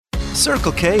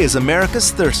Circle K is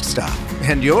America's thirst stop.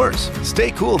 And yours.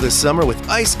 Stay cool this summer with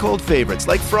ice-cold favorites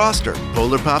like Froster,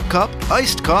 Polar Pop Cup,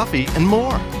 iced coffee, and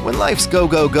more. When life's go,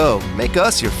 go, go, make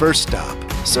us your first stop.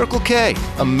 Circle K,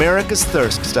 America's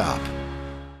thirst stop.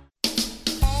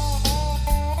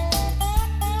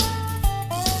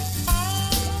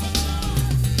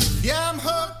 Yeah, I'm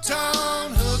hooked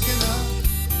on hooking up,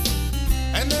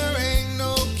 and there ain't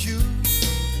no cure.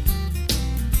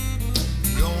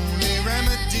 The only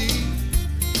remedy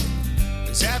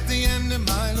is at the end of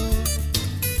my loop.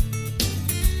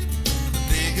 The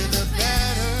bigger the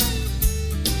better,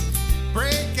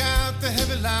 break out the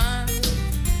heavy line.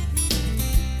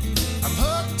 I'm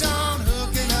hooked on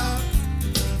hooking up,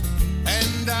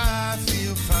 and I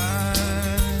feel fine.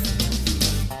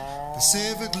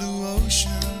 Pacific Blue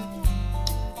Ocean,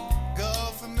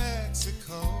 Gulf of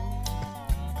Mexico.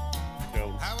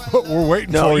 We're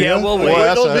waiting No, for you. yeah, we'll wait. Well,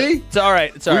 that's Don't a- be. It's all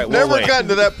right. It's all right. We've We'll never wait. gotten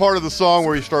to that part of the song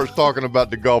where he starts talking about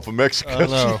the Gulf of Mexico. I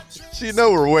know. So you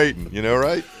know we're waiting,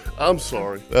 right? I'm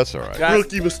sorry. That's all right. Guys,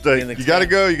 Rookie mistake. You got to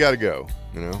go, you got to go,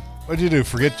 What'd you do?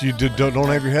 Forget you don't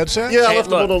have your headset? Yeah, I Hey, left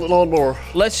him look. on the lawnmower.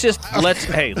 let's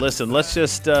hey, listen. Let's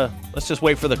just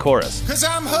wait for the chorus. 'Cause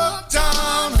I'm hooked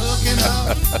on hooking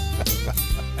up.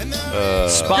 And there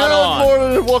ain't Spot Good on.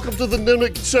 morning and welcome to the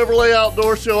Nimnik Chevrolet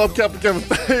Outdoor Show. I'm Captain Kevin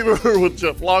Faber with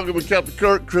Jeff Longman and Captain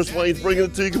Kirk. Chris Wayne's bringing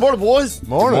it to you. Good morning, boys. Good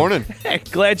Morning. morning. Hey,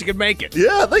 glad you could make it.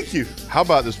 Yeah, thank you. How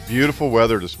about this beautiful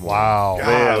weather this morning? Wow.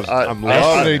 Gosh, Man, I'm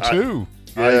Yesterday, loving it. too.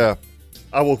 Yeah.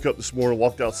 I woke up this morning,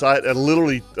 walked outside, and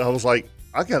literally I was like,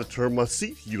 I got to turn my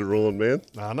seat heater on, man.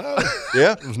 I know.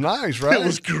 Yeah. It was nice, right? It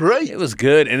was great. It was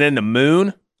good. And then the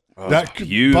moon. that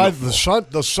beautiful. By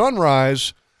the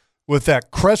sunrise with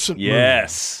that crescent moon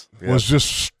Yes. was just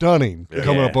stunning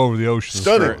coming Yeah. up over the ocean.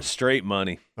 Stunning. Straight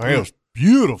money. I mean, it was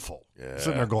beautiful. Yeah.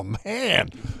 Sitting there going, man.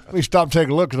 Let me stop, take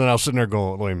a look, and then I was sitting there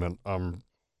going, wait a minute,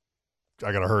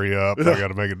 I got to hurry up. I got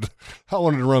to make it. I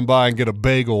wanted to run by and get a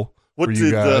bagel What for you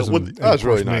did, guys. what- and that was of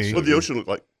course really nice. me. What did the ocean look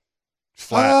like?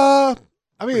 Flat.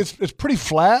 I mean, it's pretty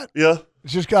flat. Yeah.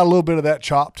 It's just got a little bit of that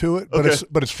chop to it, but Okay.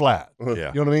 it's flat. Yeah. You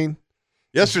know what I mean?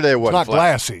 Yesterday it It's wasn't not flat.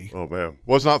 glassy. Oh, man.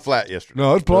 Was not flat yesterday.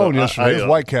 No, it's blowing Well, yesterday. It was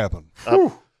white capping.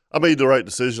 I made the right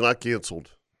decision. I canceled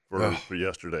Ugh. for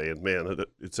yesterday, and man,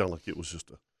 it sounded like it was just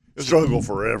a struggle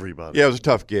for everybody. Yeah, it was a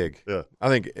tough gig. Yeah. I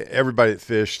think everybody that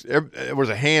fished, there was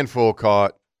a handful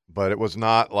caught, but it was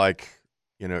not like,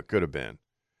 it could have been.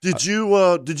 Did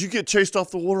you get chased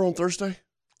off the water on Thursday?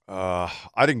 I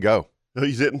didn't go. No,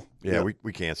 you didn't. Yeah,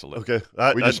 we canceled it. Okay.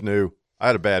 We just knew. I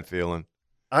had a bad feeling.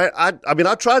 I mean,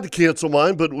 I tried to cancel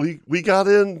mine, but we got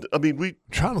in. I mean, I'm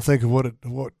trying to think of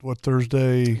what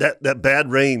Thursday. that bad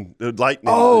rain, the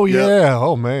lightning. Oh yeah.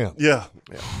 Oh man. yeah.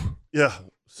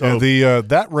 So And the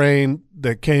that rain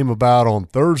that came about on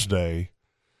Thursday,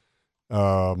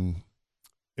 in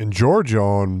Georgia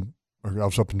I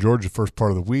was up in Georgia the first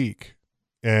part of the week,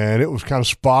 and it was kind of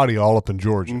spotty all up in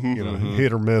Georgia. Mhm.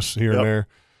 Hit or miss here Yep. and there.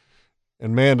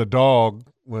 And man, the dog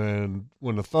when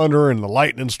the thunder and the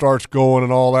lightning starts going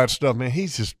and all that stuff, man,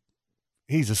 he's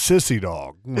a sissy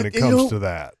dog when it You comes know, to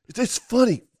that. it's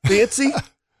funny. Fancy,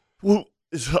 well,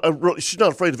 she's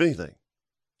not afraid of anything.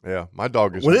 Yeah, my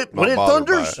dog is When it not bothered by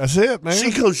thunders, it. That's it, man.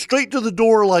 she goes straight to the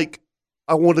door like,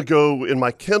 I want to go in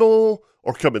my kennel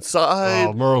or come inside.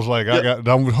 Oh, Merle's like, Yeah.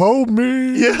 don't hold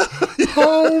me. Yeah.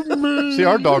 Hold me. See,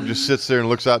 our dog just sits there and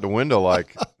looks out the window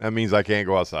like, that means I can't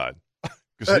go outside.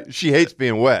 Because she hates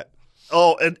being wet.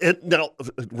 Oh, and now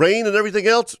rain and everything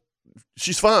else,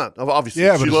 she's fine. Obviously,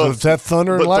 Yeah, she but loves it's that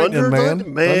thunder and but lightning, man. thunder,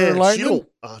 Thunder and lightning.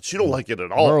 she don't like it at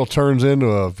all. Merle turns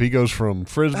into he goes from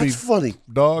frisbee That's funny.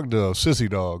 dog to sissy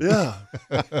dog. Yeah,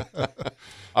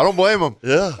 I don't blame him.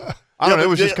 yeah. I don't know. but It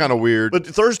was just kind of weird. But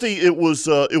Thursday, it was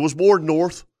more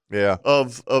north Yeah.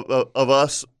 of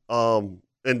us, and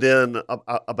then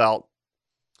about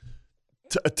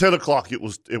 10 o'clock, it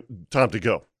was time to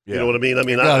go. You Yeah. know what I mean? I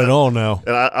mean, Got it on now.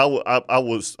 And I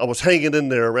was hanging in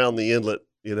there around the inlet,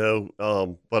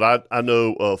 but I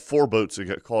know 4 boats that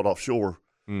got caught offshore,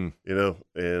 Mm.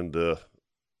 and Oof.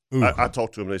 I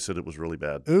talked to them. They said it was really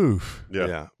bad. Oof.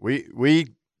 Yeah. We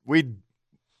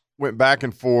went back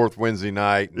and forth Wednesday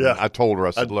night. And Yeah. I told her,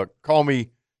 I said, look, call me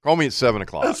at 7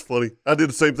 o'clock. That's funny. I did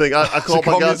the same thing. I called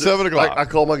call my me guys at 7 o'clock. I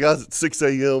called my guys at 6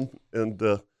 a.m. and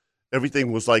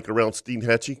everything was like around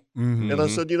Steenhatchee. Mm-hmm. And I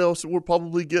said, we'll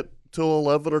probably get till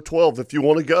 11 or 12 if you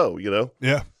want to go,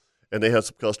 Yeah. And they had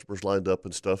some customers lined up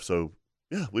and stuff. So,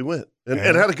 yeah, we went and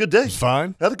And had a good day. It's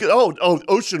fine. Had a good.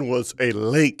 Ocean was a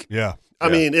lake. Yeah. I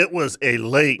mean, it was a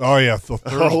lake. Oh yeah,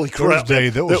 Holy crap,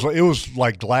 Thursday. man. It was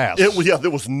like glass. It was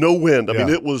there was no wind. I mean,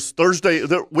 Yeah. it was Thursday.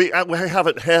 We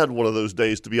haven't had one of those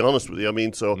days, to be honest with you. I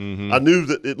mean, so Mm-hmm. I knew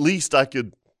that at least I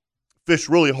could fish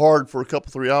really hard for a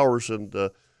couple 3 hours, and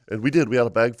we did. We had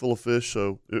a bag full of fish,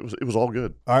 so it was all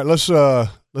good. All right,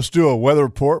 let's do a weather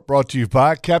report brought to you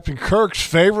by Captain Kirk's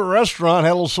favorite restaurant.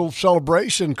 Had a little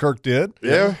celebration. Kirk did.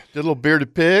 Yeah, did a little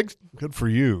bearded pigs. Good for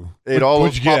you. Ate all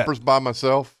What'd those you get? poppers by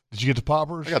myself. Did you get the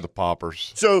poppers? I got the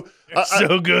poppers. So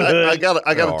So good. I got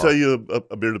They to are. tell you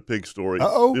a bearded pig story.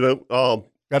 Uh-oh. You know,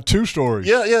 Got two stories.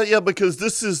 yeah, because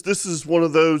this is one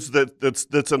of those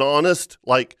that's an honest,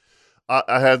 like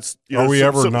I had. You know, Are we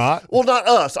ever not? Well, not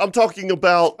us. I'm talking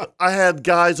about. I had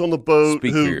guys on the boat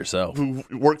Speak who for yourself. who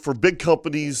work for big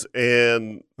companies,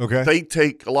 and Okay. they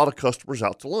take a lot of customers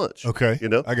out to lunch. Okay. you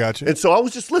know, I got you. and so I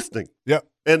was just listening. Yep.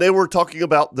 And they were talking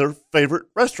about their favorite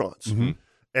restaurants, Mhm.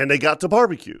 and they got to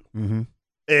barbecue, Mm-hmm.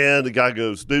 and the guy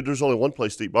goes, "Dude, there's only one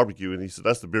place to eat barbecue," and he said,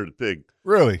 "That's the Bearded Pig."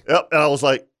 Really? Yep. And I was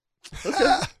like,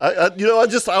 okay.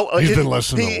 He's been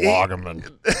listening to Loggerman.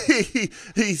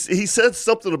 He said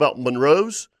something about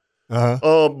Monroe's,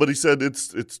 Uh-huh. but he said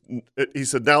he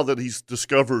said now that he's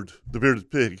discovered the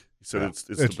Bearded Pig, he said it's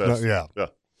the best. yeah. Yeah.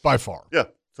 By far. Yeah.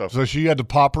 So So she had the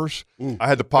poppers. I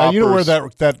had the Now, poppers. you know where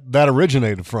that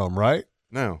originated from, right?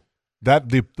 No. That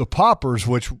the poppers,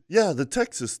 which yeah, the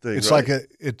Texas thing. it's right? like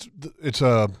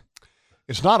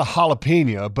it's not a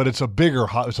jalapeno, but it's a bigger.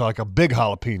 It's like a big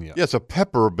jalapeno. Yeah, it's a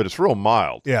pepper, but it's real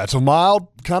mild. Yeah, it's a mild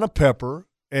kind of pepper,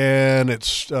 and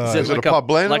it's Is it a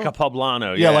poblano? Like a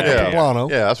poblano. Yeah, like a Yeah. poblano.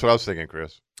 Yeah, that's what I was thinking,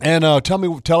 Chris. And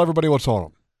tell everybody what's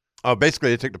on them. Basically,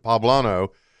 they take the poblano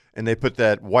and they put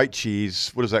that white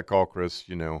cheese. What is that called, Chris?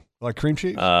 You know? Like cream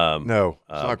cheese. No,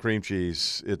 it's not cream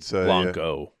cheese. It's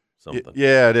Blanco something.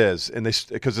 Yeah, it is, and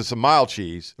because it's a mild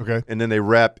cheese. Okay. And then they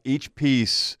wrap each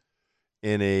piece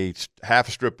in a half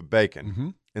a strip of bacon, Mm-hmm.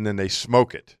 and then they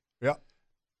smoke it. Yeah.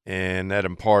 And that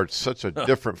imparts such a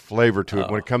different flavor to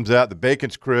it. When it comes out, the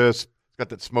bacon's crisp. It's got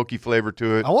that smoky flavor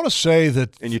to it. I want to say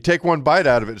that. And you take one bite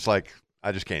out of it, it's like,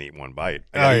 I just can't eat one bite.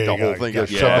 I gotta eat the whole thing. Gotta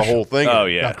shove the whole thing Oh,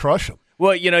 in. yeah. Gotta crush them.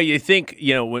 Well, you think,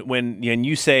 when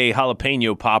you say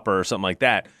jalapeno popper or something like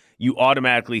that, you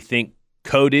automatically think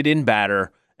coated in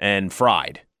batter and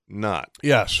fried. Not.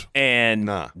 Yes. And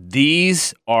Nah.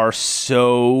 these are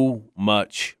so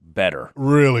much better.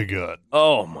 Really good.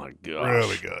 Oh, my gosh.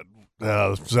 Really good.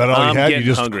 Is that all I'm you had?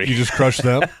 getting hungry. You just crushed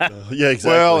them. yeah, exactly.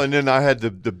 Well, and then I had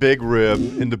the big rib,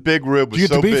 and the big rib was Did you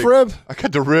get so the beef big. rib? I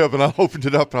got the rib, and I opened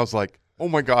it up, and I was like, oh,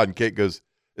 my God. And Kate goes,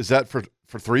 is that for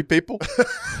 3 people?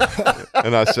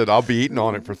 And I said, I'll be eating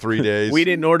on it for 3 days. We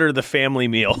didn't order the family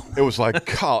meal. It was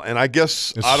like, God. And I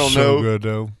guess, It's I don't so know, good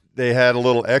though. they had a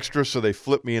little extra, so they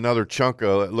flipped me another chunk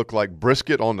of it looked like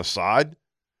brisket on the side.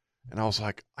 And I was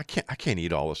like, I can't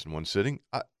eat all this in one sitting.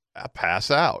 I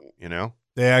pass out, you know?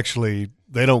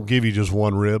 They don't give you just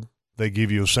one rib. They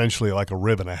give you essentially like a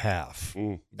rib and a half.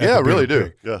 Mm. At Yeah, the really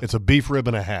Bearded do. Pig. Yeah. It's a beef rib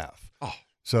and a half. Oh.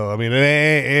 So I mean,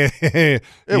 it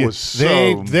was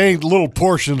they so- ain't little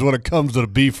portions when it comes to the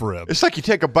beef rib. It's like you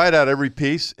take a bite out of every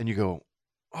piece and you go,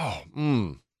 oh,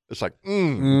 It's like,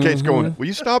 Kate's going, will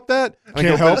you stop that? I Can't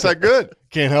go, help it's that good.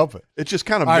 Can't help it. It just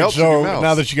kind of All right, melts in so your mouth.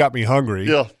 now that you got me hungry,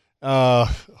 Yeah.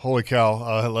 Holy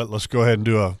cow! Let's go ahead and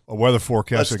do a weather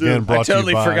forecast Let's do again. it. Brought I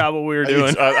totally to you by, forgot what we were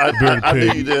doing. I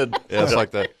knew you did. yeah, it's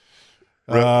like that.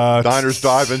 Uh, Diners,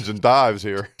 dive-ins, and dives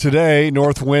here. Today,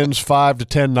 north winds 5 to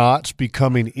 10 knots,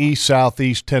 becoming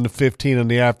east-southeast 10 to 15 in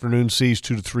the afternoon, seas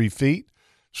 2 to 3 feet,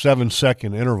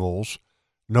 7-second intervals.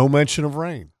 No mention of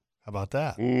rain. How about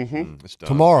that? It's done.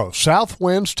 Tomorrow, south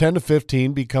winds 10 to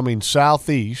 15, becoming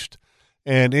southeast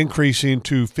and increasing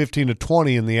to 15 to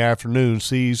 20 in the afternoon,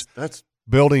 seas That's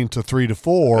building to 3 to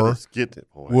 4 let's get it,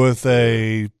 boy. with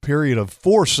a period of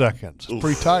 4 seconds. It's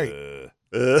pretty tight.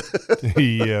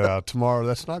 Yeah, tomorrow,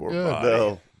 that's not good.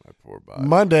 No. My poor body.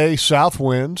 Monday, south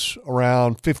winds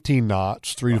around 15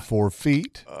 knots, 3 to 4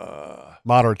 feet.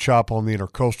 Moderate chop on the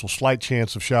intercoastal. Slight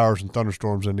chance of showers and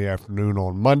thunderstorms in the afternoon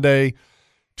on Monday.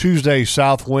 Tuesday,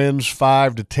 south winds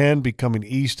 5 to 10, becoming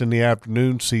east in the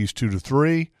afternoon, seas 2 to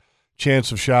 3.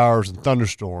 Chance of showers and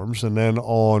thunderstorms. And then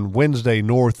on Wednesday,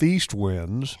 northeast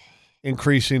winds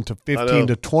increasing to 15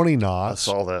 to 20 I knots.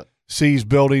 saw that. Seas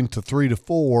building to 3 to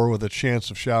 4 with a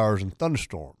chance of showers and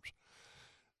thunderstorms.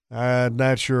 And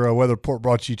that's your weather report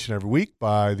brought to you each and every week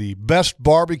by the best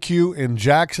barbecue in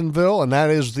Jacksonville, and that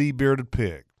is the Bearded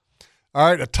Pig. All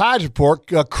right, a Tides report.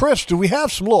 Chris, do we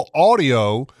have some little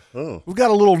audio? Oh. We've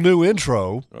got a little new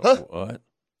intro. What?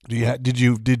 Do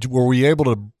you were we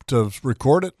able to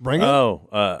record it? Bring it? Oh,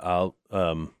 I'll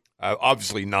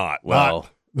Obviously not. well.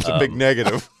 It's a big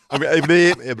negative. I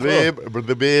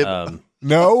mean,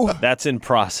 No. That's in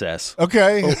process.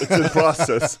 Okay. It's in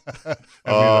process.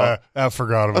 I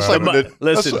forgot about like it. the-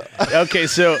 Listen, okay,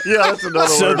 so Yeah, that's another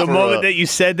so word the for, moment that you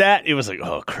said that, it was like,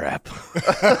 oh crap.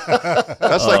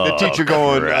 that's like the teacher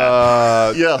going,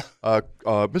 yeah.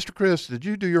 Mr. Chris, did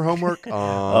you do your homework?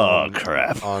 Oh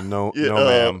crap. No, Yeah, no,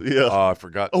 ma'am. yeah. I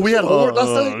forgot. Oh, we had homework last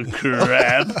Oh night?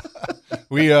 crap.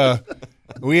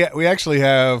 We actually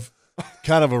have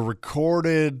kind of a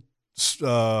recorded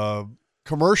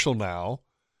commercial now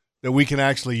that we can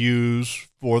actually use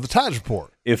for the Tides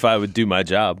Report. If I would do my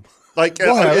job. Like,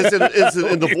 What? is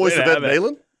it in the You voice would of Ed have it.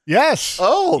 Malin? Yes.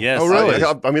 Oh, Yes, oh, it really? is.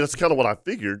 I mean, that's kind of what I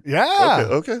figured. Yeah.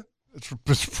 Okay.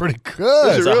 It's pretty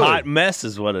good. It's it really? a hot mess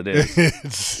is what it is.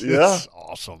 It's Yeah.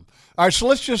 awesome. All right, so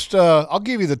let's just I'll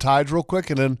give you the tides real quick,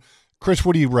 and then Chris,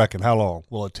 what do you reckon? How long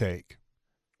will it take?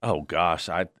 Oh gosh,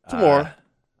 Tomorrow.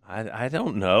 I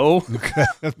don't know.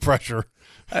 Pressure.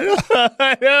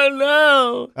 I don't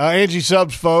know. Angie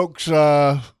Subs, folks.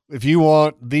 If you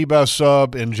want the best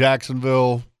sub in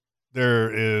Jacksonville,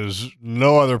 there is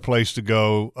no other place to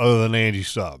go other than Angie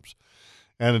Subs.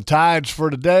 And the tides for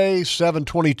today,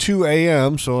 7:22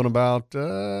 a.m. So in about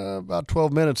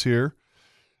 12 minutes here,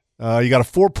 you got a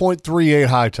 4.38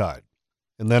 high tide,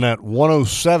 and then at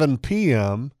 1:07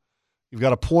 p.m. you've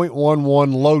got a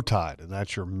 0.11 low tide, and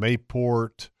that's your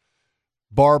Mayport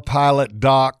Bar Pilot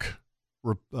Dock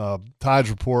Tides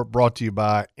Report brought to you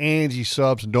by Angie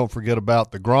Subs. And don't forget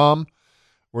about the Grom,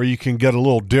 where you can get a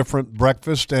little different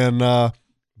breakfast. And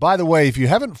by the way, if you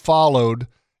haven't followed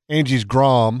Angie's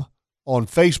Grom on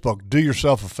Facebook, do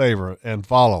yourself a favor and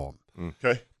follow them.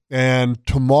 Okay. And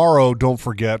tomorrow, don't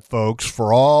forget, folks,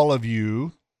 for all of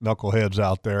you knuckleheads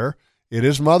out there, it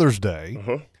is Mother's Day.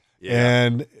 Uh-huh.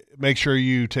 And make sure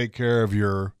you take care of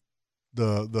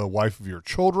the wife of your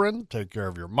children, take care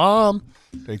of your mom,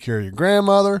 take care of your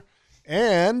grandmother,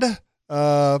 and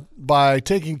by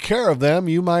taking care of them,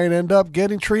 you might end up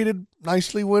getting treated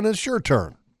nicely when it's your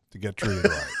turn to get treated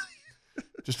right.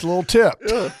 Just a little tip.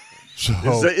 Yeah. So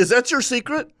Is that your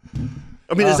secret?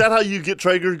 I mean, is that how you get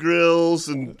Traeger grills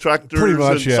and tractors Pretty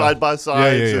much, and yeah. side by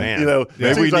sides? Yeah, yeah, and, yeah. you know, Maybe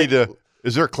it we seems need to.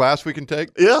 Is there a class we can take?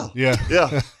 Yeah. yeah,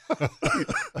 Yeah.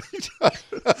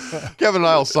 Kevin and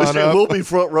I will sign up. We'll be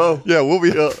front row. Yeah, we'll be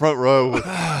in the front row with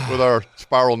our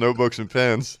spiral notebooks and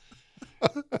pens.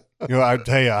 you know,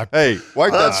 Hey,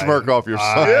 wipe that smirk off your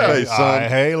face, son.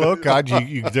 hey, look,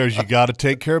 you got to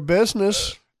take care of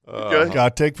business. Okay.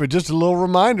 Got to take for just a little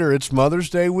reminder. It's Mother's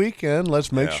Day weekend.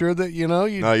 Let's make Yeah. sure that you No,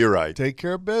 you're right. take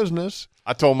care of business.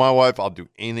 I told my wife I'll do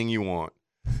anything you want.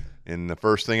 And the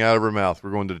first thing out of her mouth,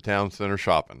 we're going to the town center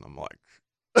shopping. I'm like,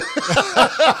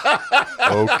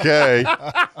 okay.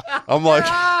 I'm like,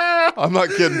 I'm not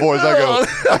kidding, boys. I go,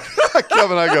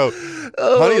 Kevin, I go,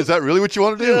 honey, is that really what you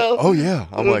want to do? Yeah. Oh, yeah.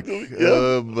 I'm like,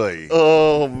 Yeah. boy.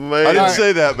 Oh, man. I didn't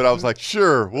say that, but I was like,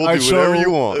 sure, we'll All do right, whatever so-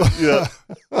 you want. Yeah.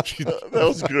 That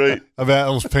was great. I bet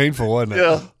it was painful, wasn't it?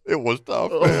 Yeah. It was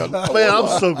tough, Oh, man. man,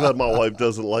 I'm so glad my wife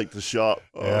doesn't like to shop.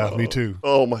 Yeah, me too.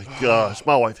 Oh, my gosh.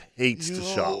 My wife hates to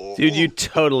shop. Dude, you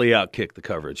totally outkicked the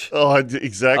coverage. Oh,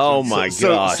 exactly. Oh, my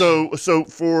gosh. So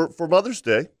for Mother's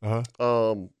Day,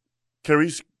 Uh-huh.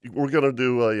 Carrie's, we're gonna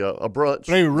do a brunch. But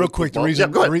anyway, real with quick, the Mom. reason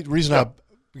Yeah, go ahead. reason Yeah.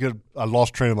 because I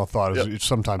lost train of my thought is Yeah. it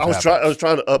sometimes I was happens.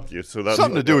 trying to up you, so that's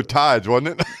Something to do with tides,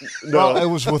 wasn't it? Well, no. it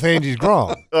was with Angie's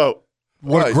Grom. Oh,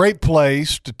 What a Right. great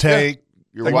place to take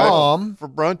Your the wife mom for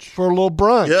brunch? for a little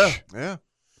brunch yeah, Yeah.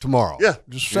 tomorrow. Yeah.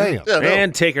 Just saying. yeah. No.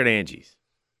 And take her to Angie's.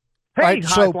 Hey, Right,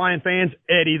 high so- flying fans,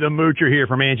 Eddie the Moocher here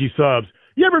from Angie Subs.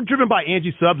 You ever driven by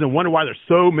Angie Subs and wonder why there's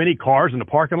so many cars in the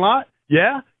parking lot?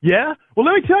 Yeah? Yeah? Well,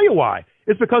 let me tell you why.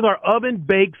 It's because our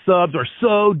oven-baked subs are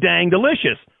so dang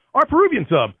delicious. Our Peruvian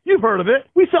sub, you've heard of it.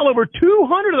 We sell over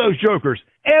 200 of those jokers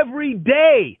every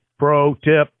day. Pro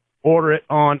tip, order it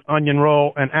on onion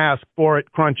roll and ask for it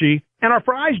crunchy. And our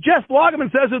fries, Jeff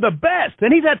Loggeman says are the best,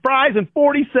 and he's had fries in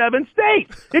 47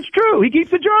 states. It's true. He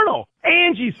keeps a journal.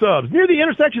 Angie Subs, near the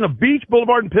intersection of Beach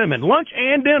Boulevard and Penman, lunch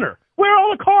and dinner, where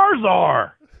all the cars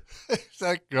are.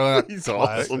 He's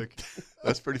awesome.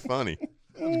 That's pretty funny.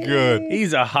 Good.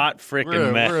 He's a hot freaking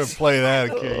We're gonna mess. play that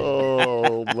again.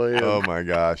 Oh man, Oh, my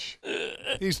gosh.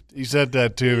 He said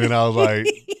that to me, and I was like,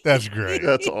 "That's great."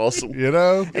 that's awesome. You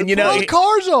know, And you Where know, all the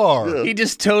cars are. He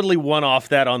just totally won off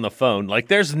that on the phone. Like,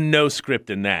 there's no script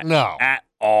in that. No. At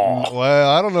all. Well,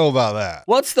 I don't know about that.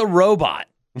 What's the robot?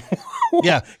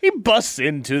 Yeah. He busts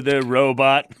into the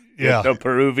robot. Yeah. The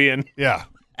Peruvian. Yeah.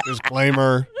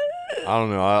 Disclaimer. I don't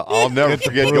know. I'll never Get the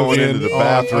forget going into the Peruvian,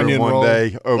 bathroom onion one roll.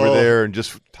 day over Oh. there and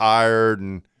just tired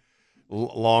and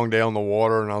long day on the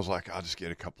water. And I was like, I'll just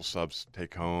get a couple subs to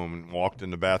take home, and walked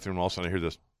in the bathroom. And all of a sudden I hear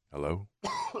this, hello?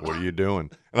 what are you doing?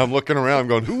 And I'm looking around, I'm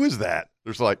going, who is that?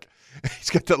 There's like, he's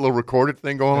got that little recorded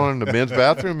thing going on in the men's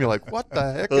bathroom. You're like, what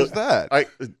the heck is that?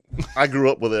 I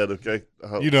grew up with Ed. Okay,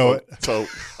 You know it. So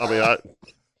I mean,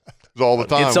 It's all the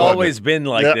time. It's wasn't always it? been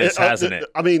like this, hasn't it?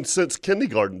 I mean, since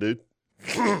kindergarten, dude.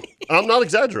 I'm not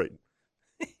exaggerating.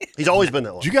 He's always been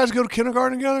that way. Did you guys go to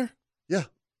kindergarten together? Yeah.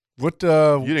 What?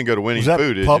 You didn't go to Winnie's was that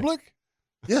Pooh, did public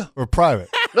Yeah. or private?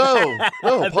 No,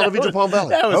 Ponte Vedra, Palm Valley.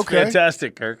 That was Okay.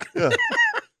 fantastic, Kirk.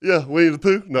 Yeah, Winnie the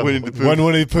Pooh. No, Winnie the Pooh. One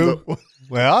Winnie the Pooh.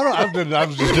 Well, I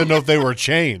just didn't know if they were a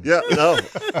chain. Yeah, no.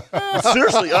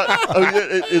 Seriously,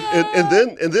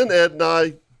 and then Ed and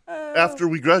I, after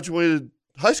we graduated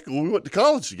high school, we went to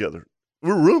college together. We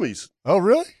were roomies. Oh,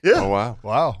 really? Yeah, Oh, wow.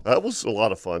 Wow. that was a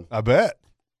lot of fun. I bet.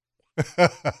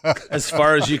 As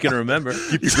far as you can remember.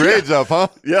 Keep your grades up, huh?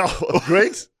 Yeah,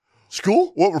 grades,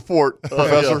 school, What report,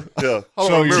 Professor? Yeah. I don't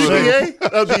So remember you're that.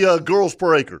 GPA, the girls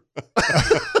per acre.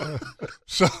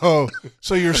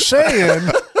 So you're saying.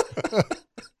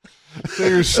 So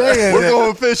you're saying We're that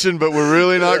going fishing, but we're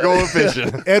really not going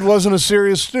fishing. Ed wasn't a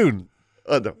serious student?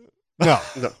 No, No.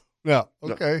 no. No.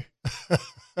 Okay.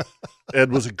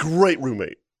 Ed was a great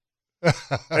roommate.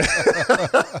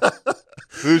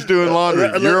 Who's doing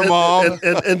laundry? Your mom?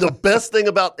 And the best thing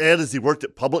about Ed is he worked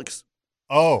at Publix.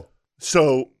 Oh.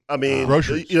 So, I mean,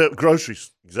 Groceries.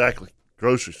 Groceries. Exactly.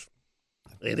 Groceries.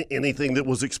 Anything that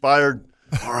was expired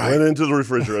went into the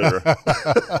refrigerator.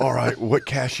 All right, what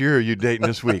cashier are you dating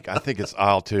this week? I think it's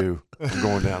aisle 2. I'm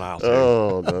going down aisle 2.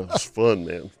 Oh, no. It's fun,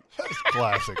 man.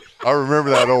 Classic. I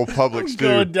remember that old Publix,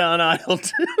 Going too. down aisle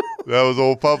 2. That was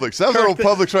old Publix. That was Kirk, old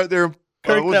Publix right there.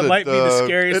 Kirk, was that it, might be the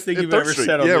scariest At- thing at you've Third ever Street.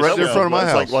 said on Yeah, this right there in show. front of my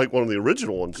That's house. like one of the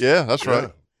original ones. Yeah, that's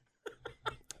right.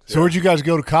 So where'd you guys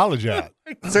go to college at?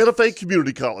 Santa Fe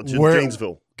Community College in Where-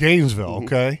 Gainesville. Gainesville.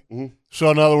 Okay. Mhm. So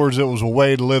in other words, it was a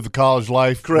way to live the college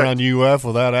life Correct. around UF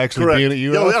without actually Correct. being at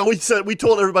UF. Yeah, we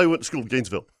told everybody we went to school in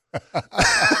Gainesville.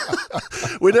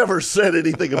 We never said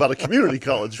anything about a community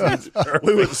college.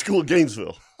 We went to school in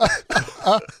Gainesville.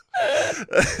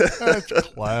 That's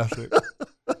classic.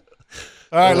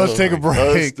 All right, let's take a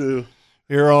Let's break do.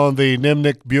 here on the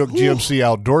Nimnick Buick GMC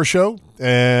Outdoor Show.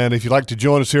 And if you'd like to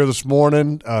join us here this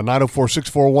morning,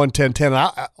 904-641-1010.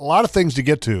 A lot of things to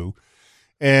get to.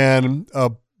 And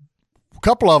a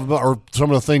couple of them are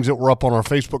some of the things that were up on our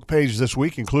Facebook page this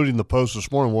week, including the post this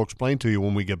morning. We'll explain to you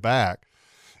when we get back.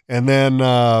 And then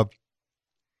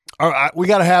we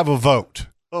got to have a vote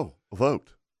Oh, a vote.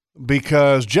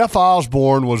 because Jeff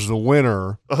Osborne was the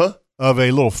winner Uh-huh. of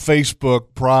a little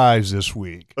Facebook prize this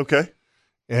week. Okay.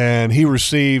 And he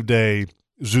received a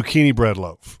zucchini bread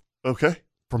loaf Okay.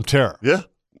 from Tara. Yeah.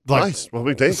 Like, Nice. Well,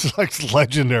 we thanks. It's like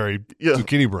legendary Yeah.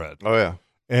 zucchini bread. Oh, yeah.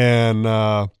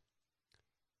 And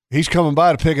he's coming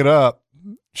by to pick it up.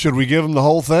 Should we give him the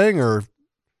whole thing or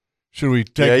should we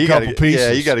take a couple pieces?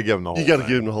 Yeah, you got to give them the whole You gotta thing.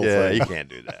 give 'em the whole yeah, thing. you can't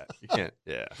do that. You can't.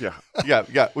 Yeah. Yeah.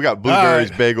 We got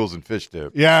blueberries, All bagels, and fish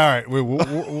dip. Yeah, all right.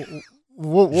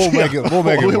 We'll make it. We'll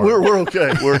make it work. We're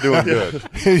okay. We're doing good.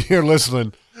 You're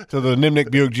listening to the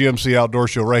Nimnick Buick GMC Outdoor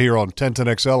Show right here on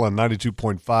 1010XL and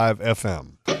 92.5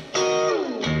 FM.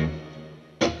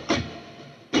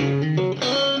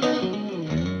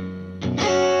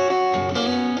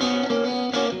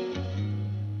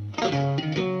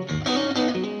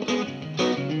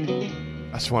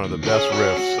 That's one of the best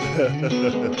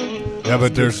riffs. Yeah,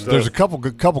 but there's stuff. a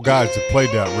couple guys that played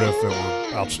that riff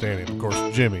that were outstanding. Of course,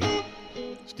 Jimmy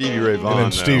Stevie Ray Vaughan. and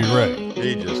then Stevie though. Ray.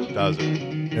 He just does it.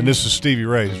 And this is Stevie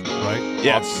Ray's, right?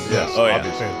 Yes. Yes. Oh, yeah.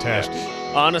 obviously. Fantastic.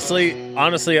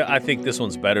 Honestly, I think this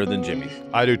one's better than Jimmy's.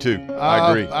 I do too. I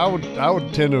agree. I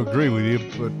would tend to agree with you,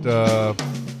 but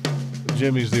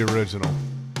Jimmy's the original.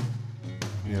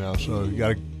 You know, so you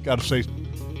got to say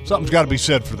something's got to be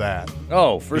said for that.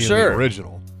 Oh, for being sure. the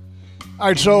original. All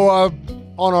right, so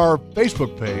on our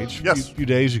Facebook page Yes. a few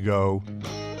days ago,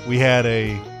 we had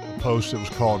a post that was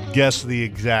called "Guess the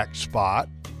Exact Spot,"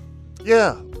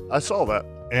 Yeah, I saw that.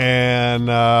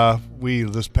 and we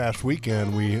this past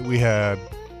weekend we had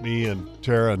me and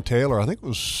Tara and Taylor. I think it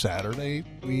was Saturday.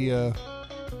 We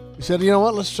said, you know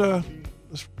what, let's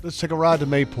take a ride to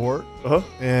Mayport, Uh-huh.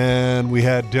 and we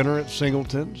had dinner at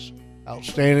Singleton's.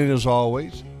 Outstanding as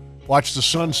always. Watched the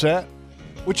sunset,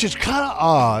 which is kind of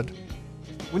odd.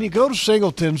 When you go to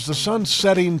Singleton's, the sun's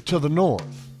setting to the north,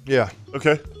 Yeah.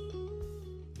 Okay.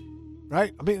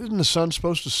 right? I mean, isn't the sun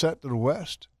supposed to set to the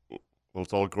west? Well,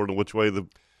 it's all according to which way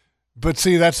But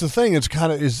see, that's the thing. It's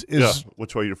kind of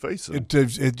which way you're facing.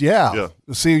 yeah. Yeah.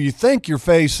 See, you think you're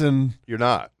facing You're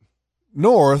not.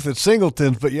 north at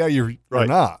Singleton's, but yeah, you're Right.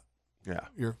 not. Yeah.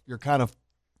 You're kind of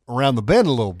around the bend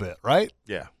a little bit, right?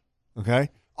 Yeah. Okay.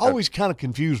 Always kind of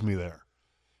confused me there.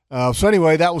 So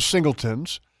anyway, that was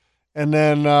Singleton's. And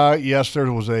then, yes,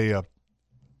 there was a little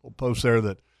post there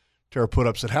that Tara put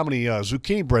up, said, how many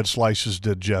zucchini bread slices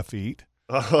did Jeff eat?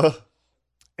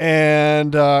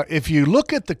 And if you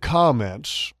look at the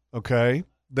comments, okay,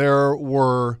 there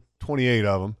were 28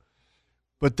 of them.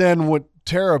 But then what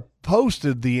Tara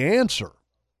posted the answer.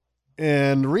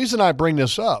 And the reason I bring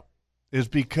this up is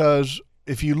because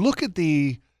if you look at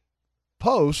the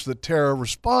post that Tara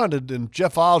responded, and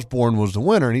Jeff Osborne was the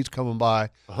winner, and he's coming by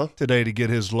today to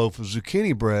get his loaf of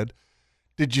zucchini bread.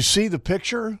 Did you see the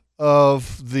picture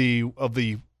of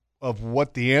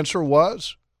what the answer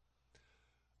was?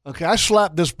 Okay, I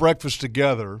slapped this breakfast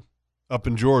together up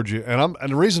in Georgia, and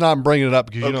the reason I'm bringing it up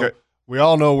because you know we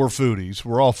all know we're foodies.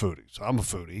 We're all foodies. I'm a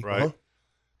foodie. Right.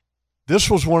 This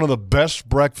was one of the best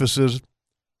breakfasts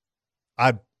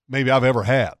I've ever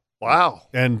had. Wow.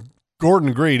 And Gordon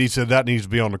agreed. He said that needs to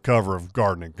be on the cover of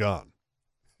Garden and Gun.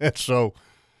 And so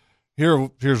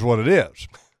here's what it is.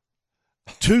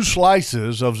 2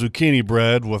 slices of zucchini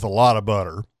bread with a lot of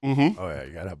butter. Mm-hmm. Oh, yeah,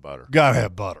 you got to have butter. Got to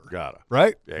have butter. Gotta.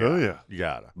 Right? Yeah, Oh, yeah. You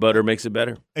got to. Butter makes it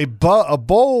better. A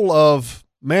bowl of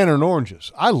mandarin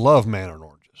oranges. I love mandarin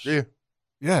oranges. Yeah.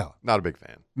 Yeah. Not a big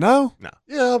fan. No?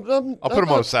 Yeah, I'll put them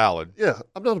on a salad. Yeah,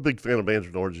 I'm not a big fan of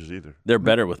mandarin oranges either. They're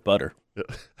better with butter.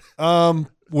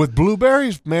 With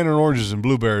blueberries, mandarin oranges and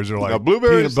blueberries are like Now,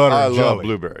 blueberries, peanut butter I and love jelly.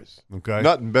 blueberries. Okay.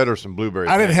 Nothing better than blueberries.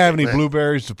 I didn't have any man.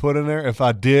 blueberries to put in there. If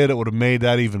I did, it would have made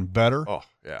that even better. Oh,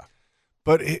 yeah.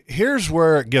 But here's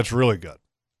where it gets really good.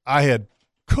 I had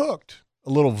cooked a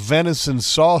little venison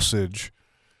sausage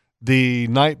the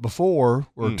night before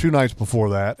or 2 nights before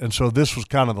that. And so this was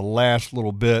kind of the last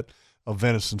little bit of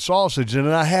venison sausage. And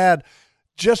then I had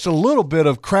just a little bit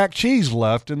of cracked cheese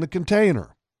left in the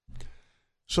container.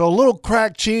 So a little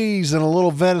cracked cheese and a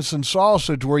little venison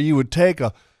sausage where you would take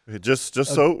a Just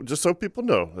so people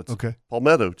know, it's Okay.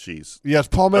 palmetto cheese. yes,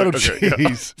 palmetto Okay, yeah.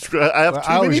 cheese. I have too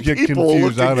I always many get people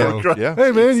confused, I looking know. for crack- Yeah.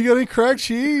 Hey man, you got any cracked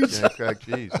cheese? Yeah, cracked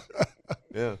cheese.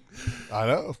 Yeah. I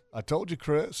know. I told you,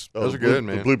 Chris. Those the are good, The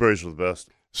man. blueberries are the best.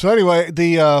 So anyway,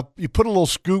 you put a little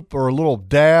scoop or a little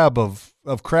dab of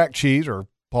cracked cheese or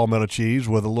palmetto cheese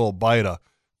with a little bite of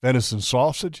venison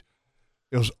sausage.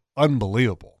 It was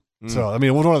unbelievable. So I mean,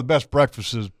 it was one of the best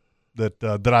breakfasts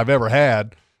that I've ever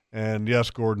had. And yes,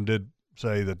 Gordon did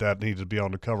say that needs to be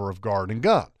on the cover of Garden and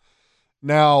Gun.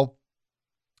 Now,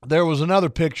 there was another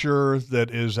picture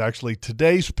that is actually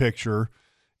today's picture,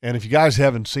 and if you guys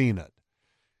haven't seen it,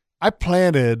 I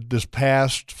planted this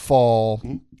past fall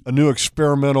a new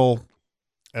experimental,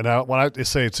 and when I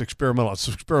say it's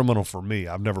experimental for me.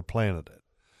 I've never planted it.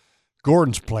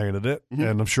 Gordon's planted it,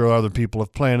 and I'm sure other people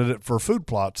have planted it for food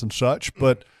plots and such,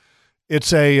 but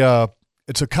it's a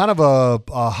kind of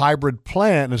a hybrid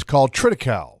plant, and it's called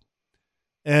triticale.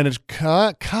 And it's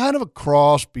kind of a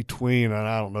cross between, and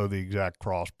I don't know the exact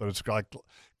cross, but it's like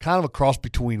kind of a cross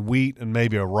between wheat and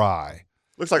maybe a rye.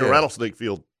 Looks like a rattlesnake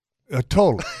field.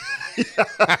 Totally.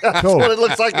 That's what it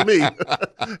looks like to me.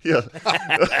 Yeah.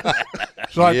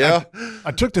 So Yeah.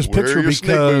 I took this Wear picture your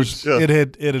snake because boots. Yeah.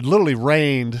 it had literally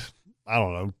rained, I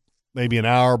don't know, maybe an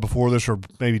hour before this or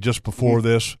maybe just before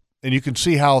this. And you can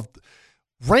see how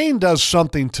rain does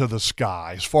something to the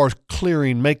sky as far as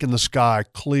clearing, making the sky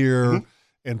clear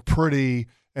and pretty.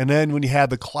 And then when you have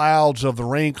the clouds of the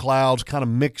rain clouds kind of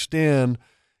mixed in,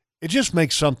 it just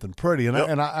makes something pretty. And,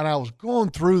 I was going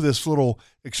through this little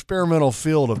experimental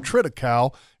field of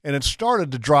triticale, and it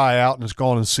started to dry out, and it's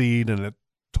gone in seed, and it's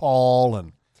tall,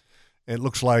 and it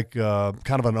looks like kind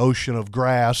of an ocean of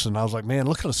grass. And I was like, man,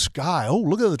 look at the sky. Oh,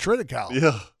 look at the triticale.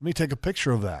 Yeah. Let me take a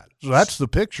picture of that. So that's the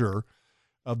picture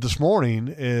of this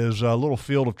morning is a little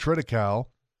field of triticale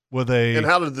with a. And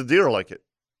how did the deer like it?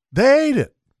 They ate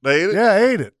it. They ate it? Yeah,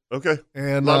 ate it. Okay.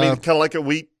 And I mean, kind of like a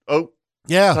wheat oat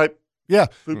yeah, type yeah.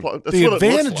 food plot. That's The what it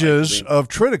looks advantages like. I mean, of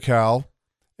triticale,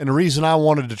 and the reason I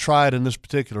wanted to try it in this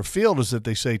particular field is that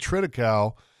they say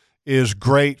triticale is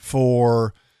great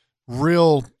for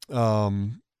real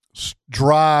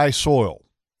dry soil.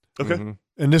 okay.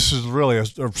 And this is really a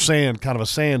sand, kind of a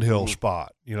sandhill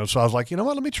spot, So I was like, you know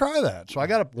what, let me try that. So I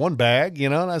got one bag,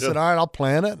 and I said, all right, I'll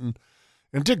plant it, and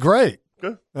it did great.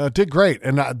 Okay. It did great,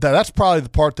 and that's probably the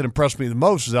part that impressed me the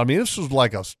most. Is this was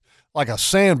like a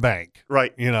sandbank,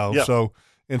 Right. Yeah. So,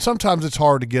 and sometimes it's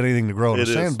hard to get anything to grow in a It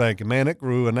is. sandbank, and man, it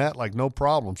grew in that like no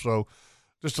problem. So,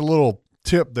 just a little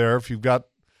tip there: if you've got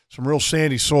some real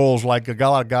sandy soils, like a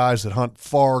lot of guys that hunt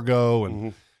Fargo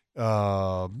and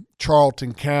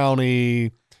Charlton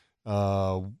County,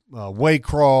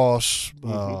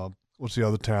 Waycross, what's the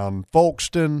other town?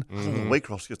 Folkestone.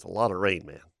 Waycross gets a lot of rain,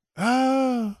 man.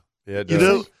 Yeah, it You does.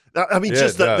 know, I mean, Yeah,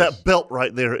 just it does. that belt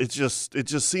right there. It just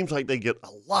seems like they get a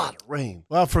lot of rain.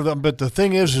 Well, for them, but the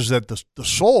thing is that the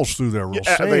soils through there are real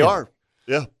Yeah, sandy. they are.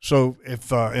 Yeah. So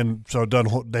if and so it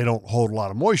doesn't they don't hold a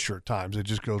lot of moisture at times. It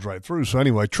just goes right through. So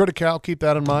anyway, Triticale, keep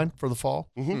that in mind for the fall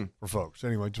for folks.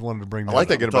 Anyway, just wanted to bring that I like up.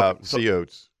 thinking about sea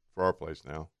oats for our place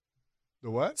now. The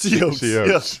what? Sea oats. Sea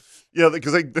oats. Yeah,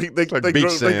 because they like grow,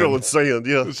 beach they grow sand. in sand.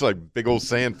 Yeah. It's like big old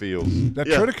sand fields. That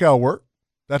Yeah. Triticale work.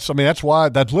 That's why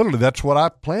that's what I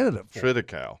planted it for.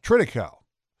 Triticale. Triticale.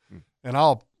 And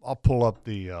I'll pull up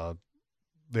the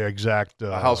exact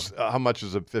How much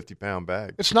is a 50-pound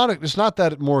bag? It's not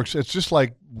that more. It's just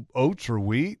like oats or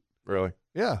wheat. Really?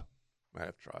 Yeah. I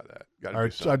have to try that. Got All to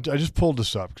right. do So I something. just pulled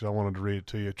this up because I wanted to read it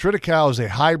to you. Triticale is a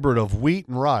hybrid of wheat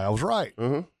and rye. I was right.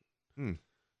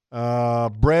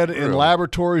 Bred in Really?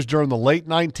 laboratories during the late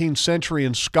 19th century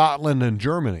in Scotland and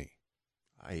Germany.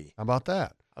 Aye. How about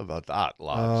that? How about that,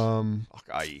 lads? Um,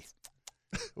 Aye.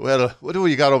 Well, what do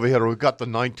we got over here? We've got the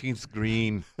 19th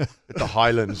green at the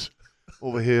Highlands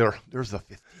over here. There's the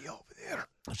 50 over there.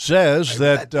 it says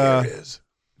that there is.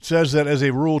 it says that as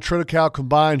a rule, Triticale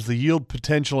combines the yield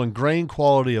potential and grain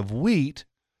quality of wheat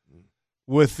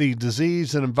with the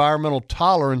disease and environmental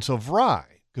tolerance of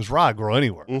rye, because rye grow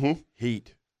anywhere.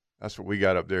 Heat. That's what we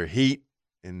got up there. Heat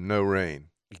and no rain.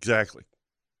 Exactly.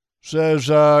 Says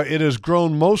it is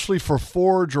grown mostly for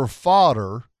forage or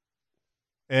fodder,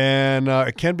 and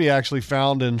it can be actually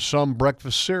found in some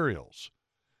breakfast cereals.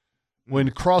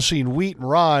 When crossing wheat and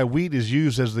rye, wheat is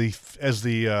used as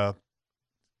the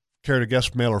care to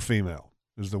guess male or female.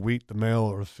 Is the wheat the male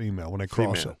or the female when they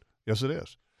cross Female. it? Yes, it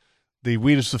is. The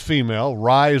wheat is the female,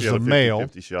 rye is Yeah, the male.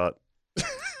 50 shot.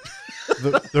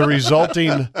 The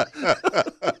resulting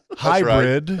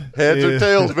hybrid Heads or is-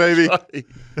 tails, baby.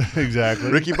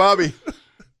 exactly. Ricky Bobby.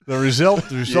 The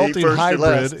resulting first, you're hybrid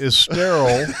last. is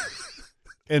sterile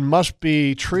and must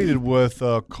be treated with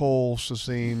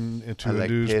colchicine to I like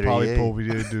induce Perrier.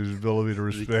 polypopulated ability to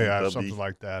Ricky yeah, Bobby. something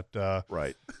like that.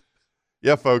 Right.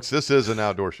 Yeah, folks, this is an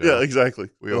outdoor show. Yeah, exactly.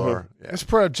 We are. Yeah. It's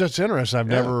pretty just interesting. I've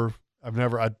never,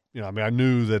 I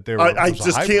knew that there were. I was a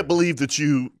just hybrid. can't believe that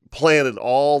you planted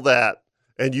all that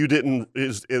and you didn't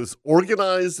as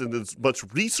organized and as much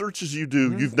research as you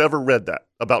do. You've never read that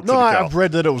about No, Triticale. I've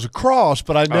read that it was a cross,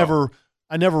 but I never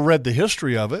read the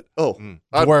history of it. Oh,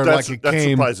 Where, that came.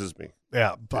 surprises me.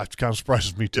 Yeah, that kind of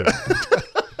surprises me too.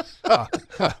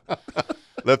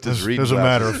 Left his reading As a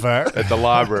matter of glasses fact. at the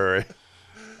library.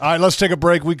 All right, let's take a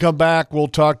break. We come back. We'll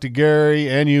talk to Gary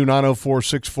and you,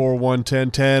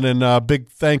 904-641-1010. And big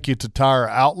thank you to Tire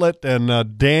Outlet.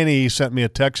 And Danny sent me a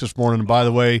text this morning. And by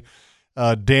the way,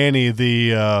 Danny,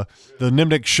 the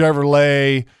Nimnik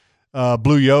Chevrolet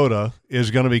Blue Yoda is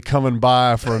going to be coming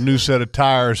by for a new set of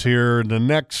tires here in the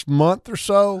next month or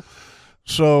so.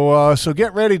 So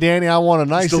get ready, Danny. I want a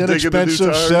nice, Still digging the new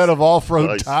inexpensive tires? set of off-road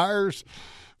Nice. tires.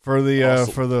 For the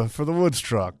Awesome. for the Woods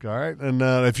truck, all right. And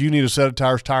if you need a set of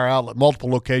tires, Tire Outlet, multiple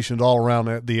locations all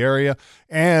around the area,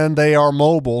 and they are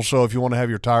mobile. So if you want to have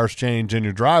your tires changed in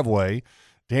your driveway,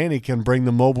 Danny can bring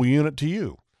the mobile unit to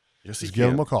you. Yes, Just give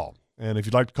him a call. And if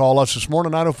you'd like to call us this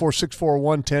morning,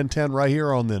 904-641-1010, right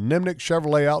here on the Nimnik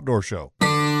Chevrolet Outdoor Show.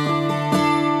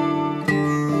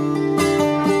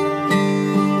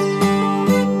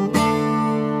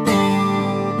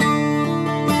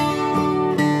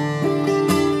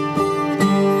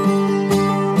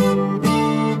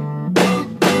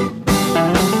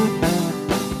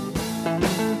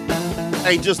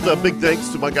 Hey, just a big thanks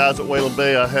to my guys at Whalen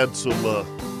Bay. I had some,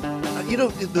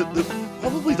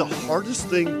 probably the hardest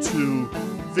thing to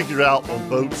figure out on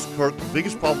boats, Kirk, the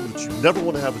biggest problem that you never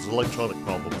want to have is electronic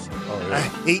problems. I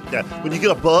hate that. When you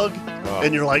get a bug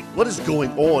and you're like, what is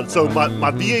going on? So my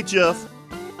VHF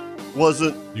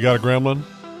wasn't, You got a gremlin?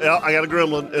 yeah, I got a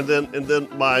gremlin, and then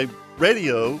my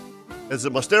radio, as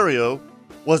in my stereo,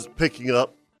 wasn't picking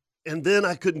up, and then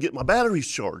I couldn't get my batteries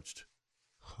charged.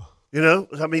 You know,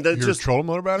 I mean, that Your just trolling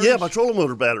motor batteries? yeah, my trolling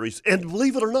motor batteries, and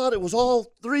believe it or not, it was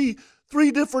all three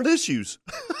different issues.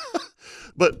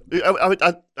 But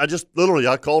I just literally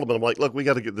I called him and I'm like, look, we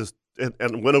got to get this,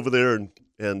 and went over there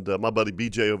and my buddy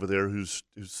BJ over there, who's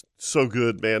so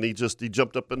good, man. He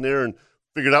jumped up in there and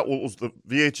figured out what was the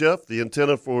VHF, the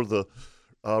antenna for the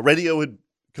radio had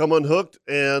come unhooked,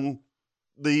 and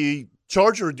the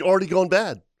charger had already gone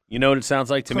bad. You know what it sounds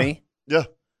like to me? Yeah,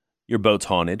 Your boat's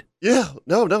haunted. yeah,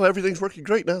 no, everything's working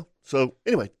great now. So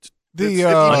anyway. The, if you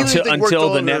need anything until worked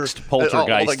the on next all that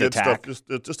poltergeist good attack.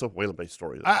 Stuff, just a Whalen-based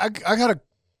story. I got a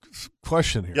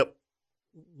question here. Yep.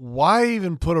 Why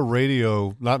even put a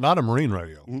radio, not a marine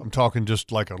radio, Mhm. I'm talking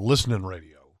just like a listening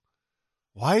radio.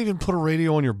 Why even put a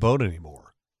radio on your boat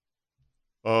anymore?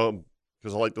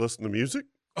 Because I like to listen to music.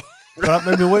 But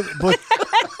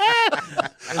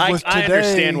I mean, I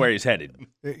understand where he's headed.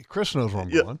 Chris knows where I'm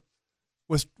going.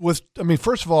 I mean,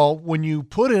 first of all, when you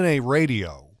put in a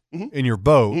radio in your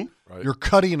boat, Right. you're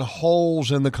cutting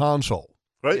holes in the console.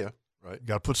 Right? Yeah. Right. You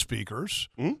got to put speakers.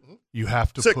 Mhm. You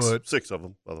have to put six of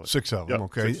them, by the way. 6 of them, Yeah,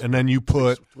 okay? 6. And then you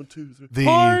put 1, 2, 3. the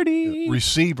Party.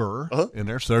 receiver in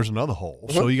there, so there's another hole.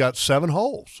 So you got 7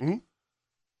 holes. Mhm.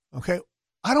 Okay,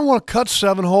 I don't want to cut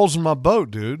 7 holes in my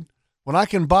boat, dude. When I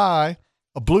can buy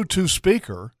a Bluetooth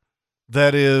speaker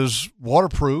that is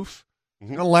waterproof,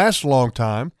 going to last a long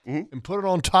time, and put it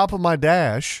on top of my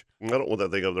dash. I don't want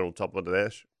that thing up there on top of the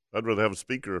dash. I'd rather have a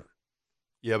speaker.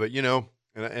 Yeah, but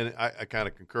and I kind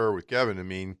of concur with Kevin. I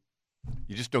mean,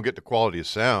 you just don't get the quality of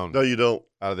sound No, you don't.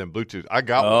 out of them Bluetooth. I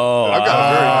got Oh, one. I've got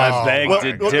a very nice. I beg Well,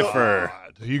 to well, differ.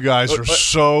 You guys are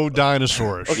so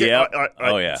dinosaurish. Okay, Yep. all right.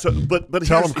 Oh, yeah. So, but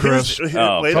Tell here's, them, Chris.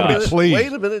 Oh, wait a God. minute. Please.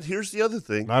 Wait a minute. Here's the other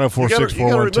thing.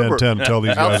 904-641-1010. Tell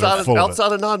these guys are full of it.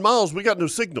 Outside of 9 miles, we got no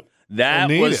signal. That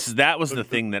need was the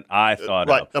thing that I thought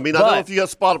Right. of. I mean, I But- know if you got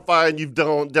Spotify and you've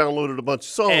downloaded a bunch of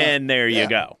songs. and there you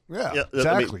go. Yeah, Yeah, I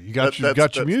exactly. mean, you got your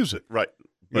that's- music. Right.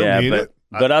 Yeah, need but it.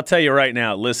 but I'll tell you right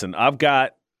now. Listen, I've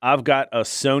got a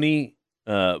Sony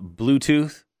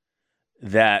Bluetooth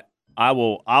that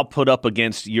I'll put up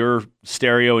against your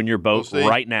stereo in your boat Well, see,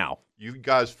 right now. You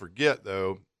guys forget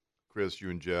though, Chris, you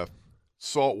and Jeff,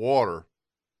 salt water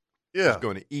Yeah. is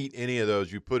going to eat any of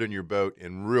those you put in your boat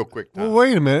in real quick time. Well,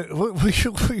 wait a minute.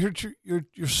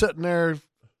 You're sitting there,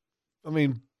 I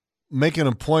mean, making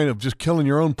a point of just killing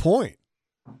your own point.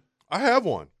 I have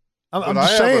one, I'm but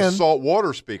just I saying. have a salt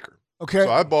water speaker. Okay.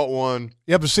 So I bought one.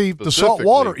 Yeah, but see, the salt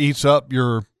water specifically- eats up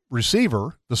your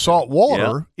receiver. The salt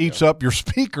water eats up your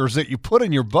speakers that you put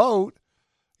in your boat.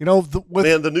 You know,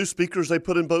 Man, the new speakers they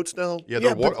put in boats now. Yeah,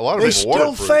 but a lot of they them are still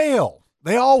waterproof. fail.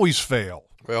 They always fail.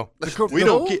 Well, The- we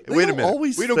don't keep. they Wait a don't minute.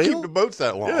 always We don't fail. keep the boats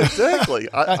that long. Yeah, exactly.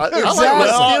 I like Exactly. my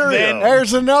Well, stereo. then-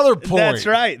 There's another point. That's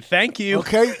right. Thank you.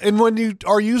 Okay, and when you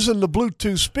are using the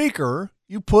Bluetooth speaker,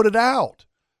 you put it out.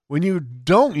 When you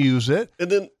don't use it,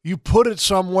 And then you put it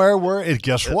somewhere where it.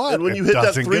 Guess what? and when you It hit that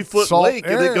doesn't get 3-foot salt lake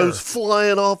and air. it goes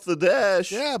flying off the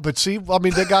dash. Yeah, but see, I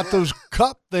mean, they got those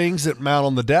cup things that mount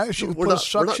on the dash. You can We're put a not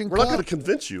suction going cup. to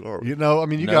convince you, are we? You know, I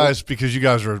mean, you No. guys, because you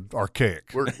guys are archaic.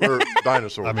 We're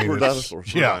dinosaurs. I mean, We're it's-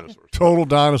 dinosaurs. We're Yeah, dinosaurs. total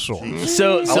dinosaurs.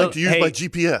 So I so like to use hey, my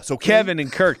GPS. Okay, Kevin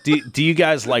and Kirk, do you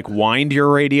guys like wind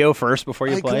your radio first before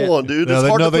you Hey, play come it? on, dude. No, It's they,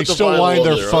 hard no, to they put the still vinyl wind on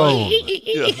their there, right? phone.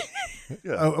 Yeah.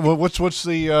 What's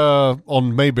the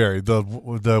on Mayberry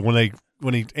the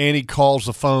when Andy calls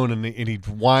the phone and he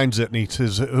winds it and he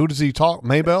says, who does he talk?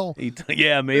 Maybell?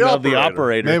 Maybe I'll the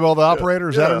operator. Maybell the operator,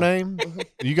 is that her Yeah. name?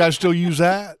 You guys still use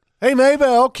that? Hey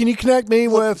Maybell, can you connect me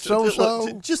with so and so?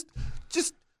 Look,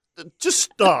 just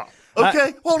stop.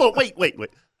 Okay, hold on. Wait.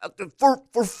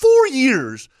 For 4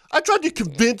 years, I tried to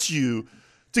convince you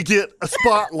to get a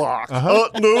spot lock. No,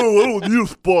 I don't need a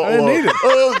spot I didn't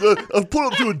lock. need it. I put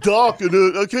up to a dock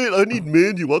and I can't. I need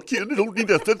manual. I can't. I don't need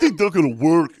that. That thing's not gonna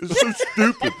work. It's so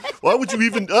stupid. Why would you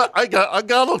even? I got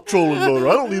a trolling motor.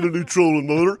 I don't need a new trolling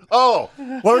motor. Oh,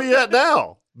 where are you at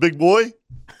now, big boy?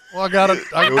 Well, I got it.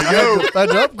 Here we go.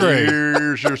 That's an upgrade.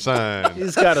 Here's your sign.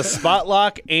 He's got a spot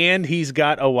lock and he's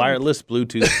got a wireless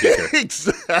Bluetooth speaker.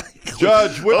 Exactly.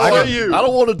 Judge, what say you? I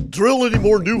don't want to drill any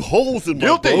more new holes in my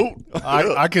Guilty. boat.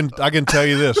 I can tell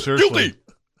you this seriously. Guilty.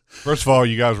 First of all,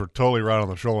 you guys were totally right on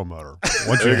the trolling motor.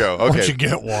 Once There you go. Okay. Once you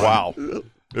get one, Wow.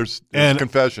 There's And-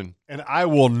 confession. And I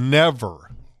will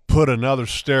never put another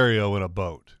stereo in a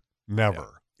boat.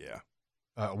 Never. Yeah.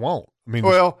 I won't. I mean,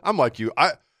 Well, I'm like you.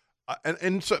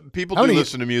 And so people How do many-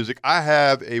 listen to music. I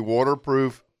have a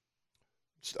waterproof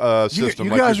you system.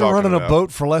 you like guys you're are running talking a about.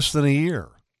 boat for less than a year.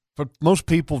 But most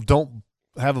people don't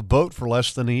have a boat for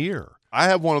less than a year. I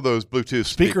have one of those Bluetooth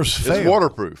Speakers speakers. fail. It's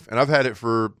waterproof, and I've had it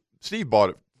for. Steve bought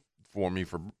it for me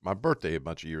for my birthday a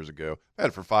bunch of years ago. I had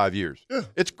it for 5 years. Yeah.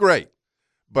 It's great,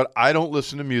 but I don't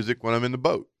listen to music when I'm in the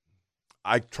boat.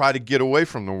 I try to get away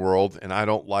from the world, and I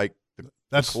don't like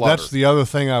That's clutter. the other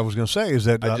thing I was going to say is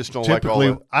that I just don't like all typically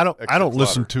that I extra don't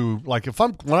listen clutter. to, like,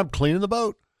 when I'm cleaning the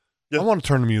boat, Yeah. I want to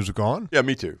turn the music on. Yeah,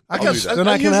 me too. I I'll can- do that. then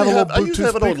I can have a usually little I usually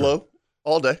have it Bluetooth on speaker. low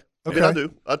all day. Okay. Yeah, I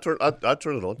do. I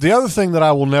turn it on. The other thing that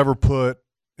I will never put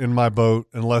in my boat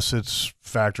unless it's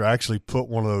factory, I actually put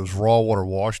one of those raw water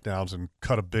washdowns and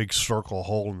cut a big circle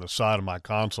hole in the side of my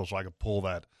console so I could pull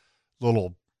that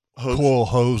little coil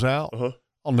hose out. Uh-huh.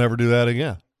 I'll never do that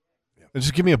again.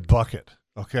 Just give me a bucket.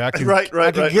 Okay, I can Right,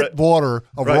 I can get water,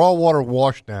 Right. raw water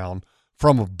washdown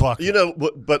from a bucket. You know,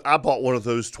 but I bought one of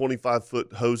those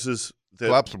 25-foot hoses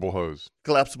collapsible hose.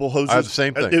 collapsible hoses. I have the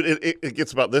same thing. It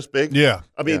gets about this big. Yeah.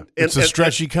 I mean, It's a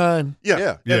stretchy kind.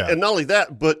 Yeah. Yeah. And not only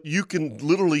that, but you can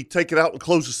literally take it out and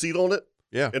close the seat on it,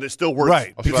 Yeah. and it still works.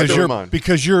 Right, That's what I do with mine.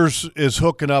 because yours is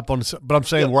hooking up on. But I'm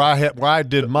saying where I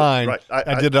did mine, Right.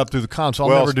 I did it up through the console.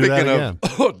 I'll Well, never do that speaking again.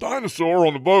 of dinosaur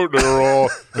on the boat there,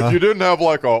 if you didn't have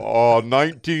like a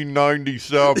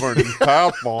 1997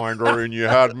 Pathfinder and you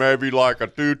had maybe like a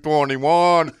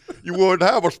 221, you wouldn't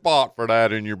have a spot for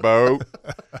that in your boat.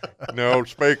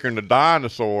 Speaking of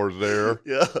dinosaurs there.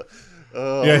 Yeah.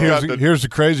 Yeah, here's the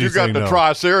crazy You thing. got the though.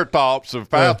 Triceratops of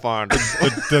Pathfinder.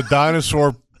 the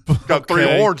dinosaur. Got three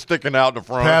okay, horns sticking out the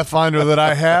front. Pathfinder that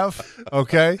I have.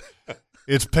 Okay,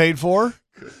 it's paid for.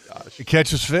 It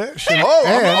catches fish. And,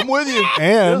 I'm with you.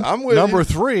 And I'm with number you.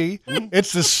 3,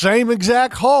 it's the same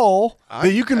exact hull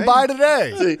that you can buy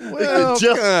today. See, Well,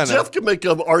 kinda. Jeff can make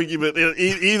an argument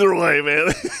either way,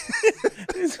 man.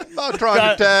 I'm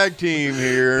trying to tag team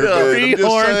here. Yeah. but I'm Three just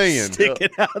horns saying. sticking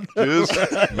out.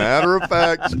 Just matter of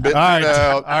fact, spitting All right, it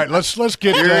out. all right. Let's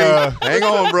get Hang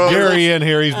on, brother. Gary in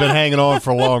here. He's been hanging on for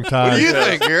a long time. What do you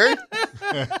think, Gary?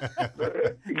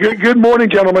 Good morning,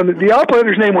 gentlemen. The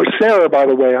operator's name was Sarah, by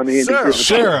the way, on the Indy Griffith.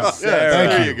 Sarah. Yeah, Thank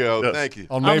there you. you go. Yes. Thank you.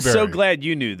 On I'm Mayberry. so glad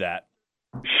you knew that.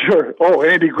 Sure. Oh,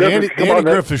 Andy The Griffith. Andy, Come Andy on,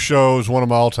 that- Griffith show is one of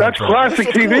my all-time that's favorites. classic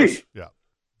Of TV. course. Yeah.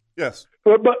 Yes.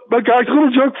 But guys, a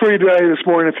little joke for you today this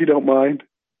morning, if you don't mind.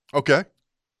 Okay.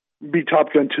 Be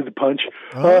Top Gun to the punch.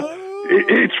 Oh.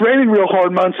 It's raining real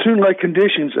hard, monsoon-like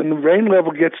conditions, and the rain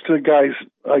level gets to the guy's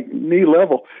knee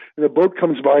level. And the boat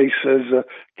comes by. He says,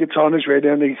 gets on his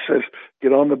radio, and he says,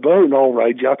 "Get on the boat, and I'll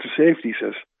ride you out to safety." He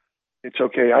says, "It's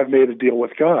okay. I've made a deal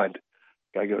with God."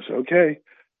 Guy goes, "Okay."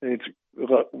 And it's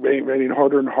raining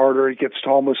harder and harder. It gets to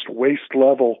almost waist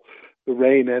level, the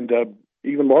rain, and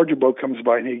even larger boat comes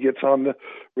by, and he gets on the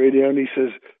radio, and he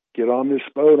says, "Get on this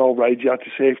boat. I'll ride you out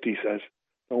to safety." He says,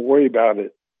 "Don't worry about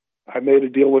it. I made a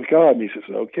deal with God." And he says,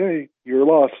 "Okay, your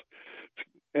loss."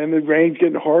 And the rain's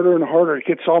getting harder and harder. It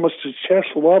gets almost to chest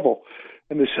level.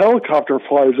 And this helicopter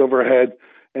flies overhead.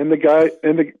 And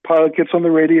the pilot gets on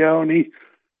the radio, and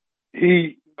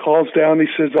he calls down. He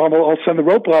says, I'll send the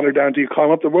rope ladder down to you.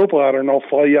 Climb up the rope ladder, and I'll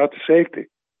fly you out to safety."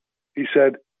 He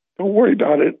said, "Don't worry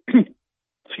about it."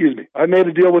 Excuse me. "I made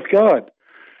a deal with God."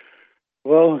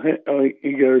 Well,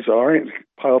 he goes, "All right." The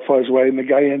pilot flies away, and the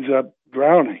guy ends up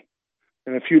drowning.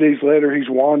 And a few days later, he's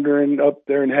wandering up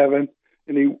there in heaven,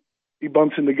 and he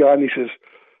bumps into God, and he says,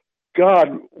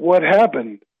 "God, what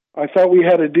happened? I thought we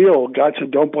had a deal." God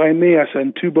said, "Don't blame me. I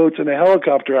sent 2 boats and a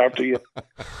helicopter after you."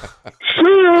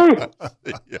 See ya!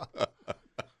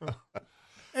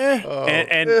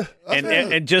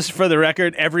 And just for the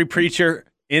record, every preacher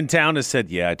in town has said,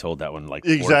 "Yeah, I told that one like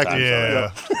 4 Exactly.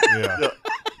 times already." Yeah.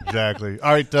 Exactly.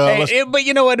 All right. But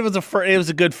you know what? It was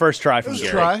a good first try from Let's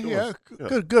Gary. try. Yeah.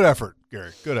 Good effort,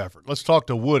 Gary. Good effort. Let's talk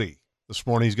to Woody this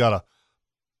morning. He's got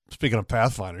speaking of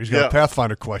Pathfinder, he's got a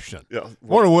Pathfinder question. Yeah.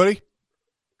 Morning, Woody.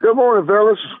 Good morning,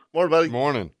 fellas. Morning, buddy.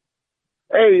 Morning.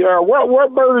 Hey,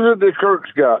 what boat is it that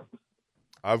Kirk's got?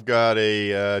 I've got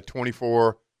a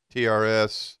 24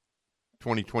 TRS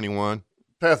 2021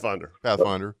 Pathfinder.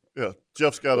 Pathfinder. Yeah.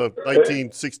 Jeff's got a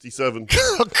 1967.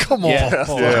 Come on.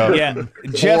 Yeah.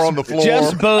 Yeah. on the floor.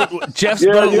 Jeff's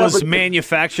boat was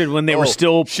manufactured when they were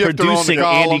still shifter on the producing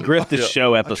column. Andy Griffith's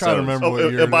show I'm trying to episodes. remember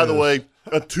what year And by it the is. way,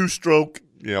 a 2-stroke.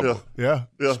 Yeah. Yeah. Yeah.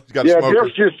 Yeah. He's got a smoker.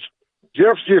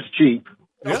 Jeff's just cheap.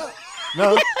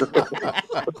 No.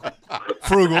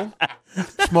 Frugal.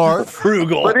 Smart.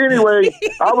 Frugal. But anyway,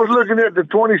 I was looking at the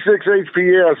 26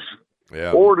 HPS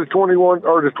Yeah. or the 21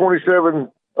 or the 27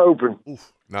 Open,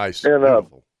 Nice. and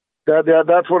Beautiful.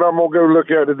 that's what I'm gonna go look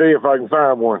at today if I can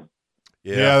find one.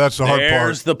 Yeah, that's the hard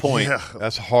There's part. the point. Yeah.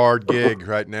 That's a hard gig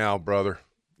right now, brother.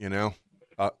 You know?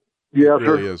 Yeah, It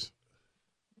really is.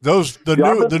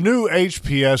 The new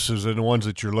HPSs and the ones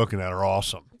that you're looking at are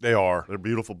awesome. They are. They're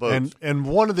beautiful boats. And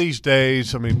one of these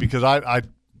days, I mean, because I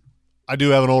do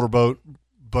have an older boat,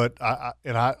 but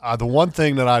I the one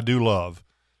thing that I do love,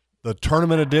 the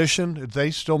tournament edition. Did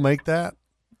they still make that?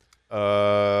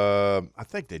 I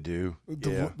think they do.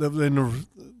 Yeah.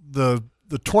 The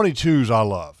 22s I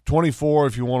love. 24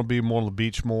 if you want to be more on the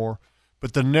beach more.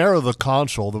 But the narrower the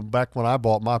console, back when I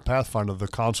bought my Pathfinder, the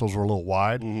consoles were a little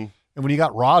wide. Mm-hmm. And when you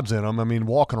got rods in them, I mean,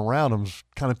 walking around them's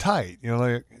kind of tight. You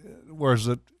know, whereas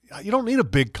you don't need a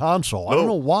big console. I don't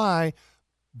know why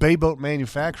bay boat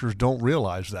manufacturers don't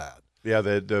realize that. Yeah,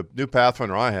 the new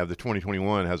Pathfinder I have, the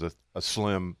 2021, has a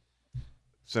slim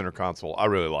center console. I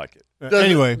really like it.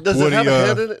 Anyway, does Woody, it have a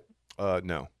head in it?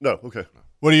 No. No. Okay.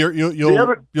 Woody,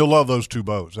 you'll love those 2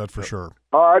 boats, that's for sure.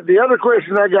 All right. The other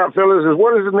question I got, fellas, is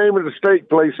what is the name of the steak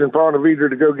place in Ponte Vedra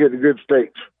to go get the good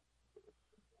steaks?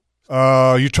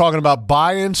 You talking about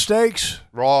buy-in steaks?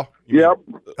 Raw. Yep.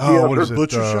 Oh, what Or is it?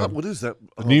 butcher shop? What is that?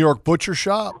 The New York Butcher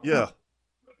Shop? Yeah.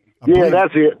 Yeah,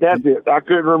 that's it. That's it. I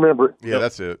couldn't remember it. Yeah,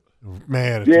 that's it.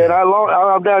 Man. Yeah, and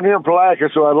I'm down here in Palatka,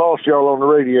 so I lost y'all on the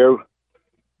radio.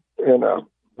 And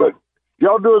but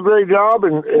y'all do a great job,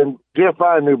 and Jeff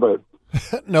buy a new boat.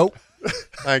 Nope.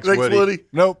 Thanks, Thanks, Woody. Woody.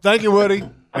 Nope. Thank you, Woody.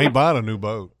 Ain't buying a new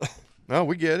boat. No,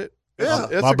 we get it. Yeah.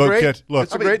 It's My a boat great. catch- look,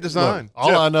 it's a great design. All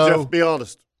Jeff, I know. Jeff, be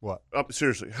honest. What?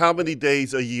 Seriously, how many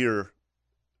days a year,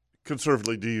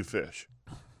 conservatively, do you fish?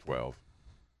 12.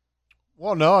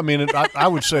 Well, no, I mean, I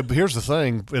would say, but here's the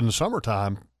thing: in the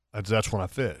summertime, that's when I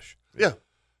fish. Yeah.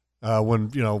 When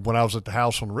I was at the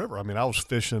house on the river, I mean, I was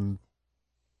fishing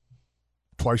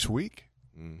twice a week.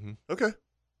 Mm-hmm. Okay.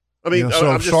 I mean, You know,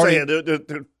 so I'm just starting-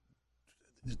 saying,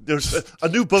 there's a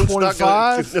new boat's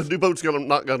 25?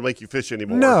 not going to make you fish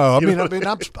anymore. No, You know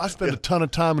what I spend a ton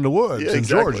of time in the woods Yeah, in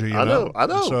exactly. Georgia. You I know,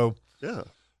 know. So Yeah.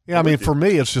 yeah, I I'm mean, with you. for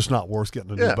me, it's just not worth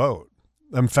getting a new Yeah. boat.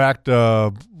 In fact,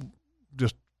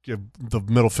 just give the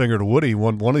middle finger to Woody.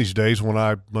 One of these days, when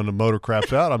the motor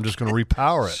craps out, I'm just going to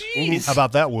repower it. Jeez. How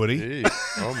about that, Woody? Jeez.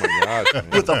 Oh my gosh, man.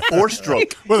 With a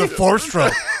 4-stroke. With a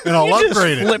 4-stroke, and I'll You just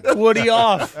upgrade it. flipped Woody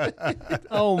off.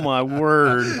 Oh my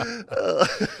word!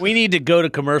 We need to go to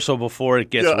commercial before it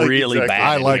gets Yeah, really exactly.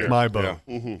 bad. I in like here. my boat.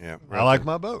 Yeah. I like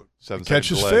my boat. 7 It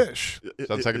catches second delay. fish.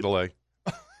 7-second delay.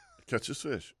 Catches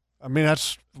fish. I mean,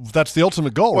 that's the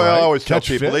ultimate goal, Well, right? I always Catch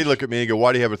tell people, fish. they look at me and go,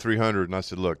 "Why do you have a 300?" And I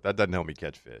said, "Look, that doesn't help me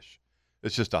catch fish.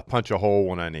 It's just I punch a hole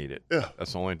when I need it. Yeah.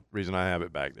 That's the only reason I have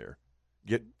it back there.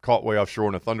 Get caught way offshore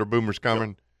and a thunder boomer's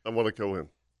coming. I want to go in.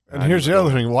 And here's the other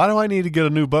thing: why do I need to get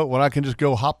a new boat when I can just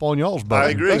go hop on y'all's boat? I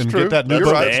agree. And That's true. get that new You're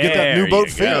boat. right. Get that There new boat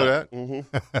you fee. You know go.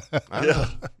 that. I know.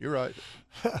 You're right.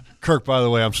 Kirk, by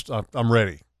the way, I'm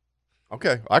ready.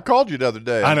 Okay. I called you the other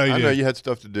day. I know you I know did. you had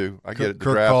stuff to do. I get it. The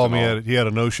Kirk draft called and me. all. He had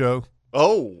a no-show,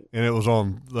 Oh. and it was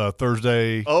on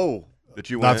Thursday. Oh. That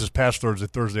you Not went. this past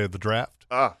Thursday of the draft.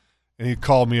 Ah. And he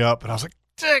called me up, and I was like,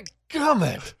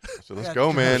 "Dadgummit!" So let's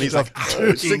go, man. He's like,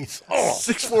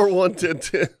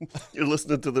 641-1010. You're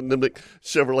listening to the Nimnik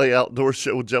Chevrolet Outdoor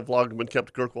Show with Jeff Loggeman,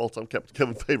 Captain Kirk Waltz. I'm Captain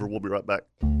Kevin Favor. We'll be right back.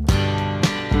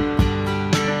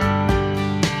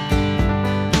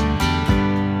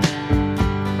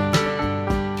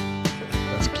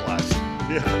 that's classic.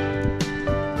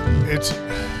 Yeah. It's.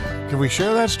 Can we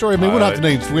share that story? I mean, we don't have to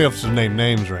name. We have to name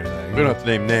names or anything. We don't have to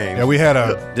name names. Yeah, we had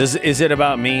a Is it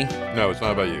about me? No, it's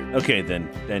not about you. Okay,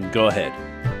 then go ahead.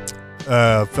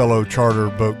 fellow charter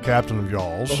boat captain of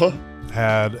y'all's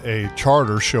had a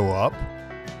charter show up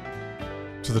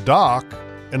to the dock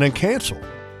and then cancel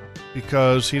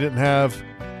because he didn't have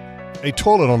a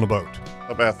toilet on the boat.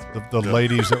 A bathroom. The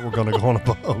ladies that were going to go on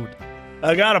a boat.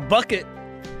 I got a bucket.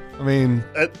 I mean,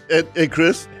 And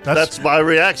Chris, that's my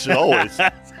reaction always.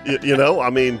 you know, I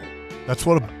mean, that's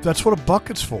what a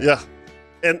bucket's for. yeah.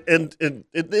 And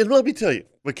let me tell you,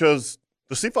 because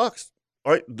the Sea Fox,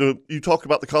 all right, you talk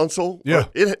about the console. Yeah.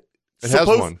 It has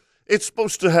one. It's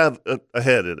supposed to have a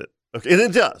head in it. Okay, and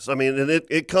it does. I mean, and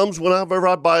it comes whenever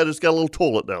I buy it, it's got a little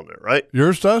toilet down there, right?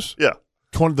 Yours does? Yeah.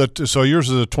 So yours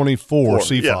is a 24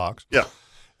 Sea yeah, Fox. Yeah.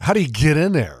 How do you get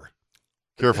in there?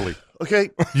 Carefully.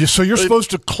 Okay. So you're supposed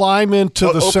to climb into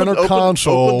the center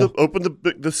console. Open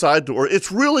the side door.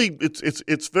 It's really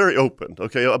it's very open.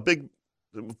 Okay, a big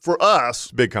for us.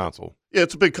 Big console. Yeah,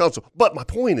 it's a big console. But my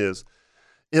point is,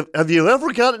 have you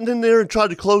ever gotten in there and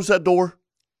tried to close that door?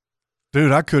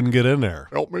 Dude, I couldn't get in there.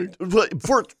 Help me. But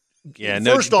first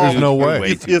there's off, no way.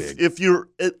 Way too big. if you're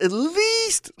at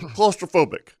least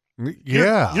claustrophobic,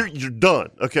 Yeah. you're done.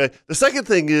 Okay. The second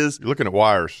thing is, You're looking at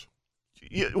wires.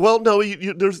 well, no,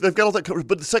 they've got all that covered.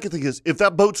 But the second thing is, if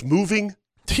that boat's moving,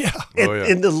 Yeah.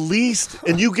 in the least,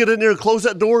 and you get in there and close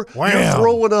that door, you're Wham.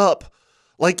 throwing up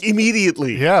like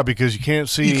immediately. Yeah, because you can't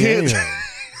see You can't- anything.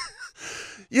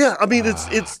 Yeah, I mean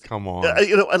it's Come on.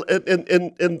 you know,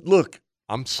 and look,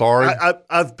 I'm sorry.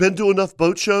 I've been to enough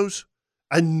boat shows.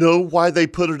 I know why they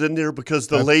put it in there because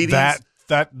the ladies. That's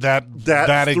That's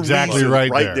the exactly reason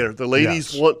right there. The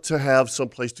ladies Yes. want to have some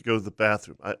place to go to the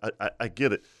bathroom. I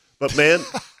get it, but man,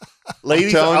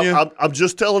 ladies, telling you. I'm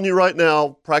just telling you right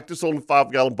now. Practice on the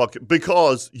 5-gallon bucket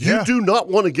because you Yeah. do not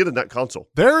want to get in that console.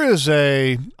 There is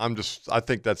a I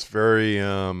think that's very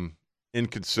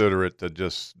inconsiderate to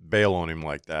just bail on him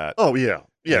like that. Oh yeah,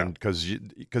 yeah.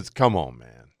 Because come on,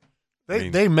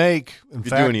 man. they make, in If you do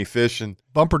fact, any fishing,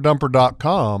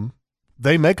 bumperdumper.com,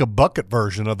 they make a bucket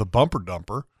version of the bumper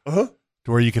dumper Uh-huh.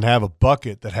 to where you can have a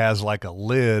bucket that has like a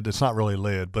lid. It's not really a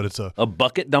lid, but it's A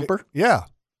bucket dumper? yeah.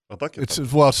 A bucket. It's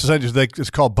it's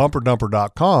called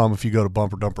bumperdumper.com. If you go to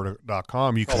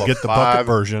bumperdumper.com, you can get the bucket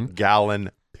version.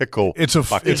 gallon pickle. It's a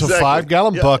bucket. it's a Exactly.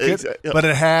 5-gallon Yeah, bucket, yeah. but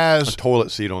it has a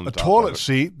toilet seat on the a top toilet of it.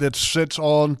 seat that sits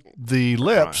on the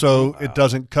lip, so it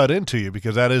doesn't cut into you,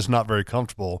 because that is not very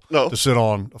comfortable No. to sit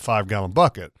on a 5-gallon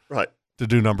bucket Right. to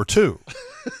do number 2,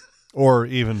 or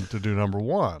even to do number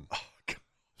 1.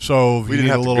 So We you didn't need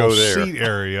a have to little go there. seat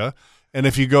area, and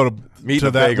if you go to Meat to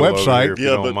and that bagel over here, website, if you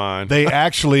Yeah, don't but mind. they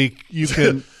actually you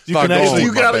can not going actually You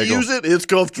with my got to bagel. use it. It's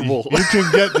comfortable. you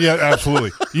can get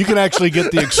absolutely. You can actually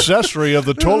get the accessory of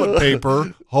the toilet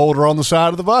paper holder on the side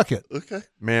of the bucket. Okay.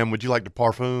 Ma'am, would you like the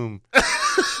parfum?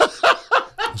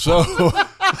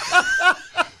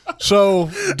 So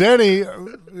Denny, and all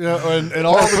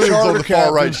the Parfum's on charter the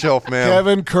far right captains, shelf, ma'am.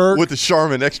 Kevin, Kirk, With the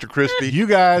Charmin extra crispy. you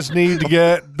guys need to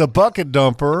get the bucket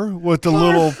dumper with the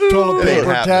little toilet It ain't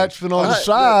paper happening. attachment on the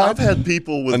side. I've had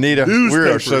people with Anita, we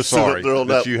newspapers are so sit up sorry there on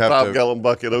that that you have to- 5-gallon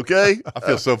bucket. Okay. I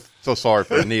feel so sorry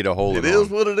for Anita holding It is on.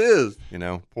 what it is. You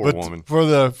know, poor But woman. for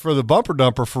the bumper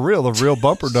dumper, for real, the real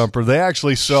bumper dumper, they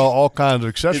actually sell all kinds of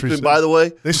accessories. And by the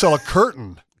way, They sell a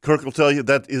curtain. Kirk will tell you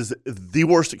that is the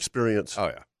worst experience Oh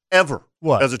yeah. ever.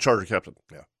 What? As a charter captain?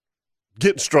 Yeah.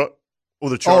 Getting struck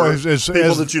with a charter. as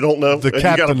people that you don't know. the and you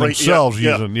gotta captain bring- themselves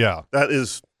yeah, using, yeah. That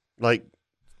is like,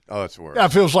 Oh, that's the worst. Yeah,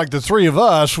 it feels like the three of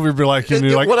us, we'd be like, and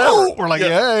you're like, whatever. oh, we're like,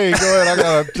 Yeah. hey, go ahead, I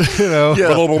got to,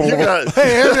 yeah, you got,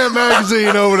 hey, hand that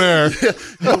magazine over there.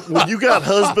 when you got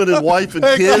husband and wife and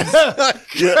Hey, kids,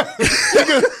 yeah,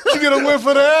 you get a whiff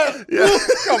of that? yeah.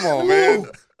 Come on, man.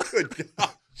 Good God.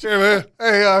 Sure, man.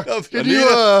 Hey, can Anita,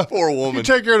 you, poor can woman. you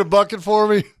take care of the bucket for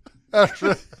me?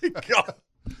 God.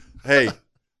 Hey,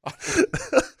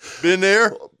 been there.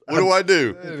 What do I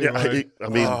do? Yeah, I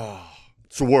mean, Oh,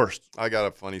 it's the worst. I got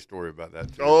a funny story about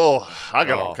that too. Oh, I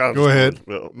got all kinds Go of ahead.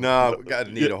 stories. Well, No, got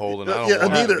Anita holding. I don't yeah,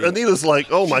 want her to be- Anita's like,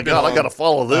 oh my She's been God, I on- got to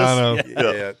follow this. I know.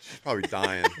 Yeah, she's probably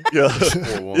dying. Yeah.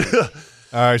 Poor woman.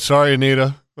 All right, sorry,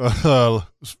 Anita.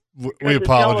 We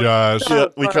apologize. Yeah,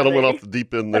 we kind of went funny. off the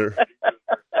deep end there.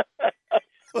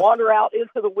 Wander out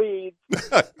into the weeds.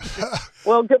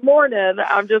 Well, good morning.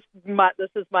 This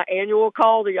is my annual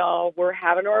call to y'all. We're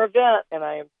having our event, and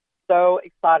I am so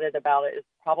excited about it. It's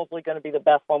probably going to be the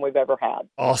best one we've ever had.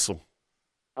 Awesome.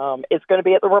 It's going to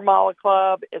be at the Ramallah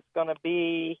Club. It's going to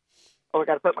be. Oh, I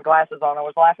got to put my glasses on. I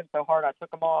was laughing so hard I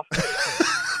took them off.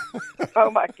 Oh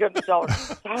my goodness, y'all are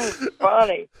so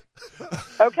funny.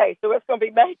 Okay, so it's going to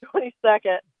be May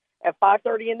 22nd at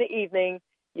 5:30 in the evening.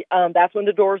 That's when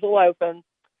the doors will open.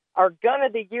 Our gun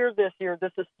of the year this year.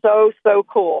 This is so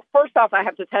cool. First off, I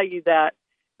have to tell you that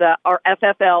our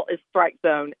FFL is Strike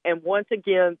Zone, and once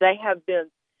again, they have been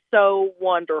so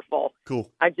wonderful. Cool.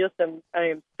 I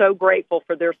am so grateful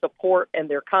for their support and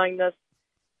their kindness.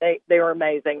 They are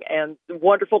amazing and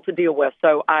wonderful to deal with.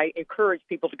 So I encourage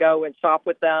people to go and shop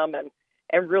with them and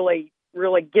really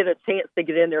get a chance to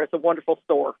get in there. It's a wonderful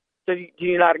store. So do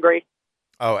you not agree?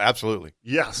 Oh, absolutely.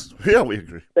 Yes. Yeah, we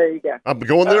agree. There you go. I'm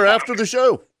going there after the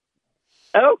show.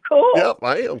 Oh, cool. Yep,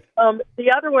 I am.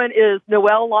 The other one is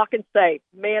Noel Lock and Safe.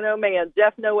 Man, oh man,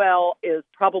 Jeff Noel is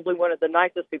probably one of the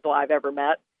nicest people I've ever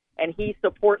met, and he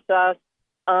supports us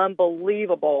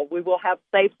unbelievable. We will have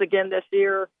safes again this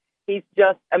year. He's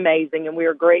just amazing, and we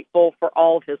are grateful for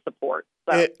all of his support.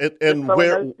 So, And just throwing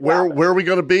where those out. are we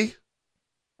going to be?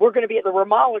 We're going to be at the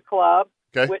Ramallah Club,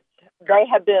 Okay. which they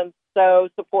have been so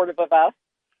supportive of us.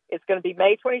 It's going to be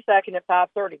May 22nd at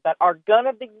 5:30. But our gun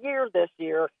of the year this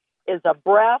year is a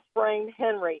brass frame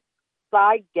Henry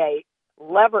side gate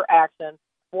lever action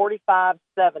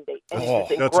 4570. And Oh,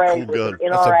 it's that's a cool engraved with gun. an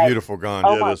That's a NRA. beautiful gun.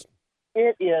 Oh, Yeah, my- it is.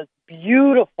 It is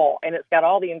beautiful, and it's got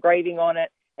all the engraving on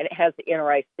it, and it has the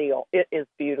NRA seal. It is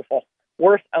beautiful,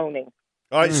 worth owning.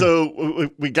 All right, so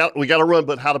we got to run,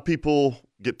 but how do people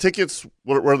get tickets?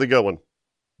 Where are they going?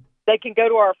 They can go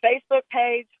to our Facebook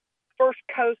page, First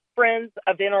Coast Friends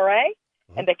of NRA,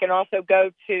 and they can also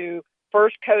go to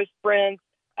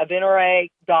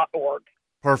firstcoastfriendsofnra.org.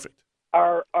 Perfect.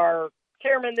 Our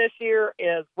chairman this year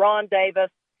is Ron Davis.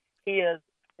 He has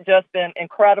just been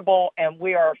incredible, and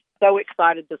we are so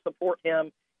excited to support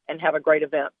him and have a great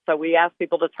event. So we ask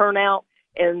people to turn out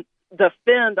and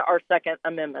defend our Second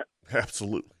Amendment.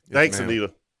 Absolutely. Yes, Thanks, ma'am.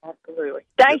 Anita. Absolutely.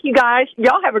 Thank you, guys.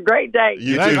 Y'all have a great day.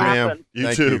 You Keep too, laughing. ma'am. You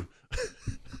Thank too. you.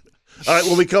 All right,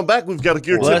 when we come back, we've got a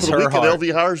gear Bless tip of the her week at heart.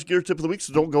 LV Hires Gear Tip of the Week,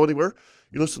 so don't go anywhere.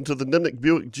 You listen to the Nimnick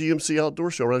Buick GMC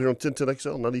Outdoor Show right here on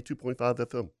 1010XL 92.5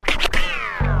 FM.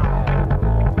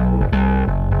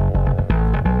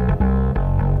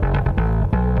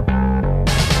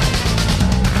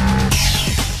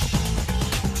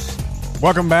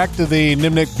 Welcome back to the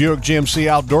Nimnick Buick GMC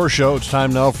Outdoor Show. It's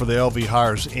time now for the LV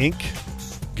Hires Inc.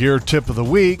 Gear tip of the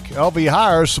week, LV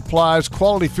Hires supplies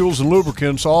quality fuels and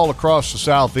lubricants all across the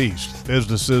Southeast.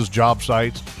 Businesses, job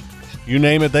sites, you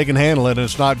name it, they can handle it. And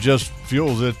it's not just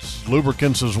fuels, it's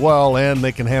lubricants as well, and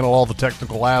they can handle all the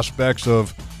technical aspects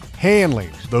of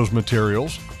handling those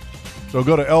materials. So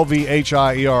go to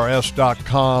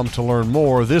lvhires.com to learn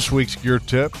more. This week's gear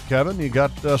tip, Kevin, you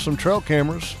got some trail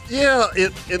cameras. Yeah,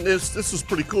 and this was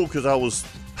pretty cool because I was,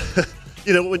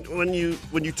 when you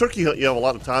turkey hunt, you have a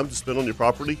lot of time to spend on your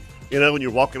property. When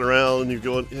you're walking around and you're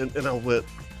going, and I went,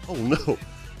 oh no,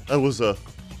 that was a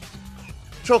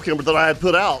trail camera that I had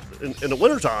put out in the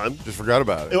wintertime. Just forgot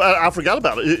about it. I forgot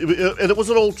about it. And it was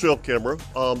an old trail camera.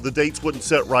 The dates wouldn't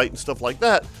set right and stuff like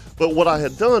that. But what I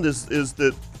had done is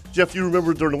that, Jeff, you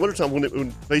remember during the wintertime when it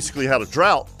basically had a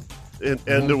drought and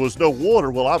there was no water.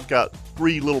 Well, I've got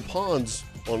 3 little ponds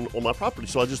on my property,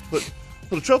 so I just put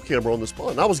a trail camera on this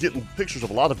pond. I was getting pictures of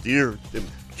a lot of deer and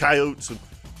coyotes and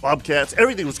bobcats.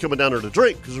 Everything was coming down there to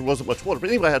drink because there wasn't much water. But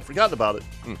anyway, I had forgotten about it.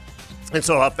 And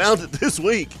so I found it this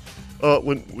week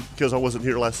because I wasn't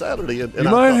here last Saturday. And you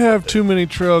might have too many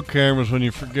trail cameras when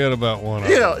you forget about one.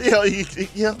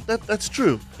 That's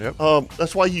true. Yep.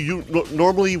 That's why you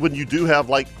normally when you do have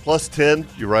like plus 10,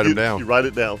 you write them down. You write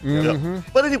it down. Mm-hmm. Yep.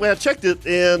 But anyway, I checked it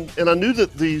and I knew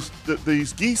that these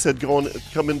geese had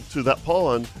come into that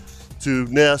pond to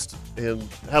nest and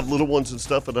have little ones and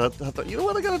stuff. And I thought, you know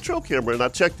what, I got a trail camera, and I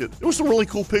checked it. There were some really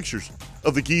cool pictures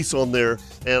of the geese on there,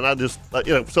 and I just But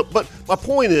my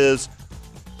point is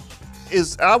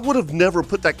I would have never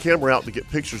put that camera out to get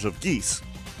pictures of geese.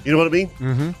 You know what I mean?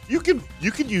 Mm-hmm. You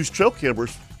can use trail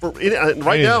cameras for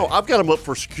right now. I've got them up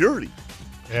for security.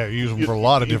 Yeah, you use them for a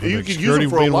lot of different things. You can use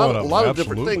them for a lot of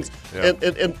different things. Yeah.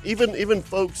 And even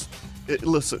folks,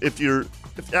 listen, if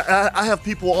I have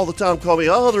people all the time call me,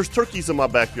 oh, there's turkeys in my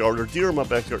backyard or deer in my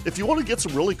backyard. If you want to get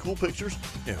some really cool pictures,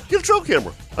 get a trail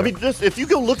camera. I mean, if you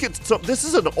go look at this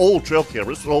is an old trail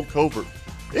camera. This is an old covert.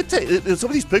 Some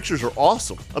of these pictures are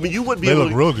awesome. I mean, you wouldn't be able to.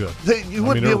 They look real good. You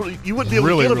wouldn't be able to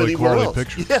get them anywhere else.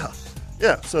 Pictures. Yeah.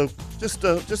 So just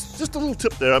a little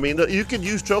tip there. I mean, you can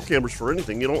use trail cameras for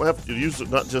anything. You don't have to use it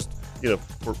not just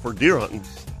for deer hunting.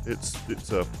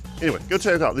 Anyway, go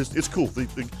check it out. It's cool.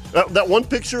 That one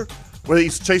picture where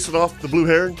he's chasing off the blue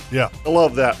heron. Yeah, I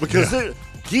love that because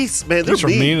geese, man, they're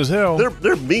mean as hell.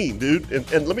 They're mean, dude.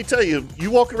 And let me tell you, you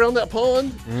walk around that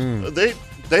pond, they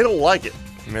don't like it.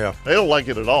 Yeah, they don't like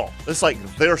it at all. It's like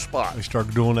their spot. They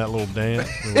start doing that little dance.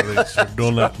 They start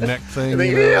doing that neck thing.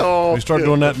 They start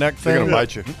doing that neck thing. They're gonna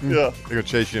bite you. Yeah, they're gonna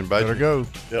chase you and bite you. Better go.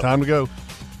 Yep. Time to go.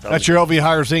 That's your LV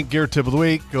Hires Inc. gear tip of the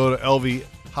week. Go to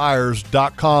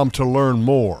lvhires.com to learn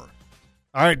more.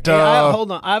 All right.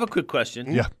 Hold on. I have a quick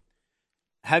question. Yeah.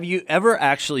 Have you ever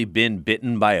actually been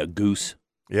bitten by a goose?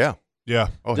 Yeah. Yeah.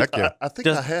 Oh, heck yeah. I think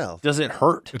I have. Does it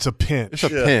hurt? It's a pinch. It's a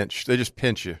pinch. They just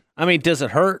pinch you. I mean, does it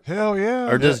hurt? Hell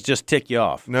yeah. Or does it just tick you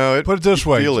off? No. Put it this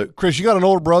way. Feel it. Chris, you got an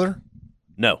older brother?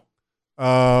 No.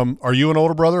 Are you an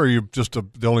older brother, or are you just the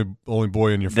only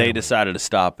boy in your family? They decided to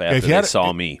stop after they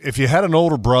saw me. If you had an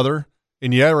older brother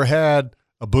and you ever had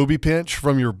a booby pinch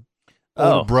from your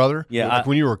older brother, like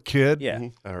when you were a kid,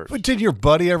 but did your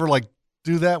buddy ever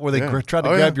do that where they try to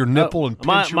grab your nipple and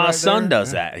pinch you my right son there?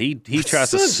 does that. He tries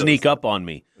to sneak up on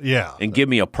me. Yeah. And give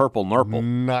me a purple nurple.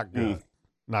 Not good.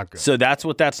 Not good. So that's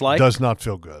what that's like? Does not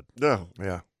feel good. No.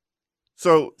 Yeah.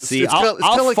 So see,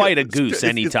 I'll fight a goose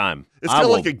anytime. It's kind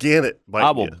of like a gannet. I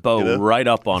will bow right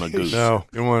up on a goose. No,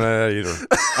 you don't want that either.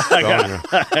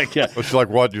 It's like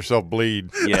watching yourself bleed.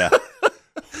 Yeah.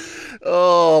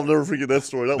 Oh, I'll never forget that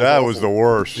story. That was the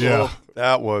worst. Yeah.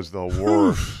 That was the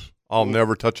worst. I'll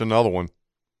never touch another one.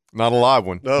 Not a live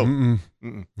one. No.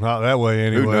 Mm-mm. Not that way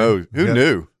anyway. Who knows? Who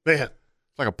knew? Man.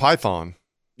 It's like a python.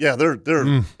 Yeah, they're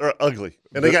ugly.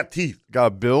 And they got teeth. Got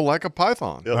a bill like a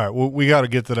python. Yep. All right, well, we got to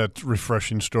get to that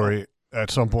refreshing story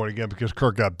at some point again because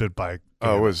Kirk got bit by a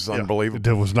Oh, it was unbelievable.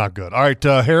 It was not good. All right,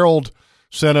 Harold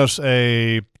sent us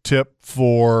a tip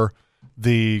for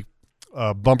the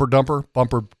bumper duck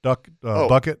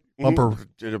bucket. Bumper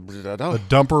the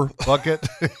dumper bucket.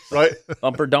 Right?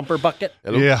 Bumper dumper bucket?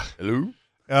 Hello? Yeah. Hello?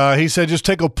 He said just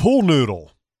take a pool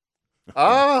noodle.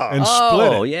 And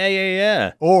split it. Oh,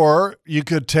 yeah. Or you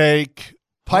could take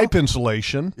pipe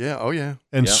insulation. Yeah,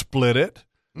 and split it.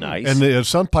 Nice. And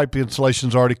some pipe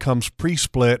insulations already comes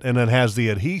pre-split and then has the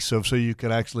adhesive, so you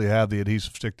can actually have the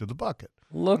adhesive stick to the bucket.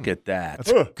 Look at that.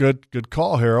 That's a good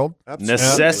call, Harold. Absolutely.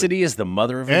 Necessity is the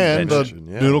mother of and invention.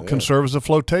 the noodle can serve as a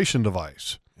flotation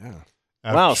device. Yeah.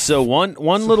 Wow, so one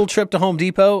little trip to Home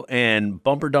Depot and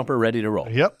bumper dumper ready to roll.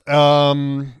 Yep.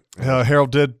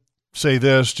 Harold did say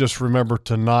this, just remember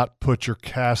to not put your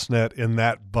cast net in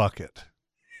that bucket.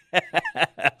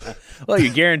 Well,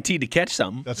 you're guaranteed to catch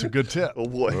something. That's a good tip. Oh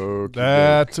boy. Okay,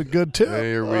 That's a good tip.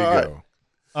 there we All right. go.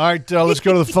 All right, let's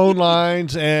go to the phone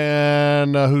lines.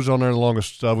 And who's on there the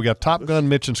longest? We got Top Gun,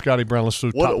 Mitch, and Scotty Brown. Let's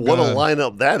do Top What a Gun.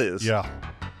 lineup that is. Yeah.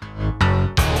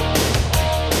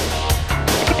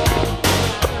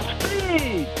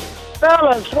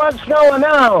 Fellas, what's going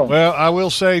on? Well, I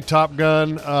will say Top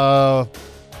Gun.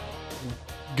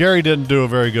 Gary didn't do a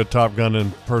very good Top Gun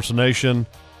impersonation.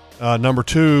 Number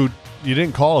two, you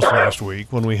didn't call us last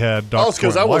week when we had Dr. it's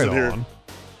 'cause Quentin I White wasn't here. on.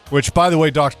 Which, by the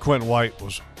way, Dr. Quentin White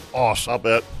was awesome. I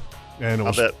bet. And it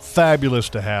was bet. fabulous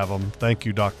to have him. Thank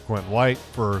you, Dr. Quentin White,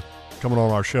 for coming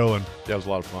on our show That was a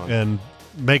lot of fun. and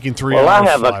making 3 Well, hours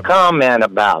I have fly a by. comment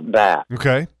about that.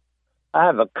 Okay. I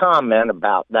have a comment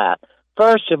about that.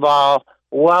 First of all,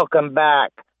 welcome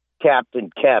back, Captain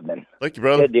Kevin. Thank you,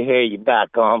 brother. Good to hear you back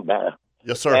on there.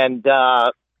 Yes, sir. And,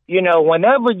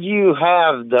 whenever you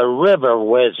have the River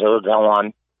Wizard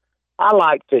on, I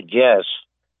like to just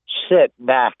sit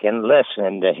back and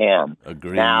listen to him.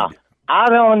 Agreed. Now, I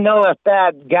don't know if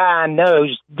that guy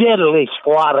knows diddly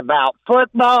squat about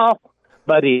football,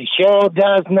 but he sure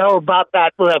does know about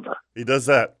that river. He does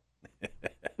that.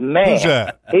 Man, Who's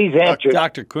that? he's interesting.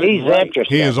 Dr. Quentin He's White.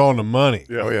 interesting. He is on the money.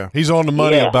 Yeah. Oh, yeah. He's on the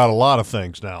money Yeah. about a lot of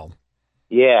things now.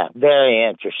 Yeah, very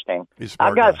interesting. He's a I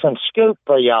smart got guy. some scoop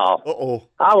for y'all. Uh-oh.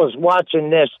 I was watching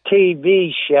this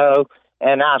TV show,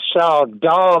 and I saw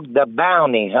Dog the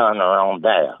Bounty Hunter on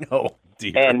there. Oh,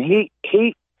 dear. And he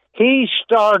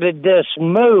started this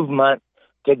movement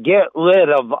to get rid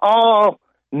of all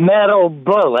metal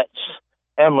bullets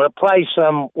and replace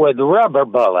them with rubber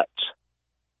bullets.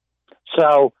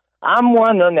 So I'm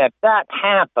wondering if that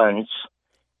happens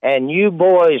and you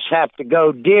boys have to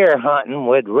go deer hunting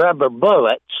with rubber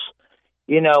bullets,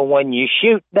 when you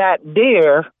shoot that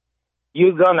deer,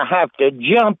 you're going to have to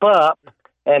jump up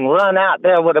and run out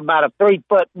there with about a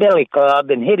 3-foot billy club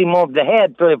and hit him over the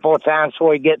head 3 or 4 times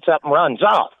before he gets up and runs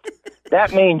off.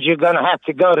 That means you're going to have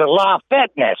to go to Law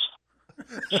Fitness.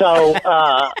 So,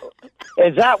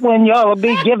 is that when y'all will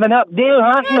be giving up deer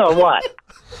hunting or what?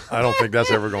 I don't think that's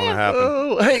ever going to happen.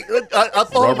 Oh, hey, I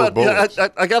thought Rubber about you. bullets.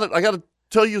 I got to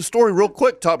tell you a story real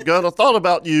quick, Top Gun. I thought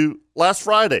about you last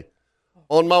Friday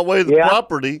on my way to the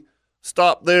property.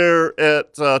 Stopped there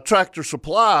at Tractor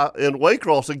Supply in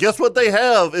Waycross, and guess what they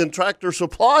have in Tractor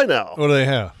Supply now? What do they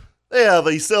have? They have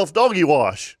a self-doggy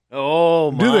wash.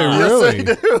 Oh, my. Do they really? Yes,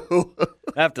 they do.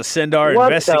 I have to send our What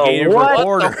the investigative what?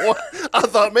 reporter. I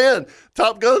thought, man,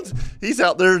 Top Guns, he's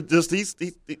out there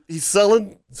he's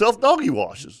selling self-doggy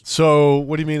washes. So,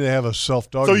 what do you mean they have a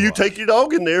self-dog? So you take your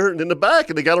dog in there and in the back,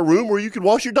 and they got a room where you can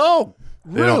wash your dog.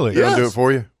 Really? They don't do Yes. it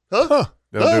for you? Huh?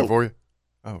 They don't do No. it for you?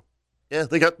 Yeah,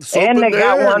 they got the soap And in they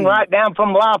got there one and- right down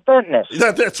from Law Fitness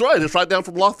That's right. It's right down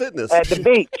from Law Fitness. at the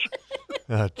beach.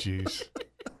 Oh, jeez.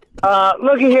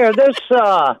 Look at here. This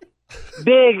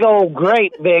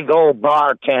great big old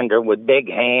bartender with big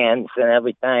hands and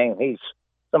everything.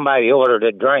 Somebody ordered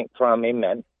a drink from him,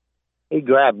 and he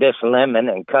grabbed this lemon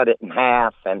and cut it in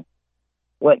half and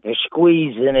went to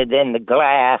squeezing it in the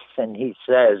glass. And he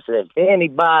says, if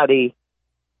anybody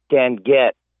can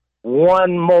get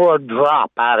one more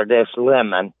drop out of this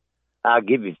lemon, I'll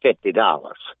give you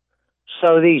 $50.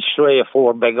 So these 3 or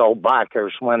 4 big old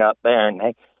bikers went up there and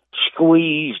they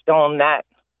squeezed on that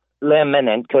lemon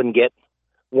and couldn't get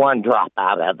one drop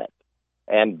out of it.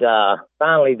 And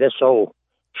finally, this old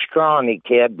scrawny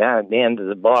kid down at the end of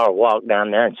the bar walked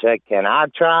down there and said, "Can I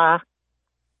try?"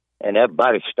 And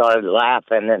everybody started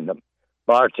laughing, and the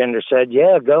bartender said,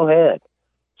 "Yeah, go ahead."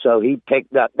 So he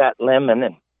picked up that lemon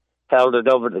and held it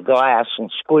over the glass and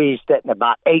squeezed it, and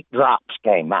about 8 drops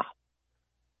came out.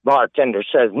 Bartender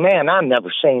says, "Man, I've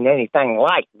never seen anything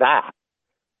like that.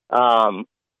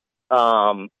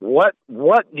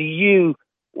 What do you,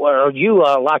 are you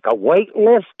like a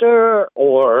weightlifter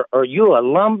or are you a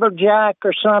lumberjack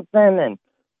or something?" And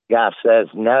guy says,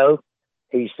 "No."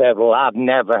 He said, "Well, I've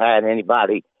never had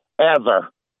anybody ever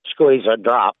squeeze a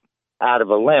drop out of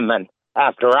a lemon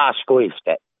after I squeezed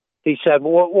it." He said,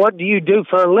 "Well, what do you do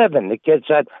for a living?" The kid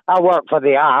said, "I work for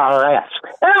the IRS."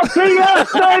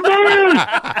 LTS, baby!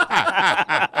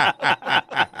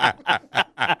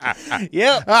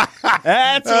 Yep.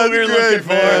 That's what we were looking for.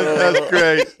 That's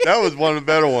great. That was one of the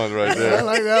better ones right there. I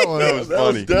like that one. That was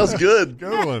funny. That's good.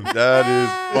 Good one. That is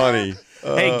funny.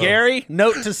 Hey, Gary,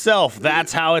 note to self.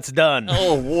 That's how it's done.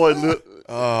 Oh, boy.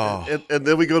 Oh. And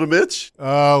then we go to Mitch?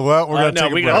 Well, we're going to no,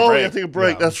 take we a got break. Oh, we got to take a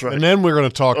break. Yeah. That's right. And then we're going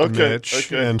to talk to Okay,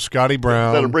 Mitch okay. and Scotty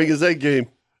Better Brown bring his A game.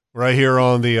 right here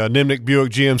on the Nimnik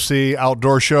Buick GMC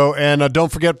Outdoor Show. And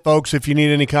don't forget, folks, if you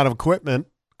need any kind of equipment,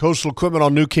 Coastal Equipment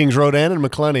on New Kings Road and in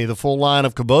McClenny, the full line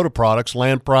of Kubota products,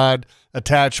 Land Pride,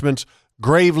 attachments,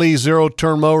 Gravely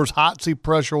zero-turn mowers, hot seat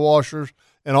pressure washers,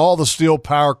 and all the steel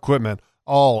power equipment,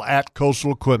 all at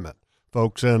Coastal Equipment,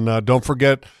 folks. And don't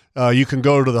forget, you can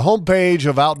go to the homepage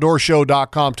of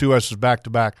OutdoorShow.com, 2 S's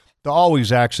back-to-back, to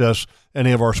always access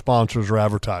any of our sponsors or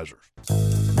advertisers.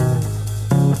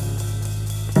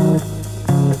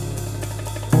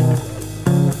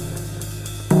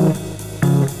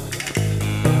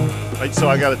 So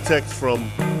I got a text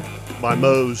from my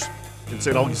Moe's in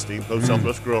St. Augustine, Moe's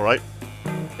Southwest Grill, right?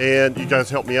 And you guys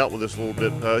help me out with this a little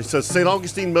bit. He says St.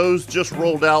 Augustine Moe's just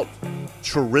rolled out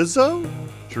chorizo.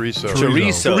 Chorizo.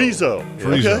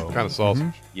 Okay. Kind of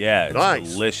sausage. Yeah, it's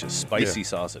Nice. delicious, spicy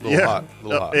sausage. A little hot. A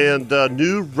little hot. And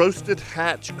new roasted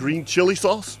hatch green chili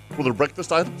sauce for their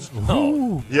breakfast items.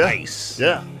 Oh, Yeah. nice.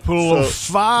 Yeah. Put a little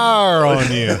fire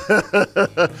on you.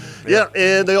 Yeah,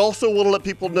 and they also want to let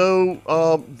people know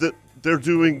that they're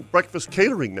doing breakfast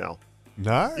catering now.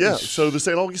 Nice. Yeah, so the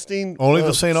St. Augustine. Only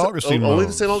the St. Augustine Only the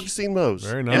Moe's. St. Augustine Moe's.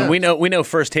 Very nice. And we know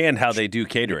firsthand how they do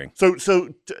catering. So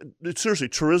seriously,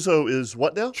 chorizo is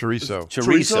what now? Chorizo.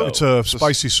 Chorizo. It's a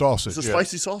spicy sausage. It's a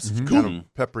spicy sausage. Mm-hmm. Cool. Kind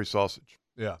of peppery sausage.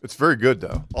 Yeah. It's very good,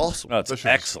 though. Awesome. Oh, it's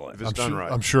Especially excellent. If it's done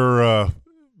right. I'm sure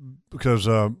because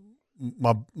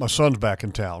my son's back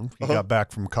in town. He got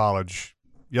back from college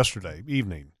yesterday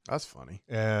evening. That's funny.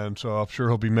 And so I'm sure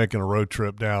he'll be making a road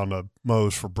trip down to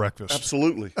Moe's for breakfast.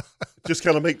 Absolutely. Just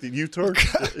kind of make the U-turn.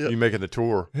 Yeah. You making the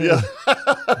tour. Yeah.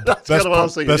 That's kind of what I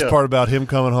was thinking. Best part about him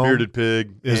coming home Bearded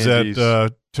pig. is Andes.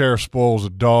 that Tara spoils a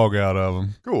dog out of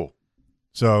him. Cool.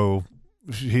 So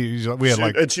we had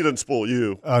like and she didn't spoil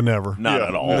you. never. Not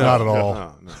at all. Not at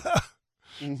all. No.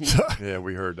 Yeah,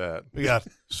 we heard that.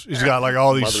 He's got like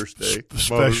all these Mother's Day.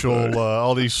 special,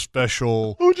 all these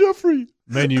special Oh, Jeffrey.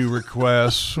 menu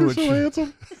requests. You're which so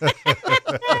handsome.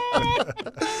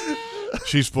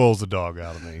 she spoils the dog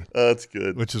out of me, That's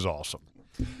good. which is awesome.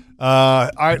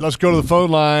 All right, let's go to the phone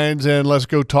lines and let's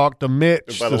go talk to Mitch.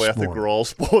 And by the way, I think we're all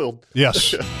spoiled.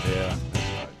 Yes. Yeah.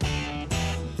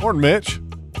 Morning, Mitch.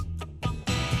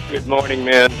 Good morning,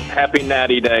 man. Happy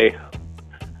Natty Day.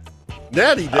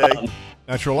 Natty Day.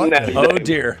 Natural light Natty day. Oh,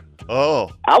 dear.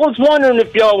 Oh. I was wondering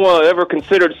if y'all ever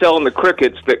considered selling the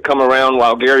crickets that come around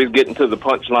while Gary's getting to the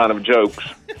punchline of jokes.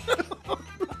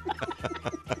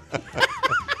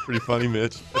 Pretty funny,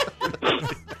 Mitch.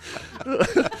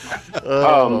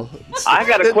 I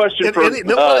got a question for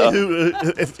nobody who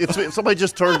if somebody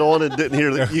just turned on and didn't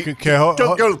hear that. Okay, Go to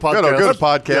the podcast. Go to the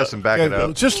podcast and back it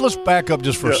up. Let's back up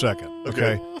just for a second.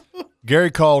 Okay.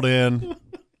 Gary called in,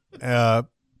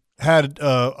 had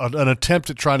an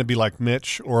attempt at trying to be like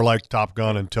Mitch or like Top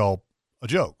Gun and tell a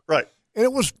joke. Right. And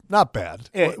it was not bad.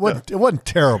 It wasn't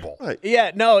terrible. Right. Yeah,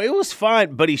 no, it was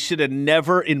fine, but he should have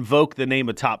never invoked the name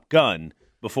of Top Gun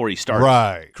before he started.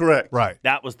 Right. Correct. Right.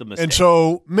 That was the mistake. And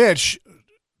so, Mitch,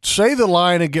 say the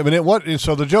line again. And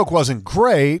so the joke wasn't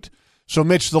great. So,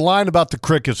 Mitch, the line about the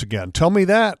crickets again. Tell me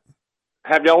that.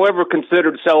 Have y'all ever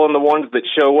considered selling the ones that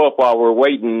show up while we're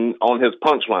waiting on his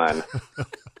punchline?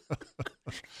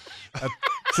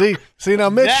 See now,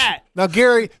 Mitch. Now,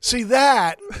 Gary, see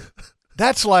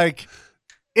that's like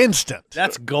instant.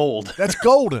 That's gold. That's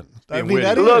golden. I mean,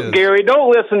 that Look, is. Gary,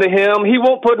 don't listen to him. He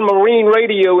won't put a marine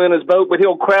radio in his boat, but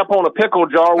he'll crap on a pickle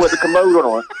jar with a commode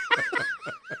on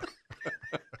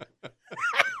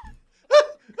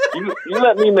it. You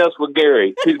let me mess with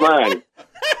Gary. He's mine.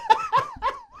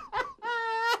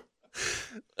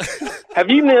 Have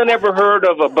you men ever heard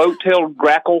of a boat-tailed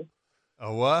grackle?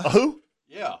 A what? Who?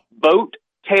 Yeah.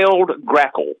 Boat-tailed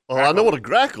grackle. Oh, I know what a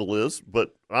grackle is,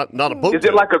 but not a boat. Is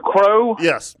it like a crow?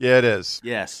 Yes. Yeah, it is.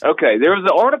 Yes. Okay, there was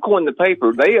an article in the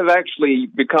paper. They have actually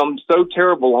become so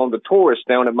terrible on the tourists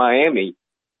down in Miami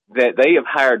that they have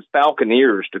hired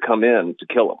falconeers to come in to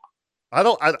kill them.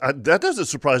 That doesn't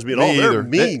surprise me at all. Me They're either.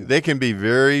 mean. They can be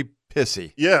very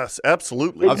pissy. Yes,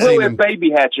 absolutely. It's really baby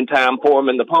hatching time for them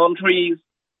in the palm trees.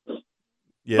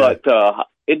 Yeah. But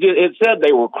it said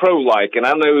they were crow-like, and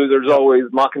I know there's always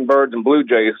mockingbirds and blue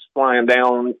jays flying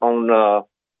down on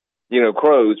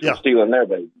crows for stealing their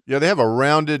babies. Yeah, they have a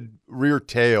rounded rear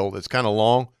tail that's kind of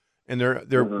long, and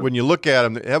they're when you look at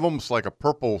them, they have almost like a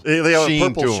purple They have sheen a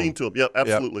purple to 'em. sheen to them. Yep,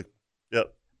 absolutely.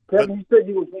 Yep. Kevin, you said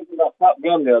you were thinking about Top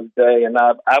Gun the other day, and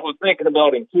I was thinking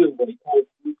about him too when he called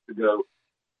weeks ago.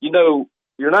 You know,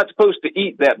 you're not supposed to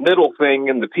eat that middle thing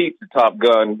in the pizza, Top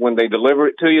Gun. When they deliver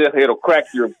it to you, it'll crack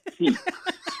your teeth.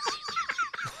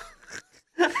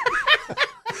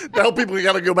 Now people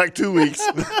got to go back 2 weeks.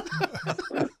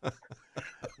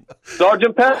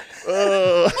 Sergeant Pepper?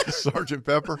 Sergeant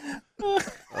Pepper?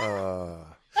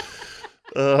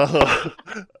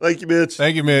 Thank you, Mitch.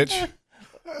 Thank you, Mitch.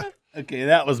 Okay,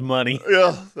 that was money.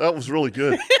 Yeah, that was really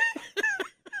good.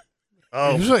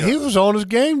 Oh, he was on his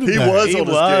game today. He was on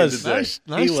his game today.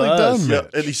 Nicely done, Yeah,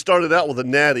 Mitch. and he started out with a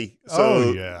natty.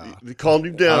 So he calmed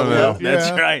him down. That's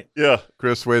right. Yeah.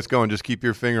 Chris, the way it's going, just keep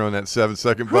your finger on that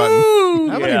 7-second button. Woo!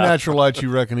 How many natural lights you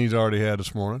reckon he's already had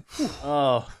this morning?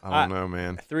 Oh, I don't know,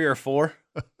 man. 3 or 4.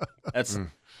 That's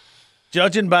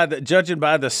judging by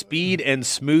the speed and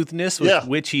smoothness with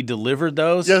which he delivered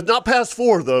those. Yeah, not past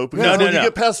 4 though. Because when you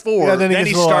get past 4, yeah, then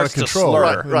he starts to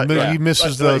slur. Right. He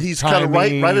misses the. He's kind of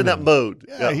right in that mode.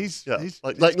 Yeah, he's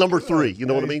like number 3. You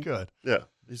know what I mean? Good. Yeah,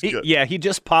 he's good. Yeah, he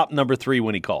just popped number 3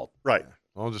 when he called. Right.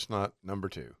 Well, just not number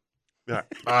 2. Yeah.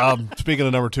 Speaking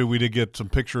of number 2, we did get some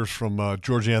pictures from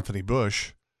George Anthony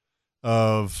Bush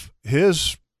of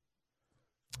his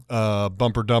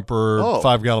bumper dumper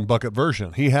 5-gallon bucket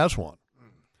version. He has one.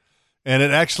 And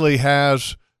it actually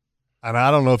has, and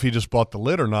I don't know if he just bought the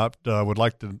lid or not. Would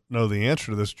like to know the answer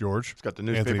to this, George. It's got the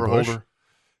newspaper holder.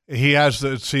 He has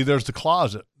there's the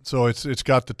closet. So it's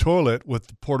got the toilet with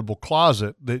the portable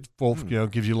closet that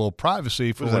gives you a little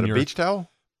privacy for when that, you're a beach towel.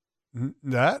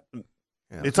 That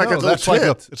it's like a little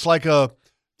tent. It's like a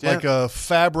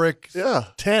fabric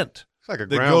tent. It's like a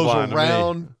that ground goes blind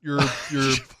around your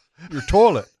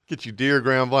toilet. Get you deer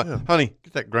ground blind, honey.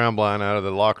 Get that ground blind out of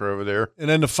the locker over there. And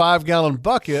then the 5-gallon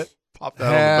bucket Pop that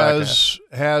on the back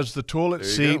has the toilet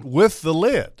seat with the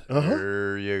lid.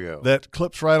 There you go. That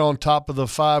clips right on top of the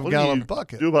 5-gallon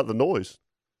bucket. Do about the noise?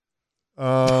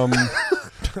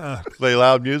 Play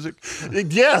loud music.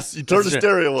 Yes, you turn the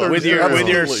stereo on with your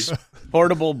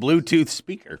portable Bluetooth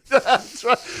speaker. That's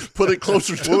right. Put it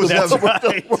closer to the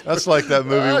right. That's like that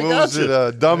movie. What was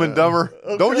it? Dumb and Dumber.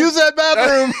 Okay. Don't use that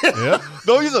bathroom. Yeah.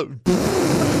 Don't use it.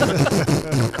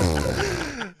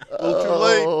 A little too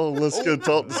late. Oh, let's go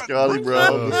talk to Scotty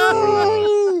Brown before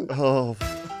that. Oh,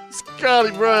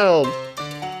 Scotty Brown.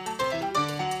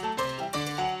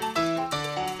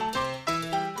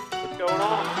 What's going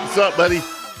on? What's up, buddy?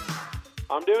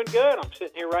 I'm doing good. I'm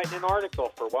sitting here writing an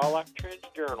article for Wildlife Trends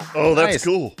Journal. Oh, that's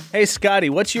cool. Hey, Scotty,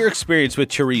 what's your experience with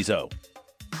chorizo?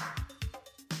 I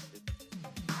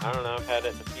don't know. I've had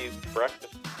it in a few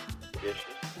breakfast dishes.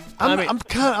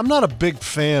 I'm not a big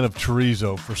fan of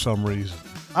chorizo for some reason.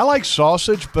 I like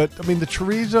sausage, but I mean the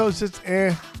chorizo's it's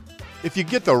eh. If you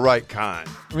get the right kind.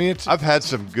 I mean, I've had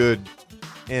some good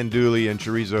andouille and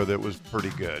chorizo that was pretty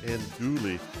good.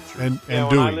 Andouille. And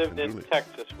when I lived in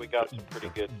Texas, we got some pretty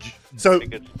good stuff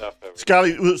over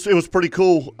Scotty, it was pretty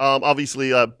cool.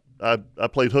 Obviously, I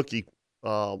played hooky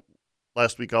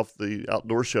last week off the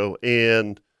outdoor show,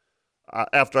 and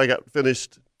after I got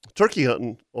finished turkey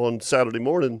hunting on Saturday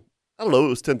morning, I don't know, it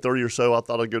was 10:30 or so. I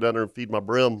thought I'd go down there and feed my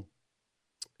brim,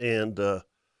 and they'll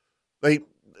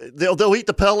eat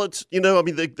the pellets, you know. I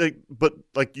mean, they but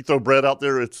like you throw bread out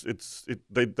there,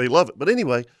 they love it. But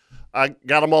anyway, I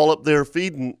got them all up there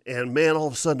feeding, and man, all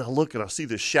of a sudden I look and I see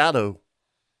this shadow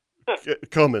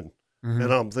coming,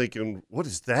 and I'm thinking, what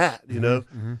is that? You know?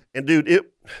 And dude,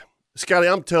 Scotty,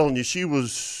 I'm telling you, she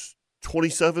was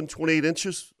 27, 28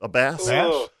 inches, a bass.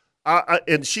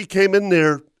 And she came in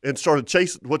there and started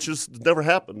chasing, which has never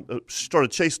happened. She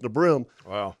started chasing the brim.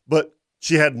 Wow! But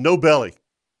she had no belly.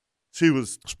 She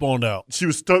was spawned out. She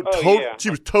was she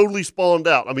was totally spawned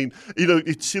out. I mean, you know,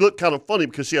 she looked kind of funny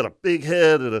because she had a big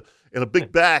head and a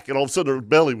big back, and all of a sudden her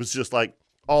belly was just like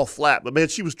all flat. But man,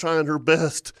 she was trying her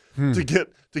best to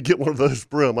get one of those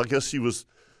brim. I guess she was,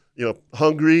 you know,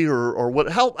 hungry or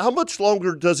what. How much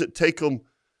longer does it take them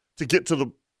to get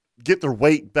their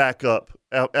weight back up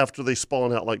after they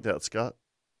spawn out like that, Scott?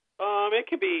 It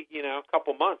could be, you know, a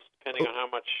couple months depending on how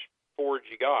much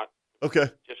forage you got. Okay.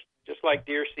 Just like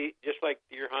deer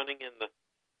hunting and the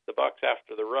bucks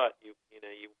after the rut,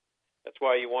 that's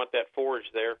why you want that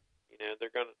forage there. You know, they're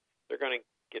gonna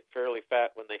get fairly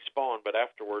fat when they spawn, but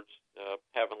afterwards,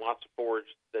 having lots of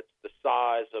forage that's the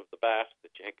size of the bass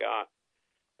that you got.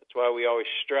 That's why we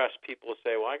always stress. People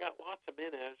say, "Well, I got lots of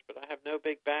minnows, but I have no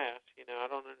big bass." You know,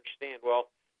 I don't understand. Well,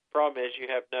 the problem is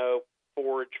you have no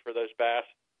forage for those bass.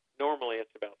 Normally,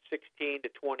 it's about 16 to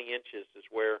 20 inches is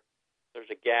where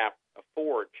there's a gap of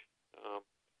forage.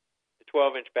 The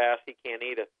 12-inch bass, he can't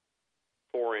eat a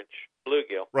 4-inch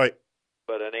bluegill. Right.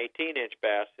 But an 18-inch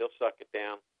bass, he'll suck it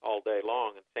down all day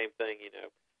long. And same thing, you know,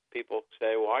 people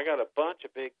say, well, I got a bunch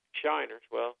of big shiners.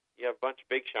 Well, you have a bunch of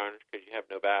big shiners because you have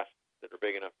no bass that are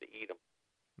big enough to eat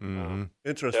them.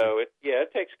 Interesting. So, it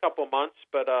takes a couple months,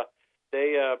 but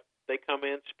they come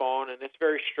in, spawn, and it's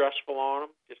very stressful on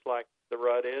them, just like the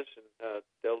rut is, and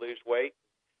they'll lose weight.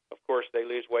 Of course, they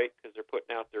lose weight because they're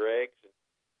putting out their eggs, and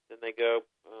then they go.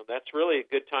 That's really a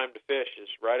good time to fish, is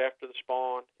right after the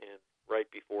spawn and right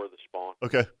before the spawn.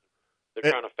 Okay.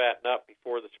 they're trying to fatten up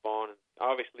before the spawn, and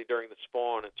obviously during the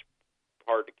spawn, it's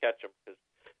hard to catch them because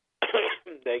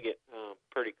they get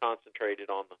pretty concentrated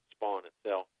on the spawn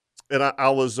itself. And I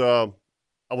was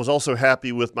also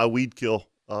happy with my weed kill.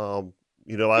 I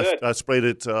sprayed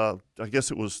it. I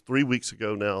guess it was 3 weeks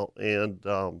ago now, and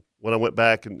when I went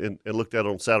back and looked at it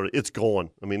on Saturday, it's gone.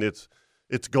 I mean, it's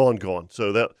gone.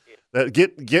 So that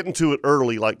getting to it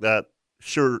early like that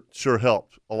sure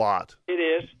helped a lot. It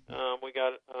is.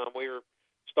 We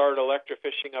started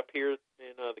electrofishing up here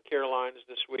in the Carolinas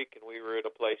this week, and we were at a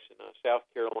place in South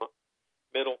Carolina,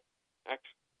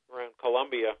 around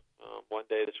Columbia, one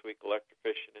day this week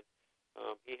electrofishing, and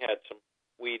he had some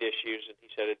weed issues, and he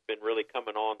said it'd been really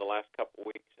coming on the last couple of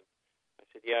weeks. And I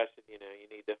said, you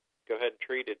need to go ahead and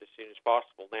treat it as soon as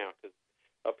possible now, because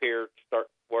up here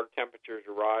water temperatures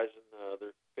are rising,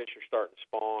 the fish are starting to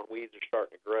spawn, weeds are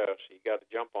starting to grow, so you got to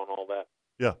jump on all that.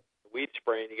 Yeah. The weed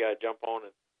spraying, you got to jump on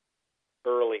it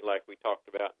early, like we talked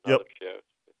about in other shows.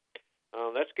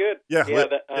 That's good. Yeah.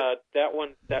 That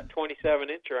one, that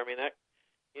 27-incher. I mean, that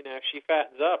if she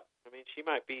fattens up, I mean, she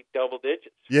might be double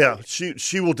digits. Yeah,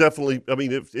 she will definitely. I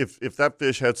mean, if that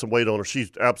fish had some weight on her,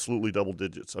 she's absolutely double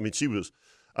digits. I mean, she was.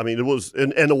 I mean, it was,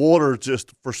 and the water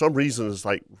just for some reason is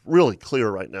like really clear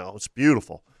right now. It's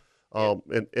beautiful, and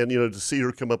to see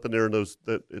her come up in there and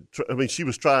I mean, she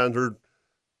was trying her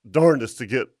darndest to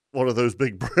get one of those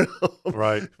big brown.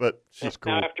 Right. But she's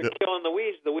cool. Now, after killing the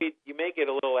weed, you may get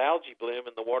a little algae bloom,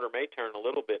 and the water may turn a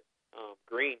little bit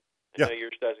green. I know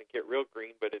yours doesn't get real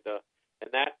green, but it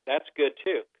and that's good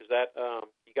too, because that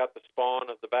you got the spawn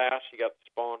of the bass, you got the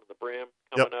spawn of the brim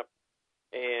coming up,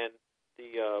 and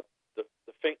the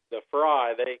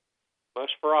fry.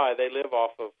 Most fry they live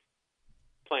off of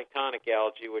planktonic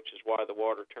algae, which is why the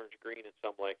water turns green in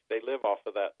some lakes. They live off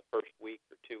of that the first week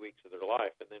or 2 weeks of their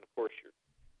life, and then of course your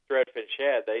threadfin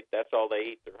shad, that's all they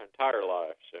eat their entire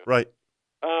lives. So. Right.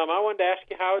 I wanted to ask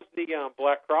you, how is the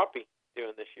black crappie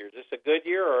doing this year? Is this a good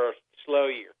year or a slow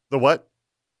year? The what?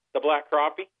 The black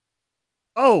crappie.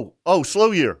 Oh,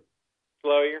 slow year.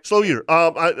 Slow year. Slow year.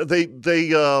 I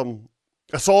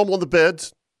saw them on the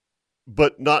beds,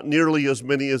 but not nearly as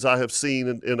many as I have seen,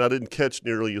 and I didn't catch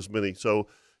nearly as many. So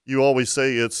you always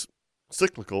say it's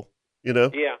cyclical, Yeah.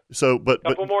 So, but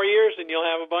couple more years and you'll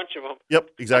have a bunch of them.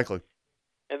 Yep, exactly.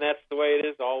 And that's the way it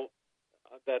is.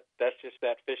 That's just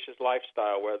that fish's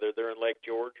lifestyle. Whether they're in Lake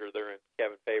George or they're in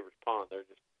Kevin Favor's pond,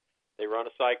 they run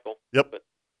a cycle. Yep. But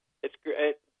it's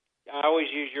great. I always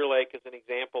use your lake as an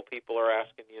example. People are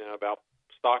asking, about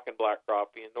stocking black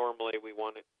crappie, and normally we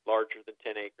want it larger than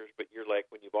 10 acres. But your lake,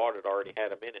 when you bought it, already had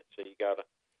them in it, so you gotta,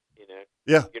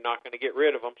 you're not going to get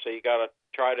rid of them. So you got to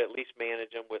try to at least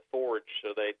manage them with forage,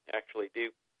 so they actually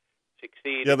do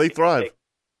succeed. Yeah, they thrive.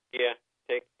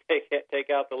 Take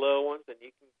out the little ones, and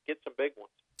you can get some big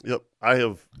ones. Yep, I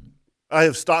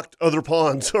have stocked other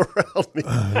ponds around me.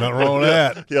 Nothing wrong with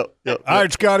that. Yep. All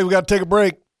right, Scotty, we got to take a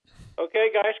break. Okay,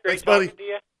 guys, great Thanks, talking buddy. to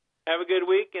you. Have a good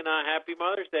week, and happy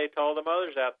Mother's Day to all the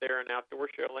mothers out there in outdoor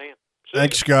show land.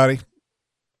 Thanks, Scotty.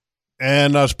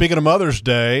 And speaking of Mother's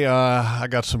Day, I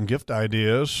got some gift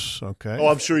ideas. Okay. Oh,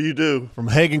 I'm sure you do. From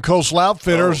Hagen Coastal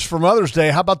Outfitters for Mother's Day.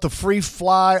 How about the Free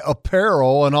Fly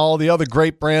apparel and all the other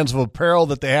great brands of apparel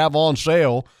that they have on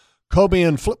sale? Kobe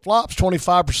and flip-flops,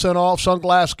 25% off.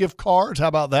 Sunglass gift cards. How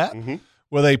about that? Mm-hmm.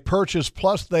 With a purchase,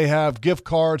 plus they have gift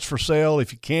cards for sale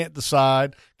if you can't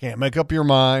decide, can't make up your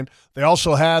mind. They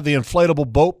also have the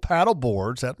inflatable boat paddle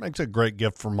boards. That makes a great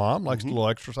gift for mom. Likes a little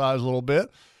exercise a little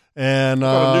bit. And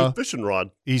got a new fishing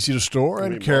rod. Easy to store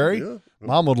and carry.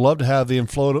 Mom would love to have the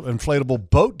inflatable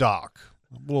boat dock.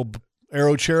 Little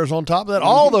arrow chairs on top of that.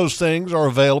 All those things are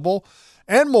available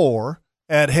and more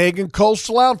at Hagen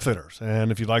Coastal Outfitters.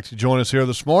 And if you'd like to join us here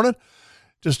this morning,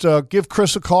 just give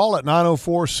Chris a call at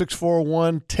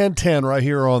 904-641-1010 right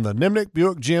here on the Nimnick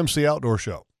Buick GMC Outdoor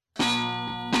Show.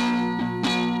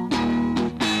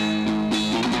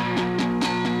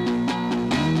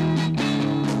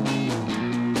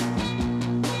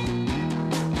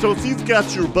 So if you've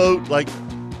got your boat like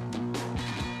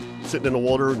sitting in the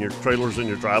water and your trailer's in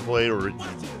your driveway, or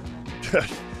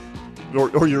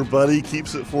your buddy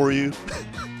keeps it for you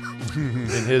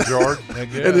in his yard,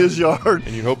 in his yard,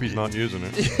 and you hope he's not using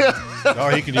it. Yeah. Oh,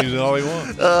 he can use it all he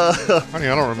wants. Honey,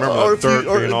 I don't remember that dirt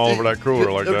being all over that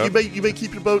cooler like that. You may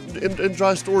keep your boat in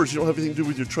dry storage. You don't have anything to do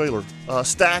with your trailer.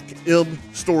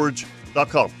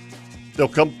 StackMStorage.com. They'll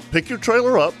come pick your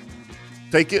trailer up,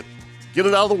 take it, get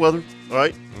it out of the weather, all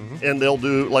right? And they'll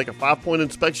do like a 5-point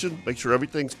inspection, make sure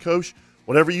everything's kosher.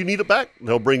 Whenever you need it back,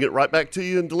 they'll bring it right back to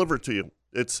you and deliver it to you.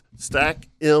 It's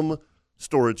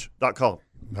StackMStorage.com.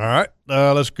 All right.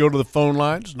 Let's go to the phone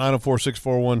lines,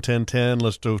 904-641-1010.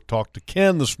 Let's talk to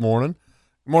Ken this morning.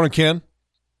 Good morning, Ken.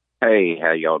 Hey,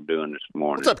 how y'all doing this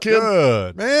morning? What's up, Ken?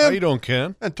 Good. Man. How you doing,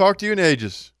 Ken? And talk to you in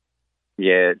ages.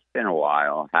 Yeah, it's been a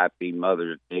while. Happy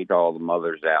Mother's Day to all the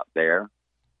mothers out there.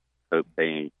 Hope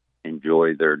they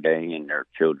enjoy their day and their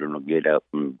children will get up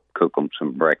and cook them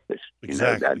some breakfast.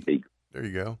 Exactly. That'd be. There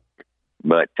you go.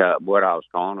 But what I was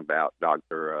calling about,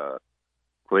 Dr.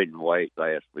 Quentin White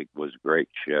last week was a great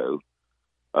show.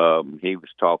 He was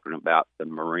talking about the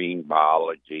marine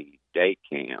biology day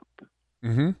camp.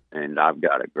 Mm-hmm. And I've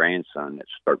got a grandson that's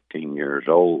 13 years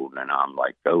old, and I'm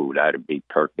like, oh, that'd be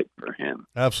perfect for him.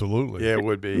 Absolutely. Yeah, it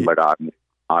would be. But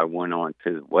I went on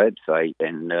to the website,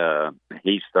 and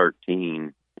he's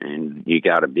 13, and you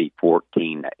got to be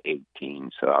 14 to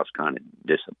 18. So I was kind of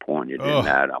disappointed in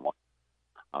that.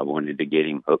 I wanted to get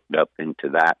him hooked up into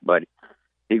that. But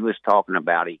he was talking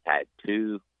about he had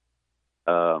 2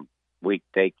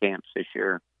 weekday camps this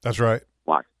year. That's right.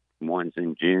 One's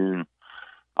in June.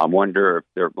 I wonder if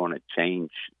they're going to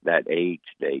change that age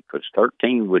date, because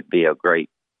 13 would be a great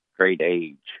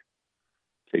age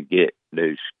to get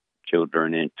those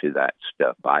children into that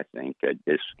stuff. I think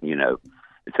it's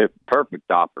a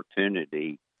perfect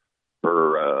opportunity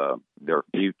for their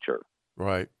future.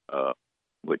 Right.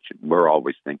 Which we're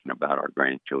always thinking about our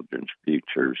grandchildren's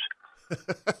futures,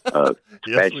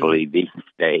 especially these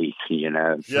days,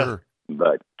 Sure.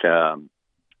 But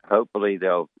hopefully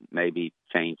they'll maybe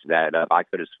change that up. I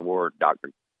could have swore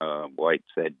Dr. White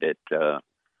said that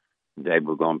they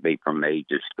were going to be from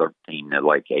ages 13 to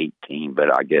like 18,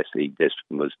 but I guess he just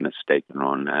was mistaken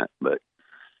on that. But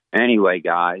anyway,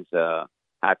 guys,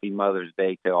 happy Mother's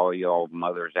Day to all y'all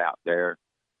mothers out there,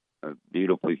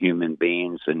 beautiful human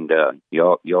beings, and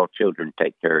y'all children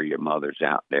take care of your mothers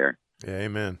out there. Yeah,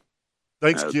 amen.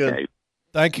 Thanks, Ken.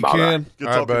 Thank you, Bye-bye. Ken. Good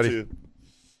All right, talking buddy. to you.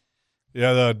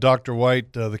 Yeah, the Dr.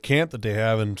 White, the camp that they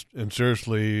have, and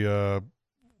seriously,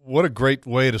 what a great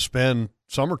way to spend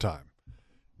summertime.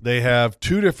 They have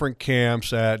 2 different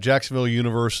camps at Jacksonville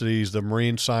University's the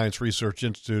Marine Science Research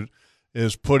Institute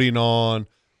is putting on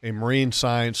a marine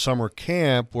science summer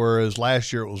camp, whereas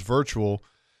last year it was virtual.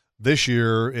 This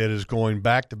year it is going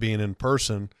back to being in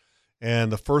person,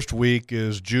 and the first week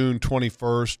is June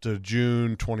 21st to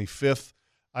June 25th,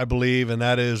 I believe, and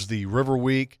that is the River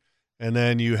Week. And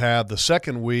then you have the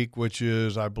second week, which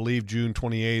is, I believe, June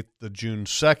 28th to June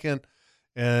 2nd,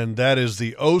 and that is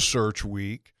the O-Search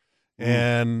Week.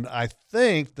 And I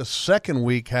think the second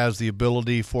week has the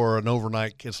ability for an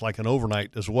overnight. It's like an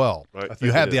overnight as well. Right.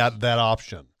 You have that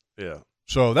option. Yeah.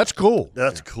 So that's cool.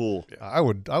 That's cool. I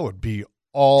would be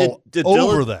all Did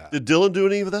over Dylan, that. Did Dylan do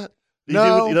any of that? Did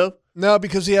No, he do, no,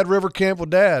 because he had river camp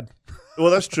with Dad. Well,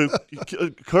 that's true.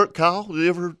 Kyle, did he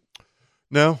ever?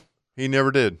 No, he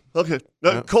never did. Okay.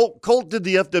 No. Colt did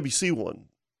the FWC one,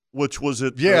 which was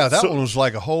it? Yeah, that one was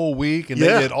like a whole week, and they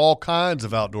did all kinds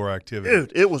of outdoor activity.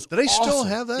 Dude, it was. Do they still awesome.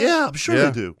 have that? Yeah, I'm sure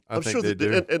they do. I I'm think sure they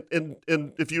do. And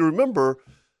if you remember,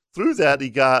 through that he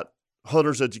got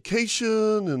hunter's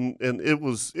education, and it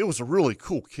was a really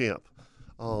cool camp.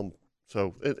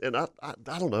 So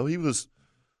I don't know, he was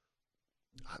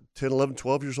 10, 11,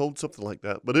 12 years old, something like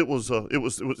that. But it was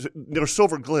near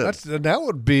Silver Glen. That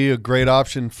would be a great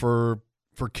option for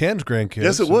Ken's grandkids.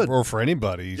 Yes, it would. Or for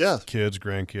anybody's Yeah. kids,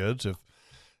 grandkids.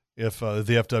 If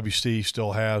the FWC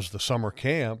still has the summer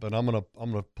camp, and I'm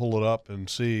gonna pull it up and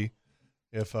see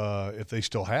if they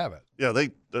still have it. Yeah,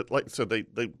 they like I said, they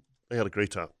had a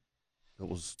great time. It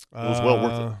was well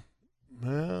worth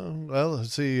it. Well,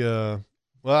 let's see.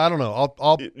 Well, I don't know.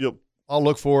 I'll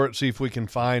look for it, see if we can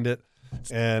find it,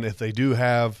 and if they do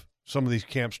have some of these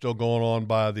camps still going on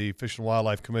by the Fish and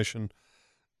Wildlife Commission,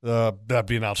 that'd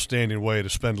be an outstanding way to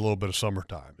spend a little bit of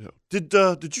summertime. Yeah.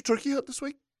 Did you turkey hunt this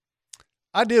week?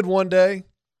 I did one day,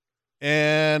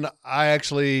 and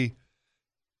it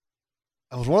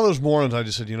was one of those mornings I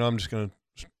just said, I'm just going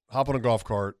to hop on a golf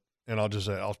cart, and I'll just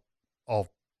say, I'll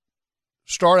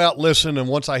start out, listen, and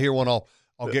once I hear one, I'll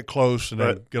get close and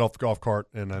then get off the golf cart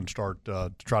and then start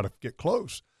to try to get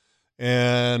close.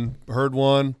 And heard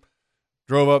one,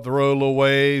 drove up the road a little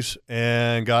ways,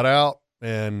 and got out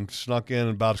and snuck in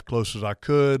about as close as I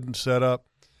could and set up.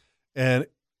 And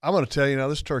I'm going to tell you now,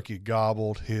 this turkey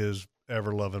gobbled his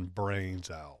ever-loving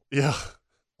brains out. Yeah.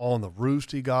 On the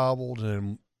roost he gobbled,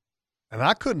 and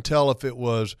I couldn't tell if it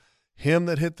was him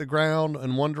that hit the ground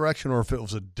in one direction or if it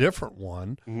was a different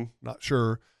one. Mm-hmm. Not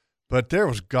sure. But there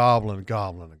was gobbling.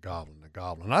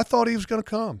 I thought he was going to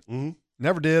come. Mm-hmm.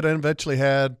 Never did. And eventually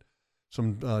had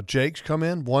some jakes come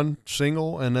in, one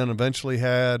single, and then eventually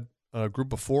had a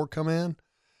group of 4 come in.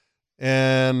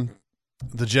 And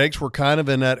the jakes were kind of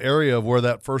in that area of where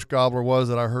that first gobbler was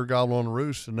that I heard gobble on the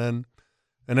roost, and then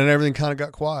everything kind of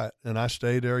got quiet, and I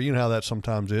stayed there. You know how that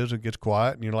sometimes is. It gets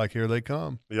quiet, and you're like, here they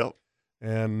come. Yep.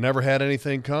 And never had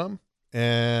anything come,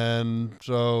 and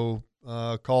so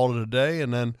called it a day,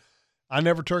 and then I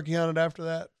never turkey hunted after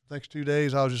that. Next 2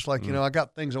 days, I was just like, I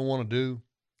got things I want to do.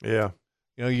 Yeah.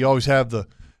 You always have the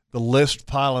list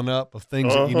piling up of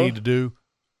things that you need to do,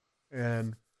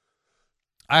 and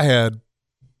I had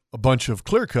a bunch of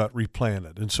clear cut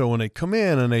replanted. And so when they come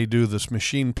in and they do this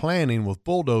machine planting with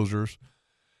bulldozers,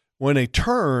 when they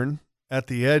turn at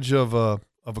the edge of a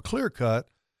clear cut,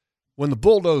 when the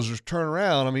bulldozers turn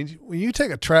around, I mean, when you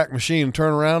take a track machine and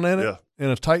turn around in it in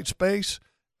a tight space,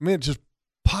 I mean, it just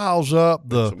piles up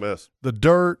the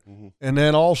dirt, and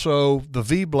then also the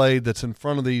V blade that's in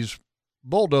front of these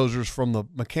bulldozers from the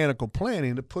mechanical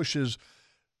planting that pushes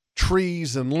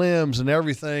trees and limbs and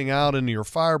everything out into your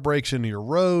fire breaks, into your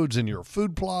roads, and your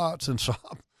food plots. And so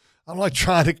I'm like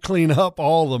trying to clean up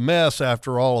all the mess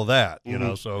after all of that, you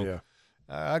know. So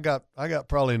I got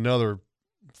probably another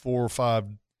 4 or 5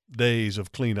 days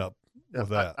of cleanup with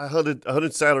that. I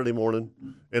hunted Saturday morning,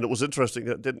 and it was interesting.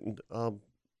 I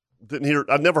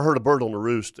I'd never heard a bird on the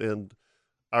roost, and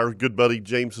our good buddy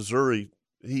James Missouri,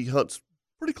 he hunts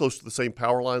pretty close to the same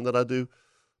power line that I do,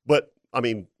 but I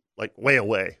mean, like way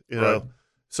away, you know.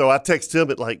 So I text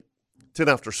him at like 10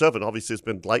 after 7. Obviously, it's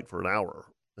been light for an hour,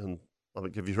 and I'm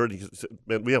like, have you heard? He said,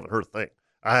 man, we haven't heard a thing.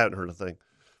 I haven't heard a thing,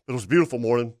 but it was a beautiful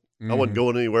morning. I wasn't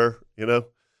going anywhere, you know.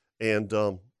 And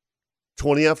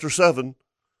 20 after 7,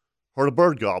 heard a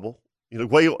bird gobble. You know,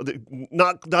 way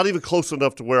not even close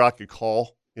enough to where I could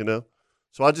call. You know,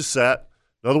 so I just sat.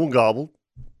 Another one gobbled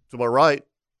to my right,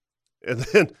 and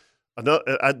then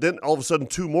then all of a sudden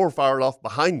 2 more fired off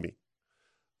behind me,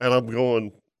 and I'm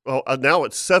going. Oh, now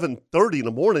it's 7:30 in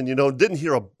the morning. You know, didn't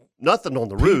hear nothing on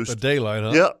the roost. The daylight,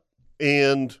 huh? Yeah,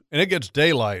 and it gets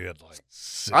daylight at like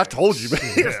 6. I told you, man.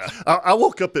 Yeah. I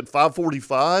woke up at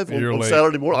 5:45 on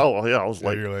Saturday morning. Oh yeah, I was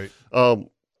late. You're late.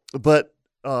 But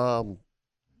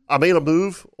I made a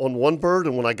move on one bird,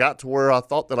 and when I got to where I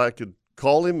thought that I could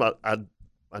call him, I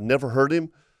never heard him,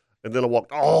 and then I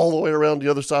walked all the way around the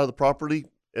other side of the property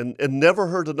and never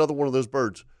heard another one of those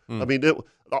birds. I mean,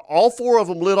 all 4 of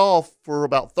them lit off for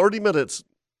about 30 minutes,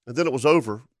 and then it was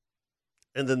over.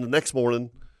 And then the next morning,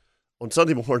 on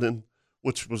Sunday morning,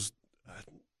 which was,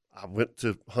 I went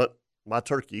to hunt my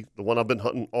turkey, the one I've been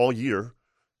hunting all year.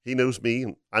 He knows me,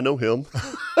 and I know him.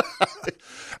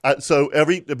 So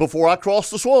before I cross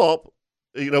the swamp,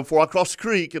 before I cross the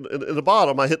creek in the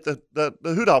bottom, I hit the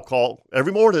hoot owl call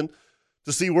every morning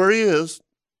to see where he is,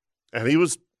 and he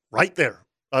was right there.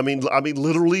 I mean,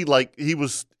 literally, like he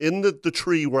was in the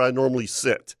tree where I normally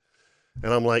sit,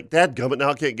 and I'm like, dadgummit, now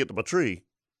I can't get to my tree.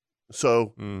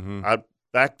 So I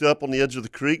backed up on the edge of the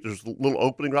creek. There's a little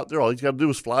opening right there. All he's got to do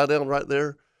is fly down right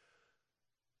there,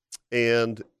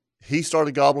 and he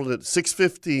started gobbling at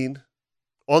 6:15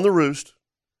 on the roost,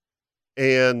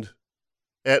 and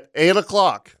at 8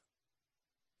 o'clock,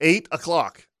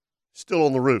 still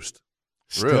on the roost.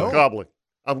 Still gobbling.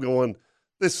 I'm going,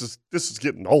 this is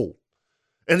getting old.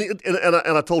 And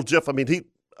I told Jeff, I mean,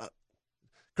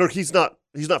 Kirk, he's not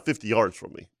 50 yards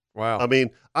from me. Wow. I mean,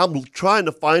 I'm trying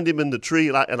to find him in the tree,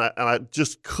 and I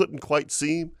just couldn't quite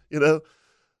see him, you know.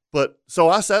 But so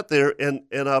I sat there, and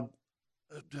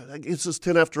it's just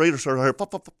 10 after 8 or so, and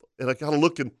I kind of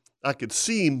look, and I could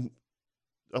see him,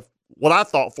 what I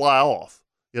thought, fly off,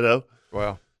 you know.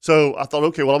 Wow. So I thought,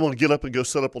 okay, well, I'm going to get up and go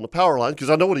set up on the power line because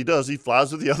I know what he does. He flies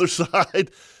to the other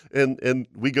side, and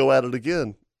we go at it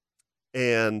again.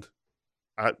 And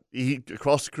he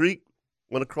across the creek,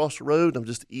 went across the road. I'm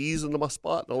just easing to my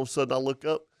spot, and all of a sudden I look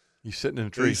up. He's sitting in a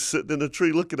tree. He's sitting in a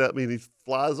tree looking at me, and he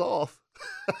flies off.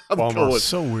 I'm Bummer. going,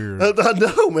 So weird. I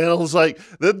know, man. I was like,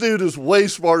 that dude is way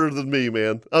smarter than me,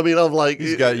 man. I mean, I'm like,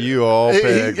 he's got you all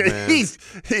pegged, man.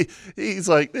 He's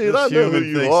like, dude, I know who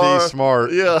you thinks are. He's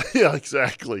smart. Yeah,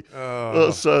 exactly.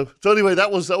 So anyway, that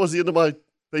was the end of my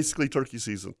basically turkey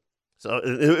season. So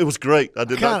it was great. I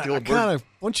did not kill a bird.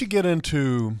 Once you get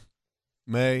into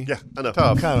May, yeah, I know.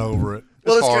 I'm kind of over it.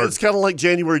 Well, it's kind of like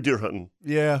January deer hunting.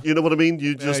 Yeah, you know what I mean.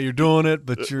 You're doing it,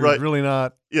 but you're really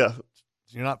not. Yeah,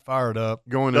 you're not fired up.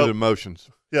 Going into emotions.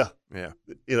 Yeah, yeah.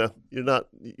 You know,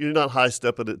 you're not high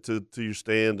stepping it to your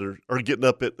stand or getting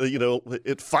up at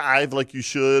at 5 like you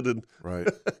should and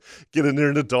get in there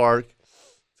in the dark.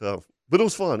 So, but it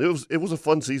was fun. It was a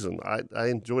fun season. I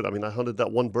enjoyed it. I mean, I hunted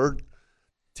that one bird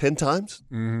 10 times.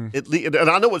 And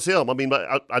I know it's him. I mean,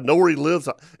 I know where he lives,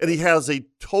 and he has a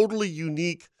totally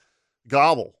unique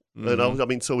gobble. You know, I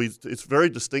mean, so it's very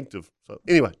distinctive. So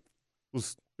anyway,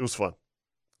 it was fun.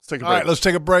 Let's take a All break. right, let's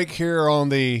take a break here on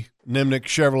the Nimnik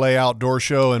Chevrolet Outdoor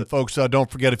Show. And, folks,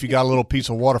 don't forget, if you got a little piece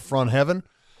of waterfront heaven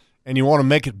and you want to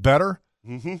make it better,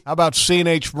 how about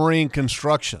C&H Marine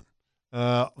Construction?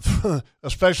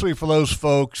 Especially for those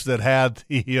folks that had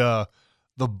the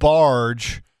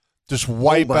barge just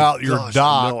wipe out your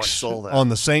docks on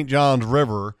the St. Johns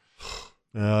River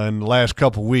in the last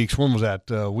couple of weeks. When was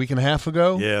that? A week and a half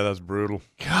ago? Yeah, that's brutal.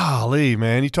 Golly,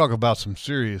 man, you talk about some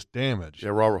serious damage.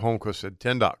 Yeah, Robert Holmquist said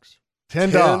 10 docks.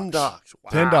 10 docks.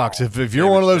 Wow. 10 docks. If you're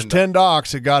one of those 10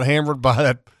 docks that got hammered by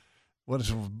that, what is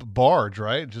it, barge,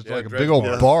 right? Just like a big old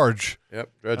barge. Yep,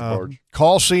 dredge barge.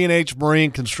 Call C&H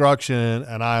Marine Construction,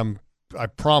 and I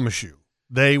promise you,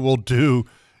 they will do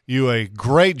you a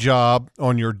great job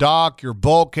on your dock, your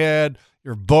bulkhead,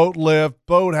 your boat lift,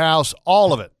 boathouse,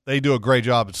 all of it. They do a great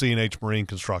job at C&H Marine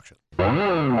Construction. Hey,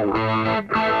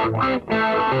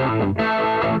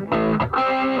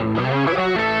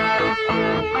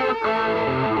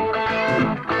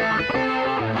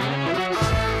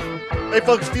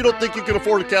 folks, if you don't think you can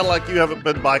afford a Cadillac, you haven't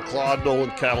been by Claude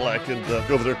Nolan Cadillac, and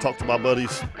go over there and talk to my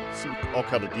buddies, see all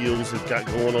kind of deals they've got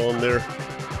going on there.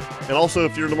 And also,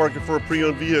 if you're in the market for a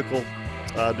pre-owned vehicle,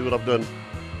 do what I've done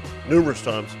numerous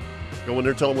times. Go in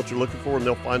there, tell them what you're looking for, and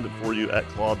they'll find it for you at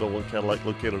Claude Nolan Cadillac,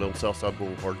 located on Southside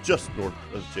Boulevard, just north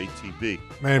of JTB.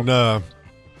 Man,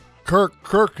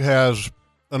 Kirk has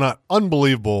an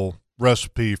unbelievable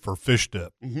recipe for fish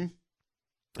dip. Mm-hmm.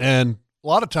 And a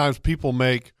lot of times people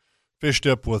make fish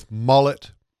dip with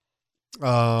mullet.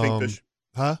 Kingfish.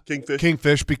 Huh?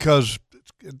 Kingfish, because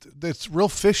it's real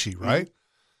fishy, right?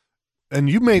 Mm-hmm. And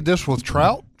you made this with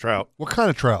trout? Trout. What kind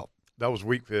of trout? That was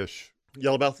weakfish.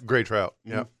 Yellowmouth? Gray trout.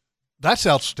 Mm-hmm. Yeah. That's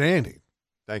outstanding.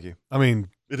 Thank you. I mean,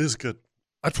 it is good.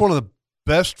 That's one of the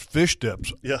best fish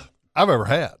dips I've ever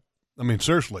had. I mean,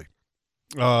 seriously.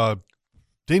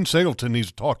 Dean Singleton needs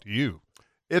to talk to you.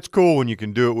 It's cool when you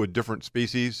can do it with different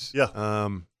species.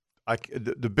 Yeah.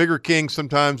 The bigger kings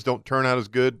sometimes don't turn out as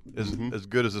good as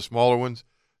the smaller ones.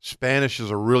 Spanish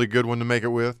is a really good one to make it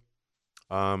with.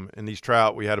 And these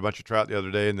trout, we had a bunch of trout the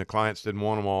other day, and the clients didn't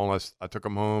want them all unless I took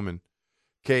them home. And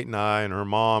Kate and I and her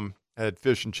mom had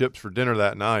fish and chips for dinner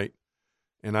that night,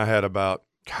 and I had about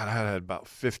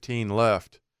 15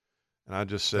 left. And I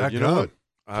just said, what?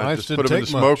 I just put them in the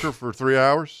smoker for 3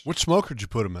 hours. Which smoker did you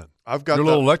put them in? I've got your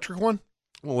little electric one?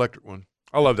 Electric one.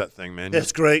 I love that thing, man.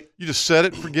 It's great. You just set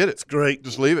it and forget it. It's great.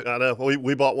 Just leave it. I know.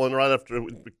 We bought one right after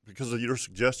because of your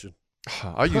suggestion.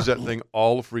 I use that thing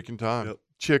all the freaking time. Yep.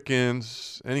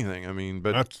 Chickens, anything. I mean,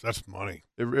 but that's money.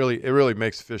 It really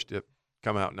makes the fish dip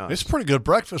come out nice. It's pretty good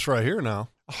breakfast right here now.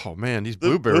 Oh man, these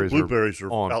blueberries are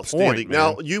on outstanding. point, man.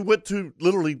 Now you went to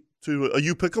a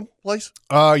You Pick 'em place?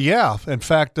 Yeah. In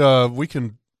fact, we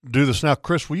can do this now.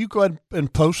 Chris, will you go ahead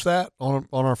and post that on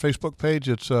our Facebook page?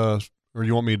 It's or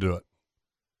you want me to do it?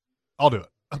 I'll do it.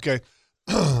 Okay.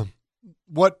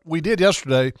 What we did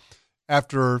yesterday,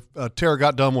 after Tara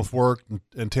got done with work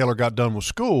and Taylor got done with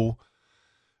school,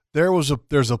 there's a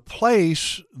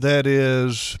place that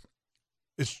it's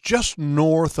just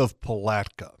north of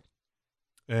Palatka.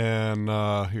 And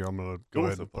here, I'm going to go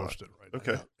ahead and post it right now.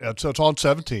 Okay. Yeah, so it's on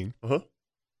 17. Uh-huh.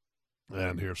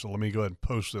 And here, so let me go ahead and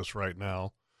post this right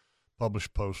now.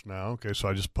 Publish post now. Okay, so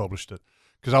I just published it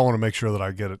because I want to make sure that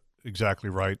I get it exactly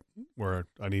right where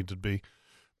I need to be.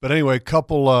 But anyway, a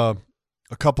couple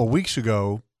weeks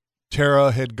ago,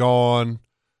 Tara had gone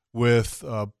with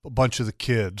a bunch of the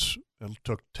kids. It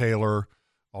took Taylor,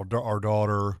 our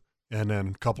daughter, and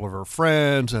then a couple of her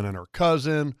friends, and then her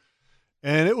cousin,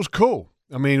 and it was cool.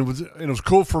 I mean, it was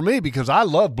cool for me because I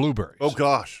love blueberries. Oh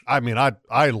gosh, I mean, I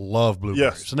love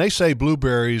blueberries. Yes. And they say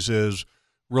blueberries is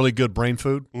really good brain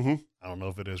food. Mm-hmm. I don't know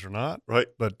if it is or not, right?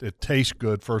 But it tastes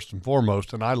good first and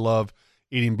foremost, and I love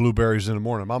eating blueberries in the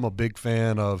morning. I'm a big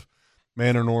fan of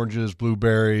mandarin oranges,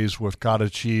 blueberries with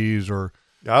cottage cheese, or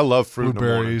I love fruit.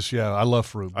 Blueberries, yeah, I love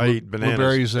fruit. I eat bananas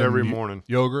blueberries every morning.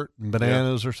 Yogurt and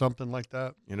bananas or something like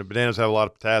that. You know, bananas have a lot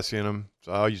of potassium in them,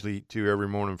 so I usually eat 2 every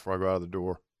morning before I go out of the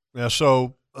door. Yeah,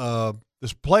 so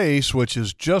this place, which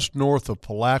is just north of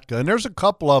Palatka, and there's a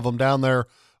couple of them down there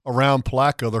around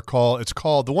Palatka. It's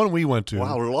called the one we went to.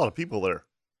 Wow, there were a lot of people there.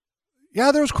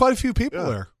 Yeah, there was quite a few people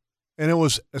there, and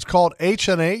it's called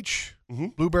H&H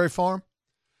Blueberry Farm.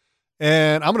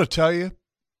 And I'm going to tell you,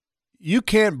 you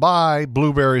can't buy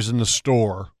blueberries in the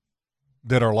store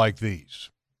that are like these.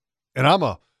 And I'm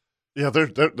a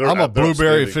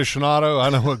blueberry aficionado. I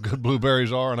know what good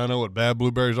blueberries are, and I know what bad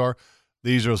blueberries are.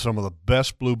 These are some of the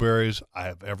best blueberries I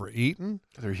have ever eaten.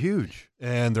 They're huge.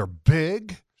 And they're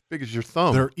big. As big as your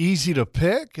thumb. They're easy to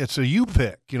pick. It's a you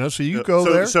pick, so you go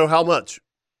there. So how much?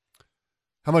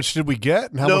 How much did we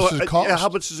get, and how much does it cost? Yeah, how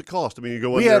much does it cost? I mean, you go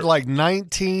in We there. had like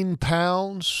 19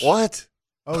 pounds. What?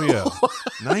 Oh yeah,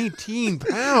 19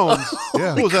 pounds.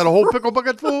 Yeah. What was that, a whole pickle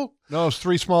bucket full? No, it's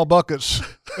 3 small buckets.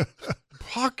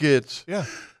 Pockets. Yeah.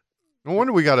 No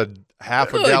wonder we got a half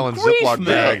a Good gallon grief, Ziploc man.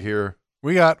 bag here.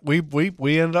 We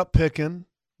ended up picking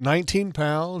 19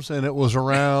 pounds, and it was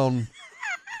around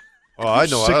Oh, I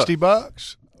know.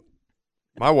 $60.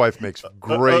 My wife makes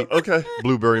great okay.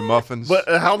 blueberry muffins. But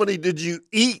how many did you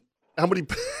eat? How many?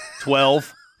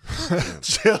 12.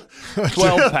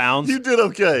 12 pounds. You did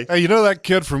okay. Hey, you know that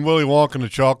kid from Willy Wonka and the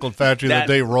Chocolate Factory that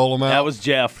they roll them out? That was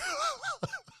Jeff.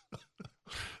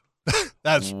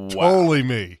 That's totally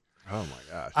me. Oh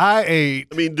my gosh! I ate.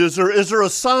 I mean, is there a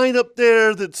sign up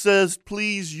there that says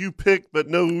 "Please you pick, but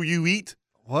no you eat"?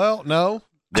 Well, no.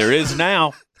 There is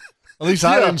now. At least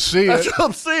I didn't see That's it. what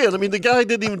I'm saying. I mean, the guy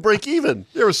didn't even break even.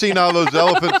 You ever seen how those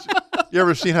elephants? You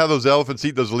ever seen how those elephants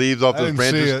eat those leaves off I those didn't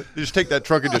branches? see it. You just take that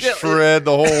trunk and just shred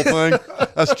the whole thing.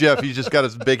 That's Jeff. He's just got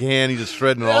his big hand. He's just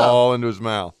shredding it all into his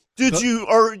mouth. Did you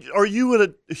are you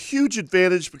at a huge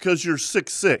advantage because you're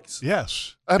 6'6"?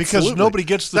 Yes, Absolutely. because nobody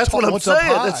gets the. That's what I'm what's up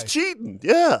saying. high. That's cheating.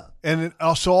 Yeah, and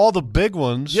also all the big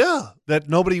ones. Yeah. that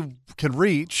nobody can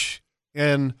reach,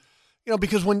 and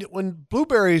because when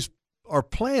blueberries are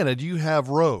planted, you have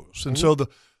rows, and so the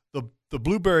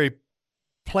blueberry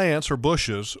plants or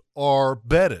bushes are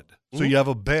bedded. So you have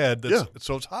a bed that's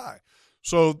so it's high.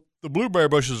 So the blueberry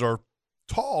bushes are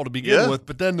tall to begin with,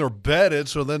 but then they're bedded,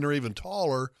 so then they're even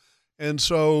taller. And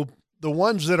so the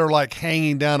ones that are like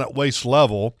hanging down at waist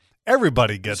level,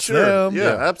 everybody gets them.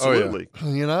 Yeah, absolutely.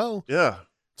 Yeah.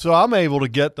 So I'm able to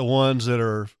get the ones that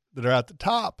are at the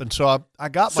top, and so I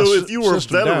got my. So if you were a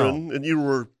system veteran down. and you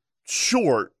were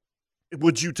short,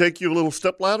 would you take your little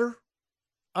stepladder?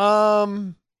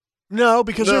 No,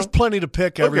 because No? there's plenty to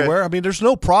pick Okay. everywhere. I mean, there's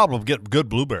no problem getting good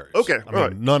blueberries. Okay, I all mean,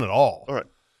 right. none at all. All right.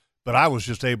 But I was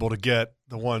just able to get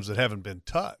the ones that haven't been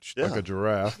touched. Like a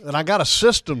giraffe. And I got a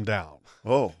system down.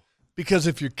 Oh. Because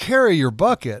if you carry your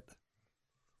bucket,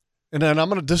 and then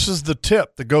this is the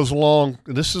tip that goes along,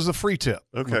 and this is the free tip.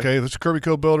 Okay. This is Kirby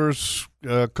Co. Builders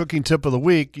cooking tip of the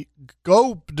week.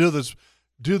 Go do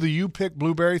the you pick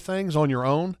blueberry things on your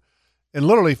own. And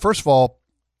literally, first of all,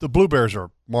 the blueberries are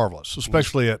marvelous,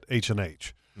 especially at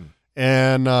H&H.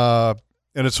 And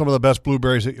it's some of the best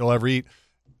blueberries that you'll ever eat.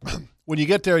 When you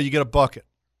get there, you get a bucket.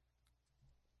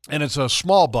 And it's a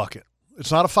small bucket.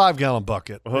 It's not a 5-gallon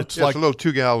bucket. It's It's a little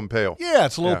 2-gallon pail. Yeah,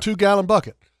 it's a little 2-gallon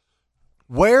bucket.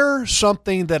 Wear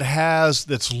something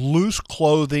that's loose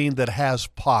clothing that has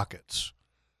pockets.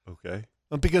 Okay.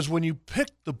 Because when you pick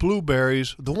the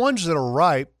blueberries, the ones that are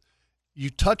ripe, you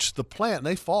touch the plant and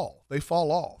they fall. They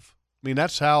fall off. I mean,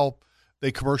 that's how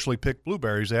they commercially pick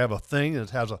blueberries. They have a thing that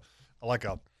has a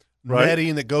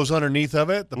netting that goes underneath of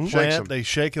it. The plant, they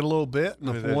shake it a little bit,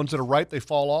 and the ones that are ripe, they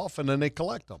fall off, and then they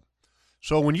collect them.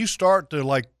 So when you start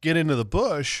to get into the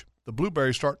bush, the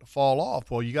blueberries start to fall off.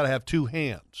 Well, you got to have 2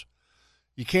 hands.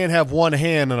 You can't have one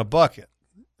hand in a bucket,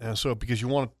 and so because you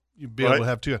want to be able to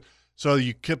have 2. So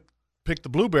you pick the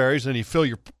blueberries, and you fill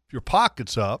your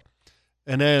pockets up,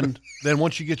 and then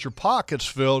once you get your pockets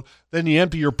filled, then you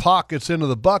empty your pockets into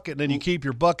the bucket, and then you keep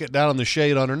your bucket down in the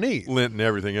shade underneath. Lint and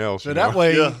everything else. So that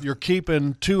way you're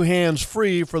keeping 2 hands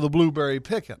free for the blueberry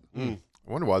picking. I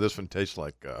wonder why this one tastes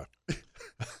like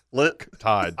lint.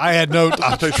 Tide. I had no.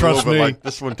 Trust me.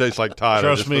 This one tastes like Tide.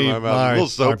 Trust me. A little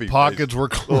soapy. My pockets were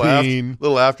clean.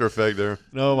 Little after effect there.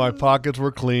 No, my pockets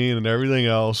were clean and everything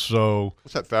else. So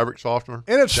what's that fabric softener?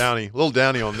 And it's Downy. A little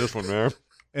Downy on this one, man.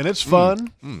 And it's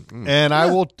fun. And I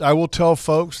will tell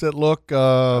folks that look.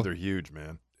 They're huge,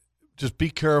 man. Just be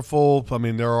careful. I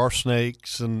mean, there are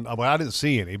snakes, and I didn't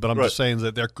see any, but I'm just saying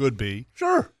that there could be.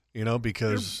 Sure.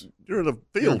 Because you're in a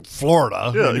field, you're in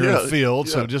Florida, Yeah, and you're in yeah, a field,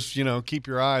 yeah. so just keep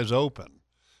your eyes open.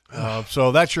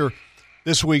 So that's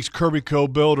this week's Kirby Co.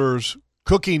 Builders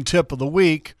cooking tip of the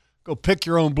week. Go pick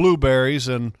your own blueberries,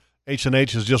 and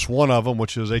H&H is just one of them,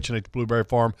 which is H&H Blueberry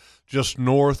Farm, just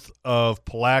north of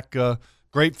Palatka.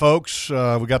 Great folks.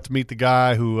 We got to meet the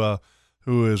guy who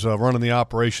is running the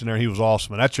operation there. He was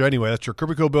awesome. And that's your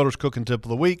Kirby Co. Builders cooking tip of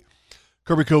the week.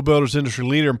 Kirby Co. Builders, industry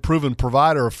leader and proven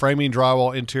provider of framing,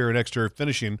 drywall, interior, and exterior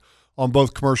finishing on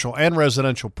both commercial and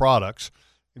residential products.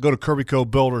 And go to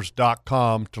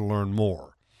KirbyCoBuilders.com to learn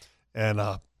more. And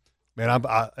man,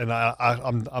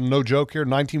 I'm no joke here.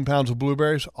 19 pounds of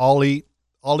blueberries. I'll eat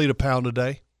a pound a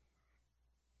day.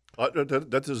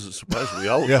 That doesn't surprise me.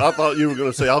 I thought you were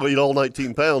going to say I'll eat all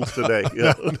 19 pounds today.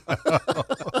 Yeah.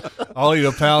 I'll eat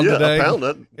a pound a day. A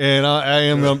pound. And I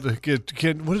am.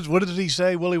 What did he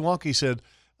say? Willy Wonka said,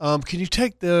 Can you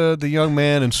take the young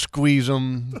man and squeeze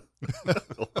him?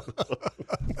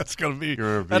 That's gonna be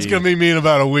me in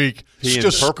about a week.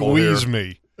 Just squeeze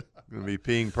me. Gonna be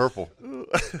peeing purple.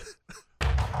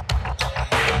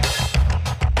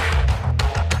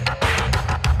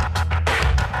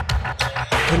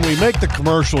 Can we make the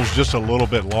commercials just a little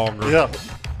bit longer? Yeah.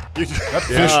 That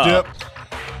fish dip.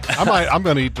 I'm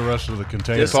going to eat the rest of the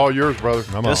container. It's all yours, brother.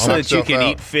 Just so that you can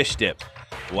eat fish dip.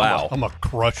 Wow. I'm going to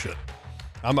crush it.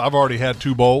 I've already had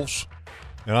 2 bowls,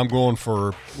 and I'm going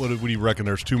for, what do you reckon,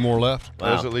 there's 2 more left? Wow.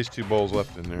 There's at least 2 bowls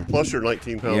left in there. Plus your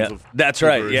 19 pounds of That's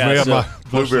right, blueberries. yeah. We have So- my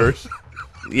blueberries.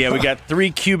 Yeah, we got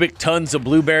 3 cubic tons of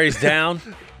blueberries down.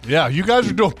 Yeah, you guys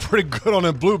are doing pretty good on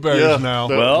them blueberries now.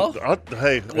 Well,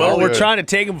 we're trying to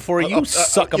take them before you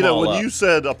suck them you know, all when up. you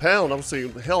said a pound, I was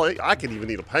saying, hell, I can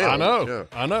even eat a pound.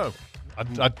 I know.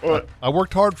 I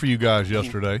worked hard for you guys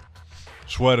yesterday.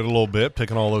 Sweated a little bit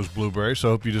picking all those blueberries. So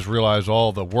I hope you just realize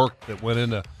all the work that went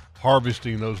into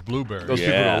harvesting those blueberries. Those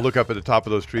people don't look up at the top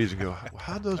of those trees and go,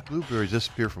 how'd those blueberries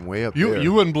disappear from way up there?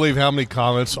 You wouldn't believe how many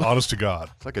comments, honest to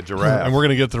God. It's like a giraffe. And we're going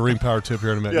to get to the Ring Power tip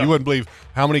here in a minute. Yeah. You wouldn't believe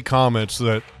how many comments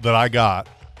that I got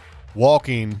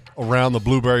walking around the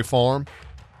blueberry farm.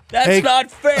 That's not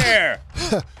fair.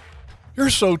 You're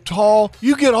so tall.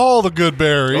 You get all the good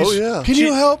berries. Oh, yeah. Can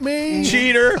you help me?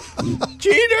 Cheater.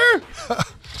 Cheater.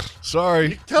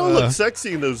 Sorry. Kind of look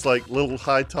sexy in those like little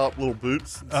high top little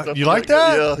boots. And stuff You like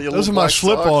that? Yeah. Those are my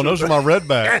slip on. Those are my red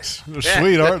backs. They're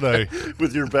sweet, aren't they?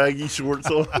 With your baggy shorts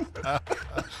on.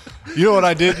 You know what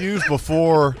I did use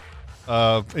before,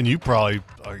 and you probably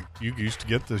you used to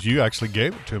get this. You actually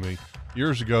gave it to me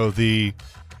years ago. The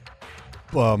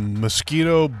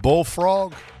mosquito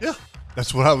bullfrog. Yeah.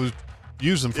 That's what I was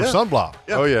using for sunblock.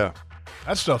 Yeah. Oh, yeah.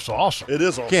 That stuff's awesome. It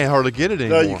is awesome. Can't hardly get it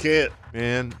anymore. No, you can't.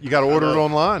 Man, you got to order it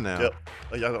online now. Yep.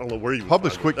 I don't know where you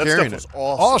Publix quit that carrying stuff it.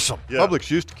 was awesome. Awesome. Yeah. Publix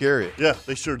used to carry it. Yeah,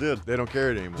 they sure did. They don't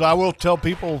carry it anymore. So I will tell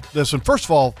people this. And first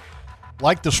of all,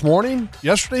 like this morning,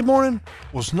 yesterday morning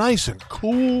was nice and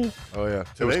cool. Oh, yeah. It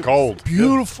Today was was cold.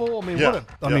 Beautiful. I mean, Yeah.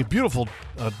 beautiful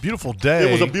day.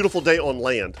 It was a beautiful day on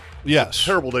land. Yes.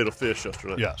 Terrible day to fish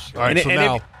yesterday. Yes. All right. So and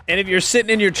now, if you're sitting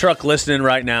in your truck listening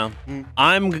right now,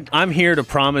 I'm here to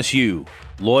promise you,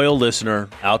 loyal listener,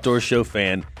 outdoor show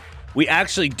fan, we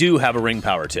actually do have a Ring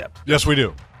Power tip. yes, we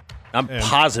do. I'm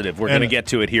positive we're going to get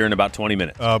to it here in about 20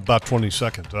 minutes. About 20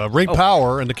 seconds. Ring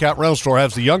Power and the Cat Rental Store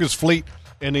has the youngest fleet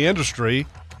in the industry.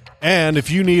 And if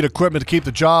you need equipment to keep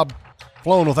the job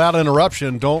flowing without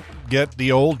interruption, don't get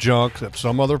the old junk at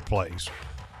some other place.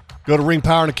 Go to Ring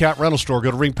Power and the Cat Rental Store.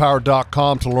 Go to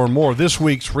ringpower.com to learn more. This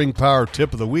week's Ring Power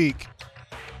tip of the week.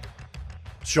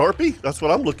 Sharpie? That's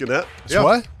what I'm looking at. It's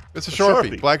what? It's a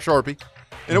Sharpie, black Sharpie.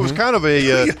 And it was kind of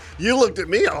a. You looked at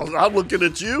me. I'm looking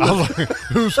at you. I was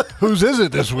like, whose is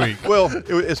it this week? Well,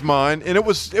 it's mine, and it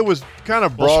was kind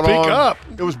of brought Well, on. speak up.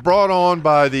 It was brought on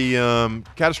by the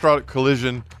catastrophic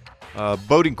collision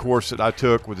boating course that I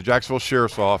took with the Jacksonville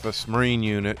Sheriff's Office Marine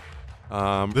Unit.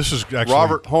 This is actually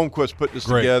Robert Holmquist put this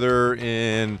great. together,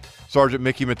 and Sergeant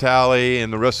Mickey Metalli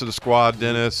and the rest of the squad,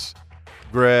 Dennis,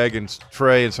 Greg, and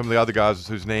Trey, and some of the other guys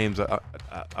whose names I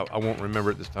won't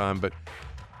remember at this time, but.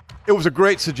 It was a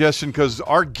great suggestion because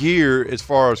our gear, as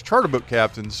far as charter boat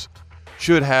captains,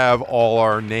 should have all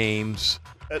our names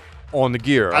on the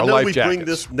gear. I our know life we jackets. bring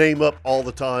this name up all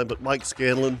the time, but Mike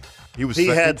Scanlon, he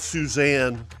second. had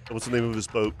Suzanne. What's the name of his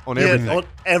boat? On He had everything. on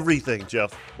everything,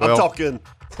 Jeff. Well- I'm talking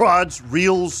prods,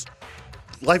 reels,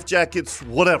 life jackets,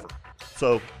 whatever.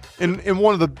 So, And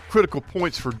one of the critical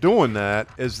points for doing that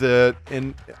is that,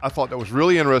 and I thought that was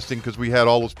really interesting because we had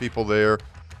all those people there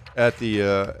at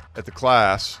the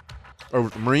class over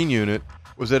at the Marine unit,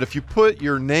 was that if you put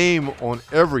your name on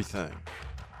everything,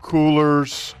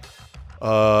 coolers,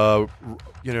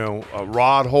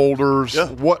 rod holders,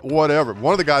 whatever.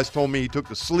 One of the guys told me he took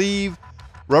the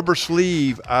rubber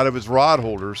sleeve out of his rod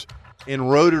holders and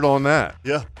wrote it on that.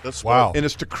 yeah, that's Wow. And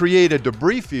it's to create a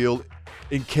debris field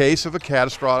in case of a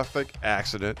catastrophic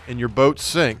accident and your boat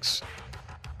sinks.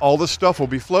 All this stuff will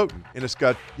be floating, and it's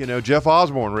got Jeff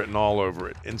Osborne written all over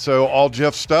it, and so all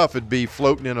Jeff's stuff would be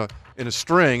floating in a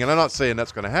string. And I'm not saying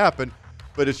that's going to happen,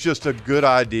 but it's just a good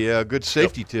idea, a good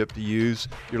safety tip to use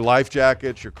your life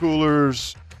jackets, your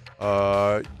coolers,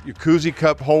 your koozie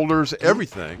cup holders,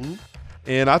 everything.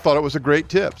 And I thought it was a great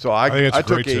tip, so I think it's a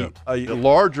took great tip. a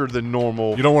larger than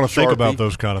normal. You don't want to think Sharpie. about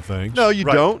those kind of things. No, you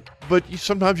Right. don't. But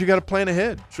sometimes you got to plan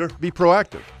ahead. Sure. Be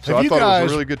proactive. So Have I you thought it guys-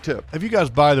 was a really good tip. Have you guys,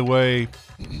 by the way,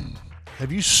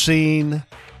 have you seen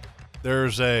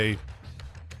it's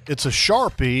a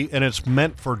Sharpie and it's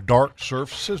meant for dark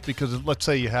surfaces because let's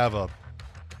say you have a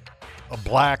a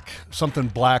black, something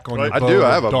black on your I boat. do.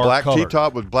 I have a dark black color.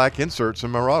 T-top with black inserts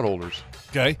in my rod holders.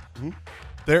 Okay.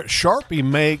 There, Sharpie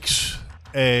makes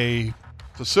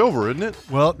It's a silver, isn't it?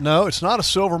 well, no, it's not a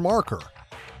silver marker.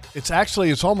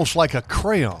 It's almost like a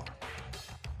crayon.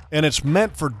 And it's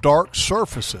meant for dark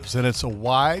surfaces. And it's a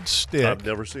wide stick. I've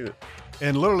never seen it.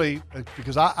 And literally,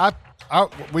 because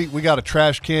we got a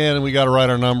trash can and we got to write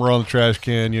our number on the trash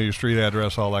can, your street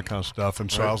address, all that kind of stuff.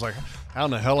 And so I was like, how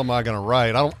in the hell am I going to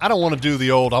write? I don't want to do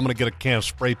the old, I'm going to get a can of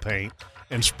spray paint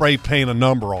and spray paint a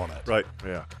number on it. Right.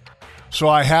 Yeah. So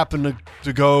I happened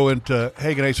to go into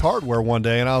Hagen Ace Hardware one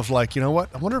day, and I was like, you know what?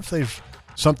 I wonder if there's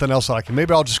something else that I can.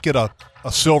 Maybe I'll just get a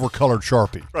silver-colored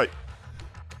Sharpie. Right.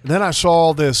 And then I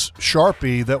saw this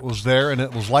Sharpie that was there, and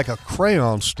it was like a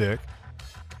crayon stick,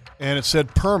 and it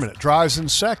said permanent, dries in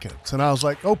seconds. And I was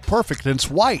like, oh, perfect. And it's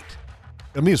white.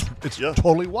 I mean, it's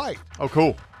totally white. Oh,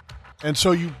 cool. And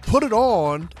so you put it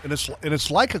on, and it's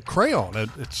like a crayon.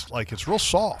 It's real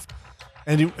soft,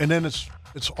 and then it's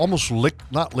almost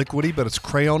not liquidy, but it's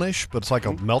crayonish, but it's like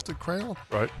a melted crayon.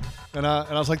 Right. And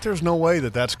I was like, there's no way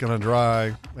that's going to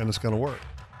dry and it's going to work.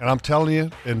 And I'm telling you,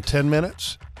 in 10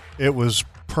 minutes, it was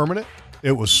permanent,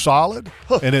 it was solid,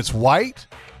 and it's white.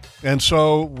 And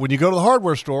so when you go to the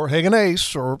hardware store, Hagen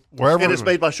Ace or wherever, And it's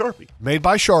made by Sharpie. Made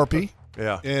by Sharpie.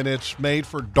 Yeah. And it's made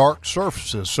for dark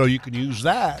surfaces, so you can use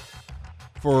that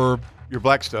for your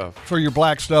black stuff. For your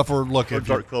black stuff, or look, if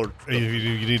dark colored. you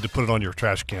need to put it on your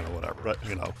trash can or whatever, right?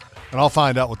 You know, and I'll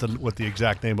find out what the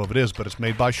exact name of it is, but it's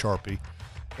made by Sharpie,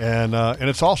 and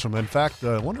it's awesome. In fact,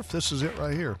 I wonder if this is it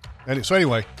right here. So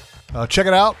anyway, check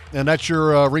it out, and that's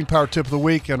your Ring Power tip of the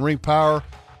week. And Ring Power,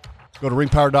 go to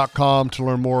ringpower.com to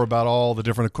learn more about all the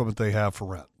different equipment they have for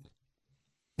rent.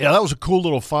 Yeah, that was a cool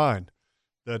little find.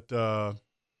 That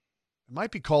it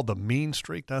might be called the Mean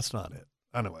Streak. That's not it.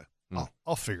 Anyway.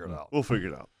 I'll figure it out. We'll figure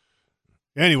it out.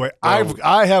 Anyway,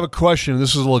 I have a question.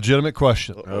 This is a legitimate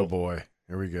question. Oh boy,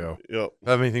 here we go. Yep.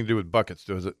 Have anything to do with buckets?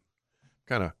 Does it?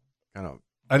 Kind of.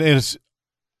 And it's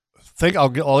I'll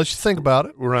let you think about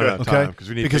it. We're running out of time because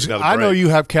we need to take another I know break. you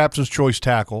have Captain's Choice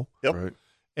tackle. Yep. Right.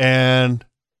 And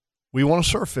we want to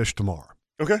surf fish tomorrow.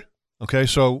 Okay. Okay.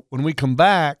 So when we come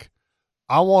back,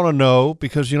 I want to know,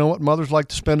 because you know what, mothers like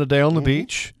to spend a day on the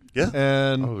beach. Yeah.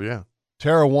 And oh yeah.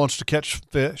 Tara wants to catch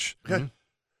fish. Okay.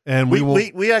 And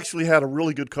we actually had a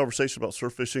really good conversation about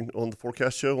surf fishing on the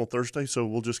forecast show on Thursday, so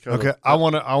we'll just kind of. Okay, I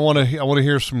want to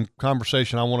hear some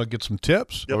conversation. I want to get some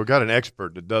tips. Well, we got an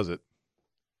expert that does it.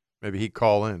 Maybe he'd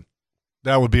call in.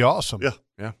 That would be awesome. Yeah.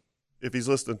 Yeah. If he's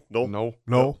listening, no.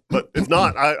 But if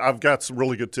not, I've got some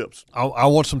really good tips. I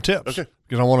want some tips. Okay.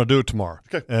 Because I want to do it tomorrow.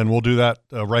 Okay. And we'll do that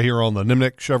right here on the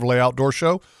Nimnik Chevrolet Outdoor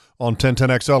Show on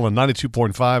 1010XL and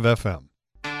 92.5 FM.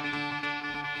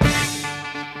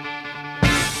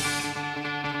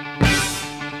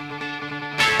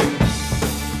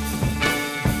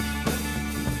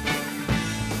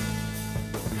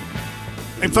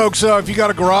 Hey, folks, if you got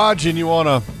a garage and you want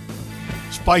to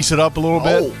spice it up a little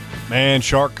bit, man,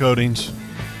 Shark Coatings.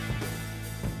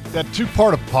 That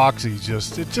two-part epoxy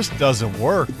just doesn't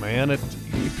work, man.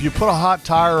 If you put a hot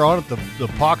tire on it, the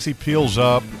epoxy peels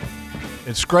up,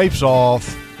 it scrapes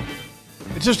off.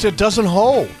 It doesn't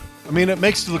hold. I mean, it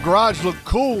makes the garage look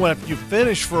cool when you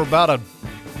finish for about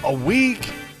a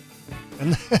week,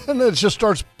 and then it just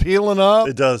starts peeling up.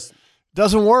 It does.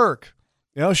 Doesn't work.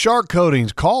 You know, Shark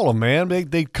Coatings, call them, man.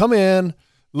 They come in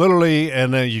literally,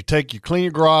 and then you clean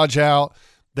your garage out.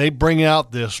 They bring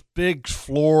out this big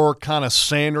floor kind of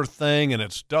sander thing, and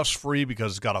it's dust-free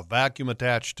because it's got a vacuum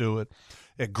attached to it.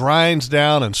 It grinds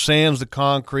down and sands the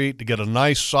concrete to get a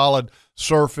nice solid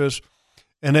surface.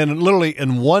 And then literally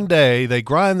in one day, they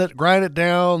grind it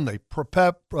down, they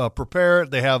prepare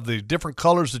it, they have the different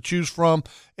colors to choose from,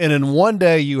 and in one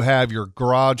day you have your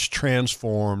garage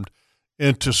transformed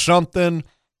into something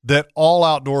that all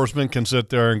outdoorsmen can sit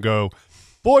there and go,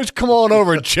 boys, come on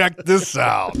over and check this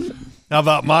out. How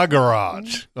about my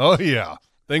garage? Oh, yeah.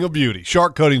 Thing of beauty.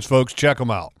 Shark Coatings, folks. Check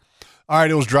them out. All right,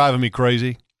 it was driving me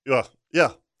crazy. Yeah.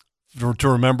 To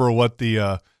remember what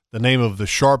the name of the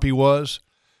Sharpie was,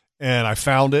 and I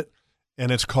found it, and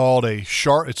it's called it's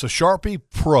a Sharpie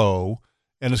Pro,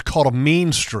 and it's called a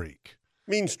Mean Streak.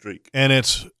 Mean Streak. And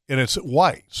it's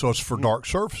white, so it's for dark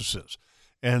surfaces.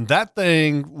 And that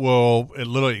thing it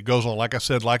literally goes on, like I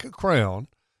said, like a crayon,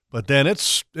 but then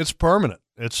it's permanent.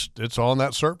 It's on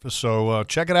that surface. So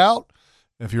check it out.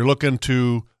 If you're looking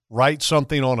to write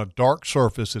something on a dark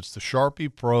surface, it's the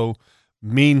Sharpie Pro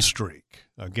Mean Streak.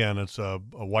 Again, it's a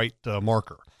white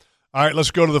marker. All right,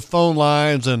 let's go to the phone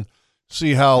lines and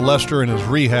see how Lester and his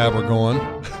rehab are going.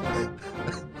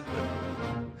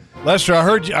 Lester, I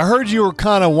heard you were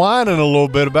kind of whining a little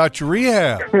bit about your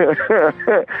rehab. Yeah,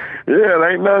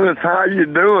 it ain't none of this how you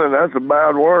doing. That's a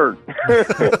bad word.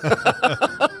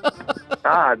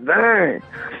 Ah, dang.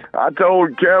 I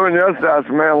told Kevin yesterday, I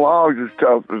said, man, Logs is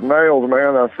tough as nails,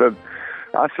 man. I said,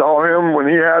 I saw him when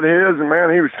he had his, and,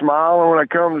 man, he was smiling when I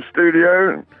come to the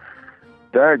studio. And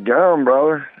dadgum,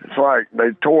 brother. It's like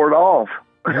they tore it off.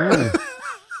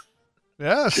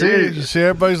 Yeah, see,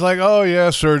 everybody's like, oh, yeah,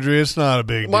 surgery, it's not a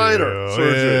big Minor deal.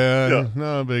 surgery. Yeah,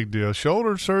 not a big deal.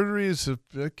 Shoulder surgery,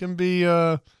 it can be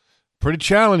pretty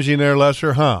challenging there,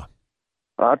 Lester, huh?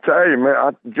 I tell you,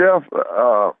 man, Jeff,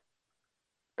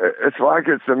 it's like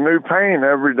it's a new pain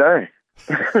every day.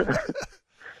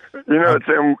 It's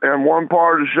in one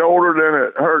part of the shoulder, then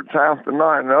it hurts half the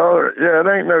night, and the other. Yeah, it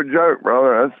ain't no joke,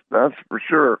 brother. That's for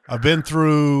sure. I've been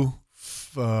through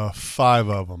 5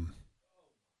 of them.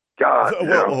 God,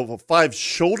 Whoa, 5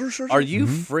 shoulder surgeries? Are you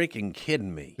freaking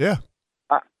kidding me? Yeah.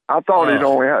 I thought he'd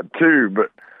only had 2, but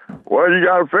well, you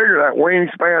got to figure that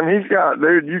wingspan he's got,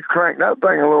 dude. You crank that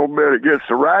thing a little bit, it gets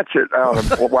the ratchet out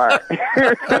of whack.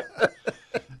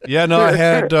 Yeah, no,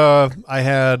 I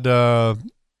had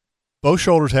both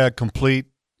shoulders had complete.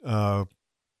 I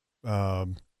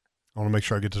want to make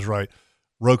sure I get this right.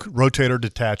 Rotator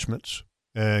detachments,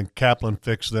 and Kaplan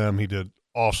fixed them. He did an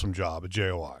awesome job at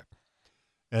JOI.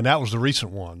 And that was the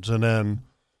recent ones. And then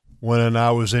when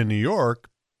I was in New York,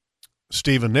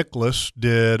 Stephen Nicholas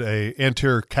did a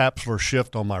anterior capsular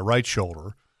shift on my right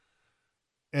shoulder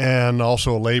and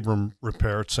also a labrum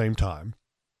repair at the same time.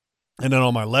 And then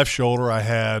on my left shoulder, I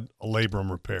had a labrum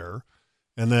repair.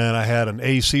 And then I had an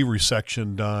AC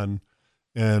resection done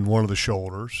in one of the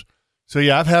shoulders. So,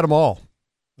 yeah, I've had them all.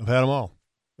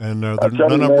 And none of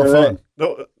them were fun.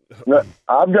 No,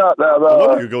 I've got that. I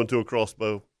wonder you're going to a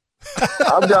crossbow.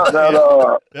 I've got that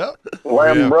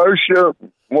Lambrosia,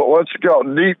 what's it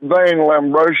called? Deep vein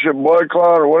Lambrosia blood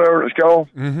clot or whatever it's called.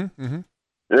 Mm-hmm.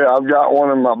 Yeah, I've got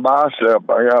one in my bicep.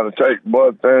 I got to take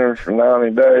blood thinners for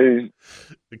 90 days.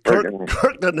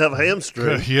 Kirk doesn't have a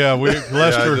hamstring. Yeah,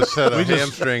 Lester I just had a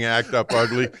hamstring act up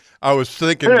ugly. I was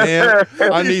thinking, man,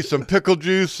 I need some pickle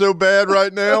juice so bad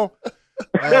right now.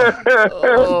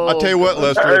 I tell you what,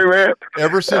 Lester, hey,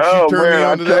 ever since you turned me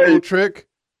on to that little trick,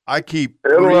 I keep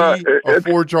 3 or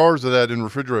 4 jars of that in the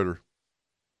refrigerator.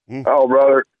 Oh,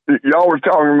 brother, y'all were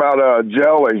talking about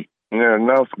jelly.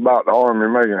 Enough about the arm, you're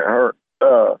making it hurt.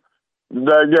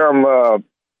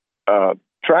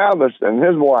 Travis and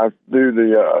his wife do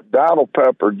the daddle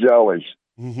pepper jellies.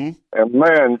 Mm-hmm. And,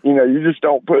 man, you just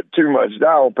don't put too much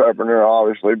daddle pepper in there,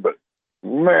 obviously, but,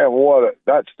 man,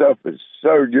 that stuff is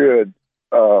so good.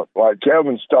 Like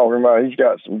Kevin's talking about, he's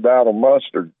got some daddle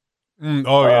mustard.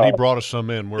 Oh, yeah, he brought us some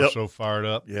in. We're so fired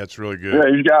up. Yeah, it's really good. Yeah,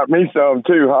 he's got me some,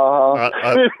 too, ha-ha.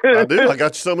 I do. I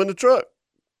got you some in the truck.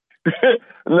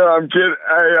 No, I'm kidding.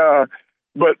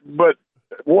 But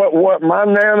what my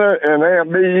Nana and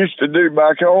Aunt B used to do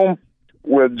back home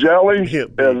with jelly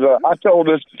is, I told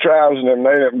this to Travis and them,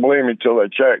 they didn't believe me till they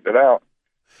checked it out.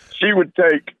 She would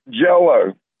take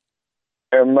Jell-O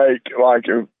and make like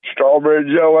a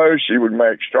strawberry Jell-O. She would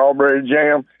make strawberry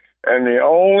jam. And the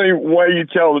only way you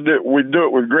tell we do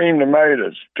it with green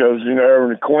tomatoes because, in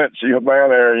the Quincy,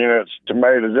 Havana area, it's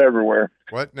tomatoes everywhere.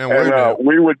 What? Now, wait a minute.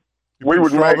 We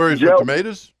would strawberries make with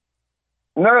tomatoes?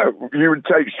 No, you would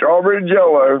take strawberry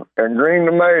Jell-O and green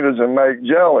tomatoes and make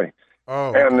jelly.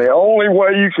 Oh. And the only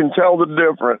way you can tell the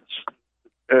difference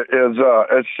is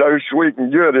it's so sweet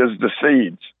and good is the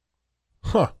seeds.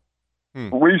 Huh.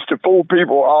 We used to fool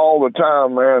people all the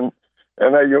time, man.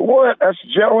 And they go, what? That's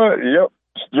Jell-O? Yep,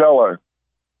 it's Jell-O.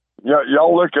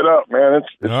 Y'all look it up, man. It's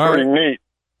pretty neat.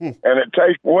 And it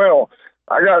tastes well.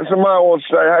 I got somebody wants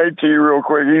to say hey to you real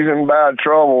quick. He's in bad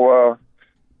trouble.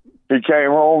 He came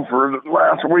home for the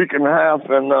last week and a half,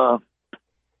 and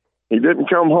he didn't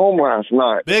come home last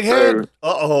night. Big head.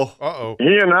 Uh-oh.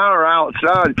 He and I are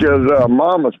outside because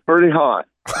Mama's pretty hot.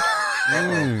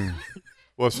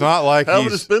 Well, it's not like having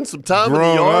to spend some time in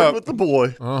the yard with the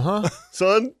boy.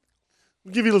 Son,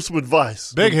 I'll give you some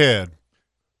advice. Big head.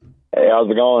 Hey, how's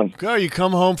it going? Good. You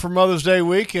come home for Mother's Day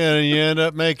weekend and you end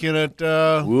up making it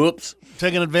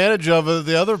taking advantage of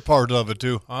the other part of it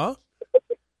too, huh?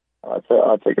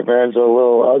 I take advantage of a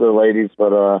little other ladies,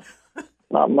 but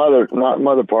not mother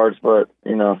parts, but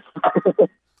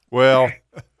Well,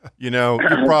 you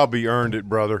probably earned it,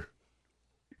 brother.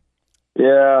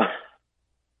 Yeah,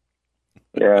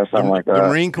 something like that. The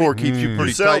Marine Corps keeps you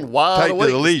pretty tight to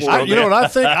the leash. You know what I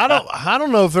think? I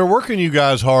don't know if they're working you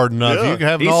guys hard enough. Yeah. You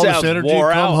having all this energy,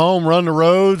 come home, run the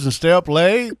roads, and stay up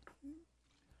late.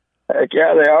 Heck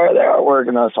yeah, they are. They are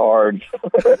working us hard.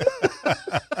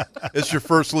 It's your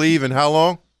first leave in how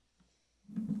long?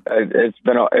 It's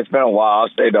been a while.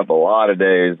 I've stayed up a lot of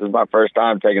days. This is my first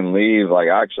time taking leave, like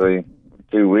actually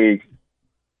 2 weeks.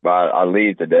 But I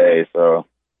leave today, so.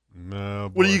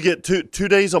 What do you get, 2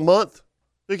 days a month,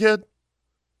 Big Head?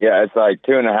 Yeah, it's like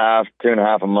two and a half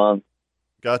a month.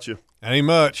 Gotcha. Ain't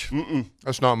much.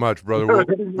 That's not much, brother.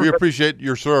 We appreciate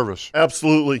your service.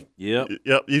 Absolutely. Yep.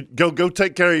 Yep. You go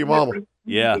take care of your mama.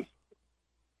 Yeah.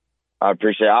 I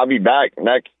appreciate it. I'll be back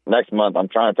next month. I'm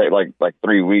trying to take like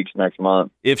 3 weeks next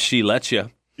month. If she lets you.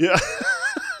 Yeah.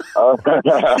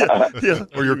 Yeah.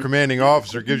 Or your commanding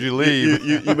officer gives you leave.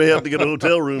 You may have to get a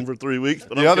hotel room for 3 weeks.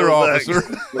 But the other officer.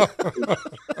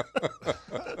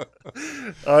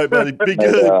 All right, buddy. Be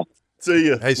good. See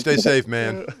you. Hey, stay safe,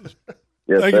 man.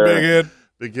 Yes, Thank sir. you, Big Head.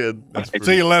 Big Head.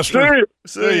 See you, Lester.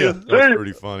 See you. That's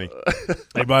pretty funny.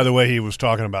 Hey, by the way, he was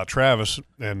talking about Travis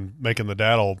and making the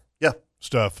daddle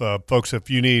stuff. Folks, if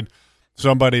you need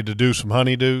somebody to do some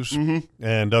honeydews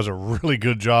and does a really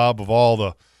good job of all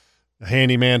the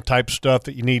handyman type stuff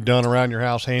that you need done around your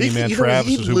house, handyman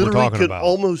Travis is who we're talking could about.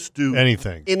 Almost do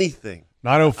anything.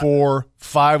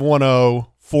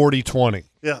 904-510-4020.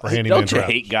 Yeah. For handyman Don't you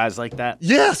Travis. hate guys like that?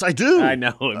 Yes, I do. I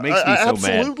know. It makes me so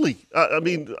absolutely. I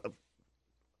mean,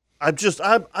 I'm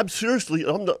seriously,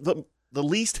 I'm the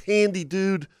least handy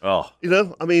dude. Oh. You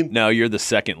know, I mean. No, you're the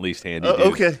second least handy dude.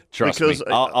 Okay. Trust because me.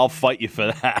 I'll fight you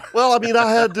for that. Well, I mean,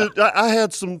 I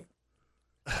had some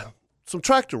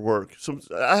tractor work.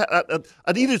 I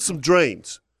needed some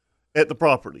drains at the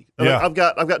property. And Yeah. I've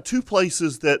got 2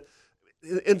 places that,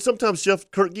 and sometimes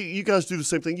Jeff, Kirk, you guys do the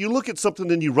same thing. You look at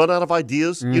something and you run out of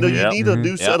ideas. You know, you need a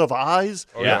new set of eyes.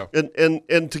 Oh, yeah.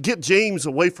 And to get James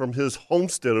away from his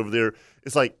homestead over there,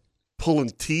 it's like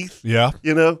pulling teeth. Yeah.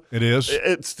 You know? It is.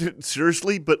 It's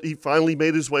seriously, but he finally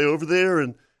made his way over there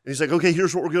and he's like, okay,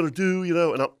 here's what we're going to do, you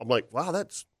know? And I'm like, wow,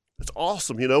 that's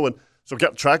awesome, you know? And so I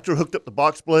got the tractor, hooked up the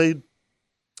box blade,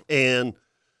 and,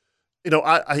 you know,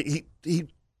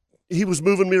 he was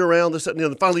moving me around, this, that, and the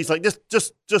other. Finally, he's like, just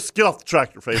get off the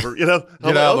tractor, Favor, you know?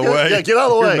 Get out of the way. Yeah, get out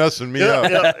of the way. You're messing me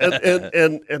up. Yeah,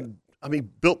 and I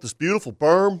mean, built this beautiful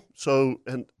berm. So,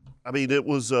 and I mean, it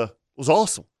was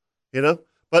awesome, you know?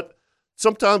 But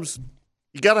sometimes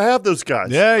you got to have those guys.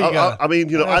 Yeah, you got. I mean,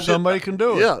 you know, somebody can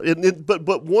do it. Yeah,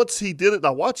 but once he did it, and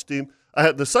I watched him. I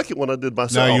had the second one I did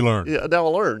myself. Now you learn. Yeah, now I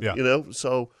learned. Yeah. You know,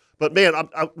 so but man,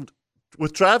 I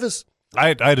with Travis, I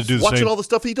had to do the watching same. all the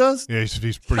stuff he does. Yeah, he's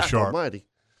pretty God sharp. Almighty.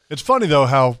 It's funny though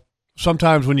how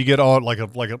sometimes when you get on like a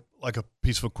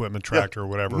piece of equipment, tractor or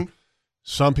whatever,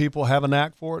 some people have a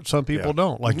knack for it, some people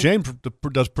don't. Like James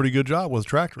does a pretty good job with a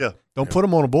tractor. Yeah. Don't put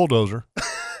him on a bulldozer.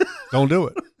 Don't do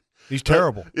it. He's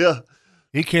terrible. Yeah.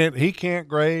 He can't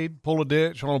grade, pull a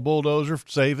ditch on a bulldozer,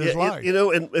 save his life. You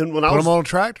know, and when I Put was him on a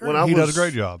tractor, he does a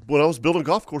great job. When I was building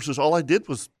golf courses, all I did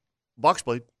was box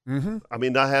blade. Mm-hmm. I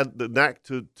mean, I had the knack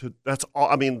to that's all.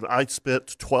 I mean, I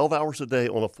spent 12 hours a day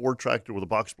on a Ford tractor with a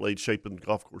box blade shaping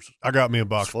golf courses. I got me a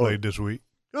box blade this week.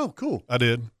 Oh, cool. I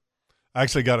did. I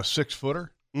actually got a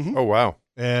 6-footer. Mm-hmm. Oh, wow.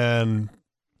 And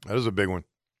that is a big one.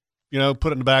 You know,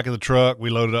 put it in the back of the truck. We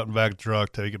load it up in the back of the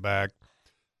truck, take it back,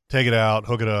 take it out,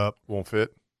 hook it up. Won't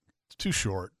fit. It's too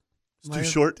short. It's too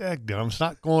short? Daggum. It's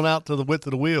not going out to the width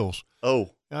of the wheels. Oh.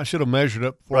 I should have measured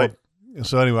it before. Right. And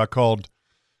so anyway, I called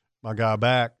my guy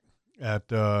back at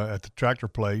the tractor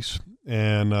place,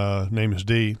 and name is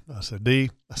D. I said,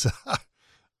 D, I said,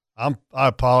 I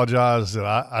apologize that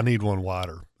I need one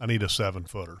wider. I need a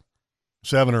 7-footer,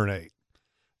 7 or an 8.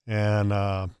 And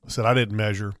I said, I didn't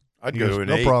measure. I'd He go goes, to an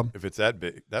no 8 problem. if it's that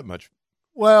big, that much.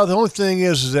 Well, the only thing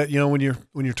is that, you know, when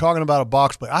you're talking about a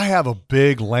box blade, I have a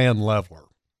big land leveler,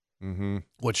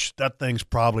 which that thing's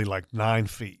probably like 9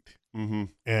 feet. Mm-hmm.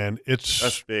 And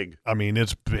that's big. I mean,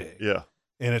 it's big. Yeah.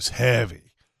 And it's heavy.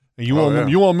 And you Oh, want yeah.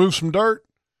 you want to move some dirt?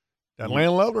 That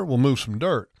land leveler will move some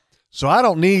dirt. So I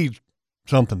don't need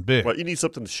something big. Right, you need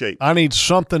something to shape. I need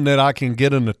something that I can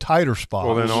get in the tighter spot.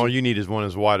 Well, then all you need is one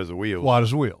as wide as a wheel. Wide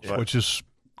as wheels, Right. which is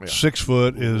Yeah. 6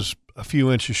 foot is a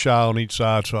few inches shy on each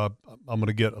side. So I'm going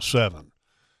to get a 7.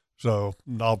 So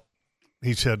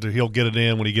he said that he'll get it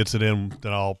in. When he gets it in,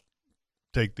 then I'll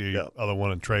take the other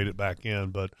one and trade it back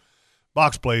in. But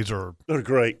box blades they're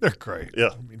great. They're great. Yeah.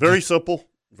 Very simple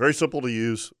to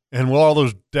use. And with all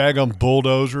those daggum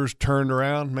bulldozers turned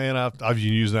around, man, I've been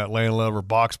using that land lever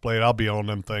box blade. I'll be on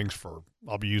them things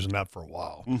I'll be using that for a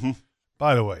while. Mm-hmm.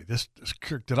 By the way, this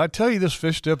did I tell you this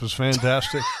fish dip is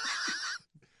fantastic?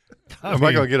 Am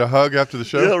I going to get a hug after the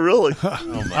show? Yeah, really.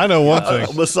 I know one thing.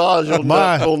 A massage on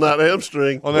that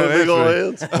hamstring. On that Big old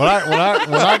hamstring. hands.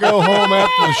 When I go home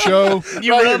after the show,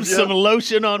 You rub some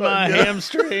lotion on my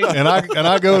hamstring. and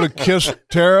I go to kiss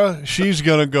Tara, she's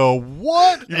gonna go,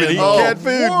 what? You been eating cat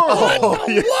food? Oh,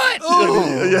 yeah. What?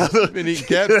 Yeah. Been eating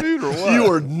cat food or what?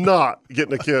 You are not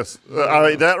getting a kiss. I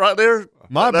mean, that right there,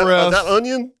 My that, breath, that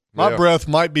onion. my breath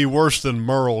might be worse than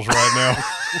Merle's right now.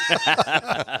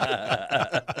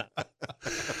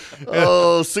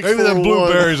 Oh, Maybe them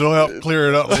blueberries will help clear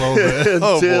it up a little bit. And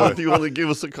Oh, Tim, boy. if you want to give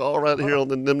us a call right here on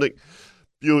the Nimnik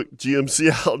Buick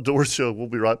GMC Outdoor Show, we'll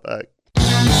be right back.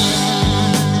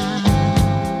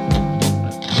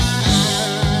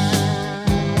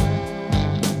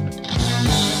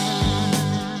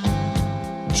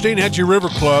 Steinhatchee River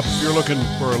Club, if you're looking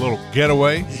for a little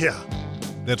getaway. Yeah.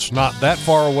 That's not that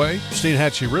far away.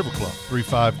 Steinhatchee River Club,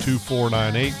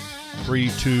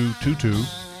 352-498-3222.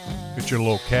 Get your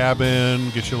little cabin,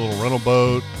 get your little rental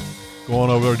boat, go on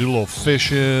over there, do a little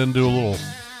fishing, do a little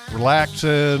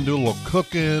relaxing, do a little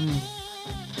cooking.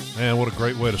 Man, what a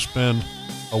great way to spend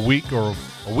a week or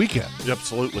a weekend.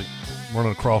 Absolutely.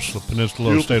 Running across the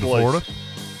peninsula of the state of Beautiful Florida.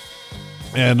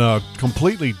 And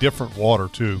completely different water,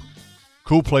 too.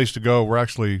 Cool place to go. We're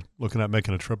actually looking at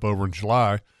making a trip over in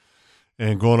July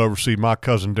and going over to see my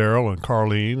cousin Daryl and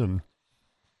Carlene and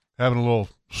having a little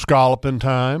scalloping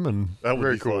time. And that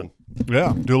would be cool.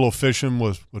 Yeah, do a little fishing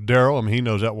with Daryl. I mean, he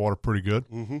knows that water pretty good.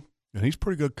 Mm-hmm. And he's a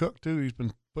pretty good cook, too. He's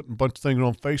been putting a bunch of things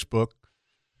on Facebook.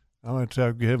 I might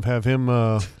have him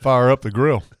fire up the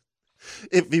grill.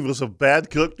 If he was a bad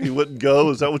cook, he wouldn't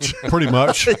go. Is that what you Pretty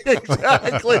much.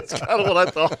 Exactly. It's kind of what I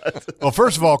thought. Well,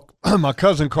 first of all, my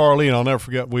cousin Carlene, I'll never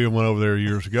forget, we went over there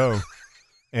years ago,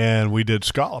 and we did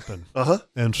scalloping. Uh-huh.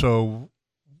 And so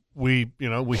we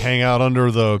hang out under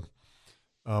the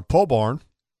pole barn,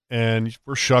 and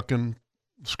we're shucking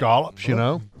scallops,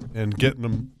 and getting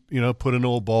them, put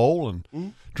into a bowl and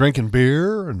drinking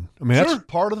beer. And I mean, that's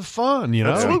part of the fun,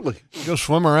 Absolutely. You go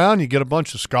swim around, you get a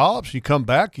bunch of scallops, you come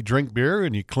back, you drink beer,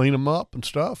 and you clean them up and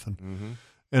stuff. And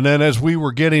and then as we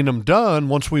were getting them done,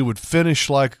 once we would finish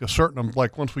like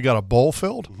once we got a bowl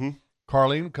filled,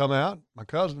 Carlene would come out, my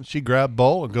cousin, she'd grab a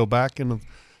bowl and go back and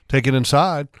take it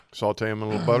inside. Saute them in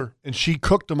a little butter. And she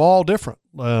cooked them all different.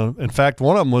 In fact,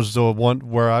 one of them was the one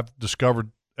where I've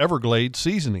discovered Everglades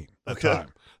seasoning at the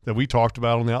time that we talked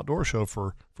about on the Outdoor Show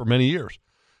for many years.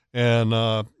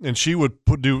 And she would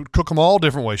cook them all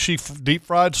different ways. She deep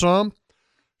fried some.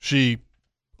 She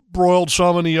broiled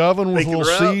some in the oven with a little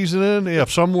seasoning. Yeah,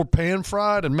 some were pan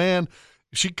fried. And man,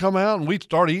 she'd come out and we'd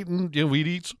start eating. We'd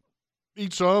eat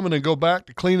some and then go back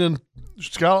to cleaning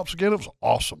scallops again. It was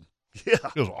awesome. Yeah,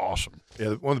 it was awesome.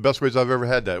 Yeah, one of the best ways I've ever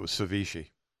had that was ceviche.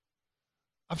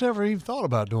 I've never even thought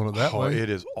about doing it that way. It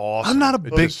is awesome. I'm not a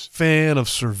big fan of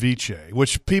ceviche,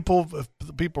 which people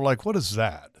are like, what is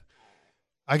that?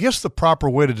 I guess the proper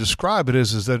way to describe it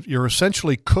is that you're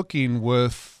essentially cooking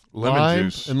with lime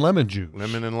juice and lemon juice.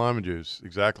 Lemon and lime juice,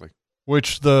 exactly.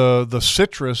 Which the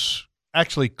citrus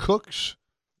actually cooks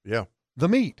the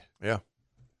meat. Yeah.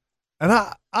 And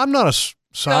I'm not a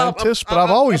scientist, but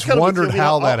I've always wondered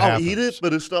how that happens. I'll eat it,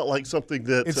 but it's not like something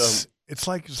that it's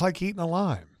like eating a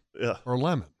lime. Yeah. Or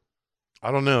lemon.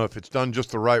 I don't know if it's done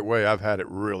just the right way. I've had it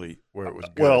really where it was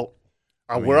good. Well,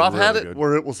 where I've had really it, good.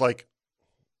 where it was like,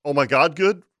 oh my God,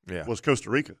 good, was Costa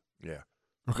Rica. Yeah.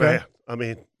 Okay. Man, I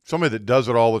mean, somebody that does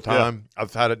it all the time.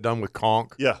 I've had it done with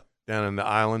conch. Yeah. Down in the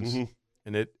islands.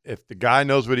 And if the guy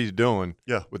knows what he's doing,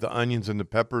 with the onions and the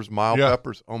peppers, mild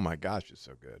peppers, oh my gosh, it's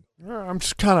so good. I'm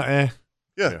just kind of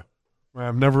Yeah.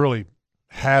 I've never really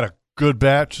had a good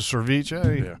batch of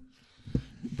ceviche. Yeah.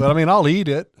 But I mean, I'll eat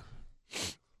it.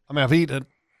 I mean, I've eaten it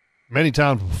many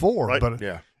times before, but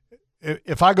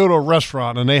if I go to a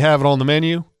restaurant and they have it on the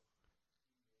menu,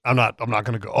 I'm not going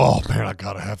to go, oh man, I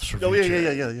got to have ceviche. Oh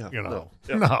yeah. No.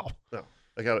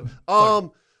 I got it.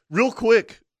 Real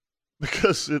quick,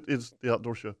 because it is the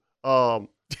Outdoor Show.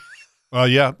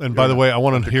 Yeah, and by the way, I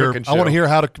want to hear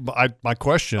how to my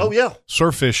question. Oh yeah,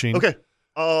 surf fishing. Okay.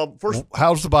 First,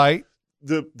 how's the bite?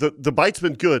 The bite's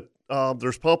been good.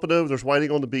 There's pompano, there's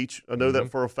whiting on the beach. I know that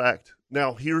for a fact.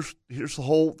 Now here's the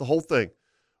whole thing.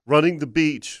 Running the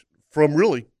beach from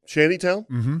really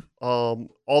Shantytown, all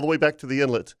the way back to the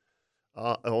inlet.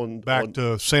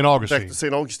 To St. Augustine. Back to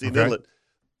St. Augustine Inlet.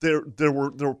 There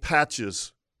were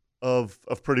patches of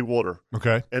pretty water.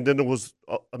 Okay. And then there was,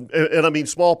 and I mean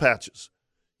small patches.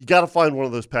 You got to find one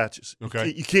of those patches.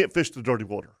 Okay. You can't fish the dirty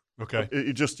water. Okay.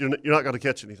 You're not going to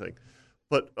catch anything.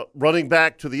 But running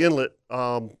back to the inlet,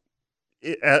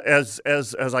 as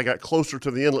I got closer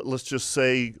to the inlet, let's just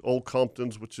say Old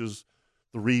Compton's, which is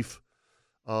the reef,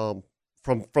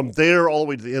 From there all the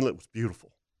way to the inlet was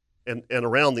beautiful, and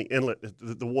around the inlet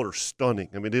the water's stunning.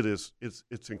 I mean,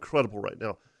 it's incredible right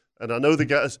now. And I know the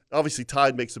guys, obviously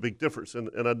tide makes a big difference.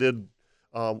 And I did,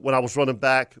 when I was running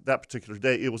back that particular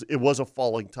day, it was a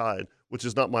falling tide, which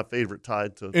is not my favorite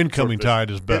tide. Incoming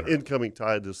tide is better. Incoming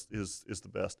tide is the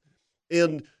best.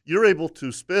 And you're able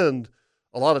to spend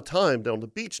a lot of time down the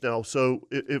beach now. So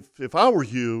if I were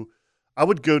you, I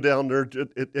would go down there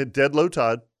at dead low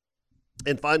tide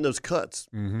and find those cuts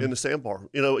in the sandbar.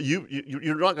 You know,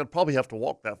 you're not going to probably have to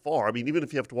walk that far. I mean, even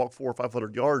if you have to walk 400 or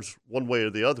 500 yards one way or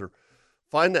the other,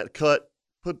 find that cut,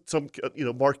 put some,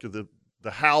 mark to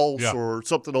the house or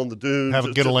something on the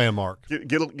dunes. Get a landmark.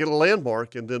 Get a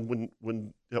landmark, and then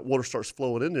when that water starts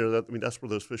flowing in there, that's where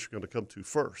those fish are going to come to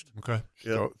first. Okay.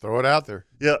 Yeah. Throw it out there.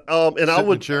 Yeah. And I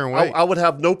would wait. I would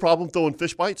have no problem throwing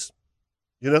fish bites.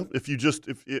 You know, if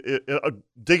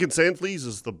digging sand fleas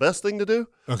is the best thing to do.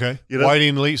 Okay. You know?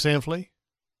 Whiting elite sand flea?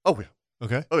 Oh yeah.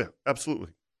 Okay. Oh yeah, absolutely.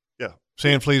 Yeah.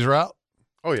 Sand fleas are out?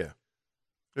 Oh yeah.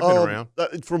 They've been around.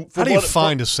 How do you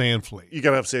find a sand flea? You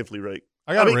gotta have sand flea rake.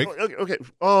 I got a rake. Okay.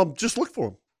 Just look for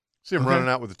them. See them running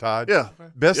out with the tide. Yeah.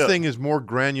 Best thing is more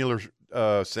granular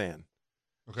sand.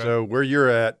 Okay. So where you're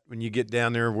at, when you get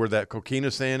down there where that coquina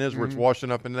sand is, where it's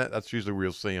washing up in that's usually where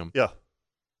you'll see them. Yeah.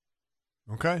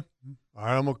 Okay. All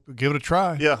right, I'm going to give it a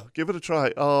try. Yeah, give it a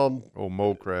try.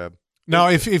 Mole crab. Now,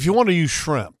 if you want to use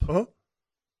shrimp,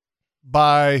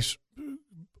 by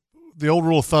the old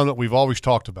rule of thumb that we've always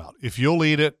talked about, if you'll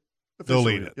eat it, they'll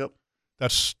eat it. Yep.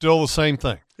 That's still the same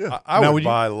thing. Yeah. I would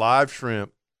buy live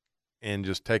shrimp and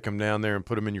just take them down there and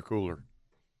put them in your cooler.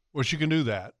 Well, you can do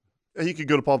that. And you could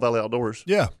go to Palm Valley Outdoors.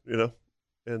 Yeah. You know,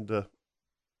 and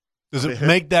does it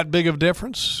make that big of a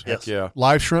difference? Yes. Yeah.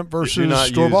 Live shrimp versus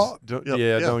store bought?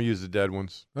 Don't use the dead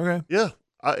ones. Okay. Yeah,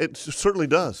 it certainly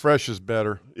does. Fresh is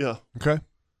better. Yeah. Okay.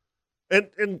 And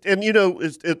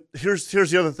here's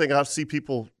the other thing I see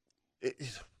people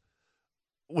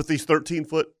with these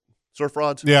 13-foot surf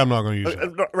rods. Yeah, I'm not going to use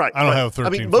that. Right. I don't have a 13-foot I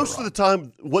mean, most of the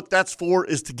time, what that's for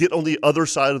is to get on the other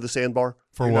side of the sandbar.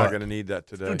 For You're what? not going to need that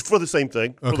today. For the same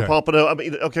thing. For the pompano. I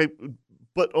mean, okay,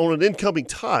 but on an incoming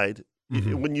tide,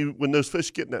 when those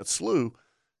fish get in that slough,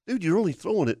 dude, you're only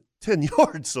throwing it 10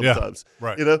 yards sometimes. Yeah,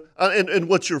 right. You know, and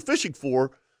what you're fishing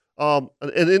for, an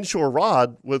inshore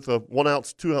rod with a 1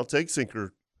 ounce, 2 ounce egg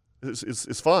sinker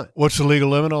is fine. What's the legal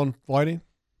limit on whiting?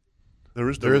 There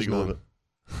is no legal limit.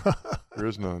 There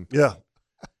is none. Yeah.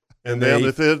 And then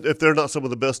if they're not some of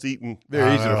the best eating,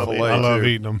 they're easy to fillet. I love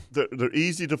eating them. They're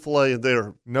easy to fillet, and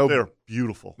they're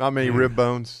beautiful. Not many rib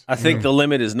bones. I think the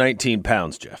limit is 19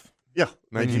 pounds, Jeff. Yeah,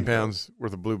 19 pounds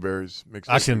worth of blueberries.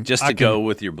 Go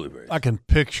with your blueberries. I can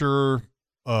picture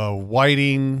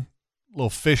whiting, little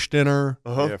fish dinner.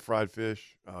 Yeah, fried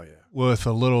fish. Oh yeah, with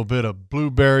a little bit of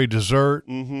blueberry dessert.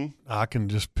 Mm-hmm. I can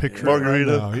just picture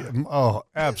margarita. It right now. Oh,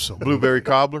 absolutely. Blueberry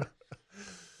cobbler.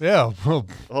 Yeah. Oh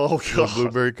god.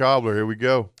 Blueberry cobbler. Here we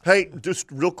go. Hey, just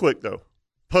real quick though,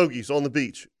 pogies on the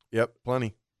beach. Yep,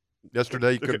 plenty.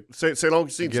 Yesterday, you could St.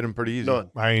 Augustine get them pretty easy. None.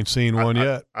 I ain't seen one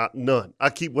yet. None. I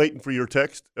keep waiting for your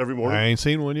text every morning. I ain't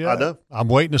seen one yet. I know. I'm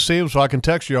waiting to see them so I can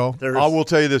text y'all. I will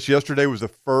tell you this. Yesterday was the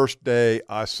first day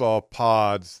I saw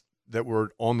pods that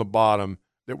were on the bottom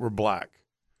that were black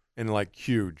and like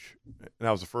huge. And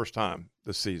that was the first time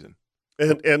this season.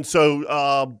 And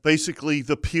so basically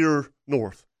the pier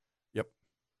north. Yep.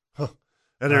 Huh.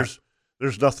 And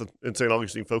there's nothing in St.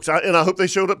 Augustine, folks. And I hope they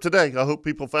showed up today. I hope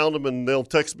people found them and they'll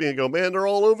text me and go, man, they're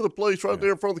all over the place right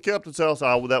there in front of the captain's house.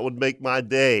 That would make my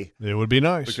day. It would be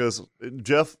nice. Because,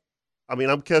 Jeff, I mean,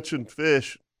 I'm catching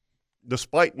fish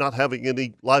despite not having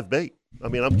any live bait. I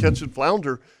mean, I'm catching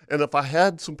flounder. And if I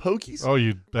had some pokies,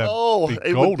 it'd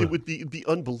be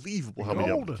unbelievable how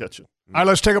many I'm catching. All right,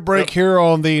 let's take a break here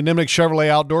on the Nimnick Chevrolet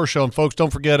Outdoor Show. And, folks,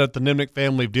 don't forget at the Nimnick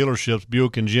family of dealerships,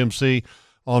 Buick and GMC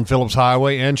on Phillips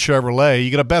Highway and Chevrolet,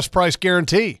 you get a best price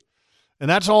guarantee. And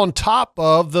that's on top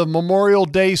of the Memorial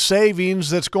Day savings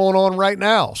that's going on right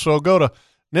now. So go to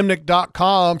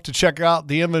Nimnick.com to check out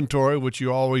the inventory, which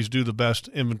you always do the best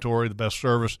inventory, the best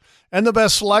service, and the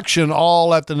best selection,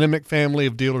 all at the Nimnick family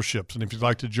of dealerships. And if you'd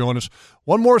like to join us,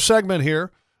 one more segment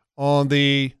here on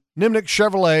the Nimnick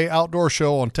Chevrolet Outdoor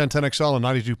Show on 1010XL and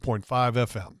 92.5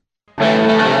 FM.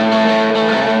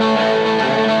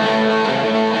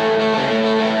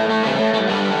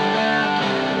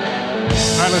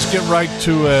 All right, let's get right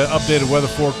to an updated weather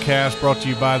forecast brought to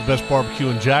you by the best barbecue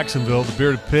in Jacksonville, the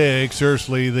Bearded Pig.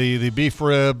 Seriously, the beef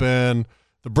rib and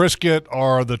the brisket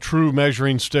are the true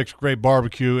measuring sticks, great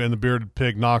barbecue, and the Bearded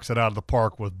Pig knocks it out of the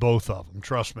park with both of them.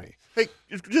 Trust me. Hey,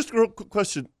 just a real quick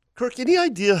question. Kirk, any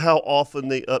idea how often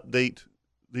they update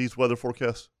these weather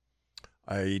forecasts?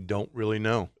 I don't really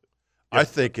know. I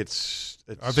think it's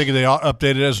I think they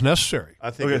update it as necessary.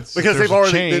 I think it's because they've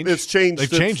already it's changed.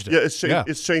 They've changed it. Yeah,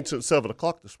 it's changed since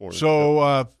 7:00 this morning.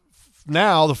 So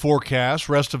now the forecast,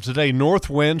 rest of today, north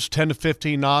winds 10 to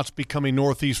 15 knots, becoming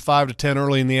northeast 5 to 10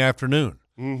 early in the afternoon.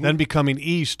 Then becoming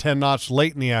east 10 knots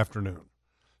late in the afternoon.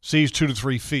 Seas 2 to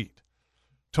 3 feet.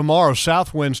 Tomorrow,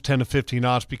 south winds 10 to 15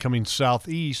 knots, becoming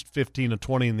southeast 15 to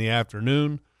 20 in the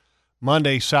afternoon.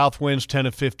 Monday, south winds 10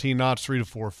 to 15 knots, 3 to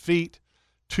 4 feet.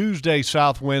 Tuesday,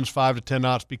 south winds 5 to 10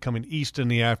 knots, becoming east in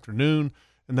the afternoon.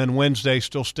 And then Wednesday,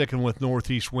 still sticking with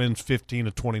northeast winds 15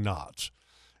 to 20 knots.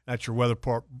 That's your weather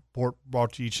report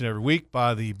brought to you each and every week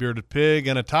by the Bearded Pig.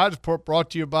 And a Tides report brought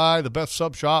to you by the best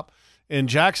sub shop in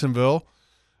Jacksonville.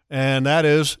 And that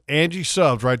is Angie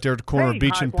Subs right there at the corner of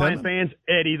Beach and Penn. Fans,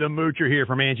 Eddie the Moocher here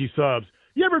from Angie Subs.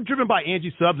 You ever driven by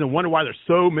Angie Subs and wonder why there's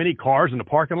so many cars in the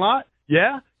parking lot?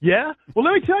 Yeah? Well,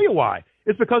 let me tell you why.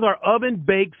 It's because our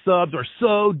oven-baked subs are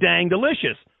so dang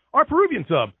delicious. Our Peruvian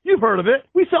sub, you've heard of it.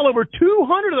 We sell over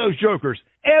 200 of those jokers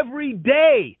every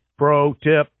day. Pro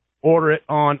tip, order it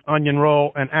on onion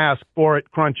roll and ask for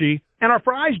it crunchy. And our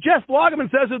fries, Jeff Loggeman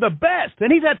says are the best,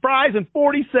 and he's had fries in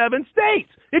 47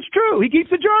 states. It's true. He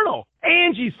keeps a journal.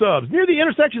 Angie Subs, near the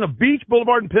intersection of Beach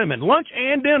Boulevard and Penman, lunch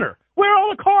and dinner, where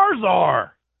all the cars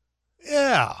are.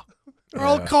 Yeah. Where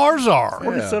all the cars are.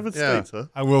 47 states, huh?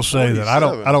 I will say that I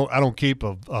don't keep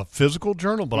a physical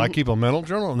journal, but I keep a mental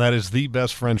journal, and that is the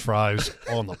best French fries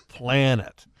on the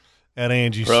planet at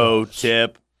Angie Pro Subs.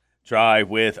 tip, try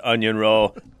with onion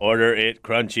roll, order it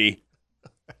crunchy.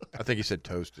 I think he said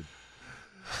toasted.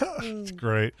 It's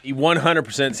great. He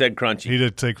 100% said crunchy. He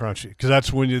did say crunchy because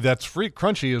that's when that's free.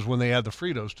 Crunchy is when they add the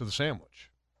Fritos to the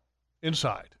sandwich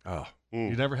inside. Oh,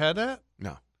 you never had that?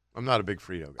 No, I'm not a big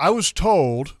Frito guy. I was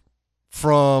told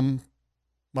from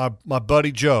my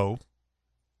buddy Joe,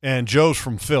 and Joe's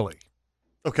from Philly.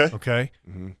 Okay.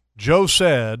 Mm-hmm. Joe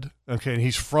said, okay, and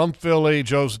he's from Philly.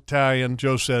 Joe's Italian.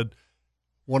 Joe said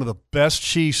one of the best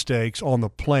cheesesteaks on the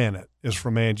planet is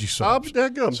from Angie Subs.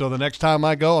 So the next time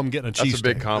I go, I'm getting a cheesesteak. That's a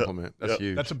big compliment. That's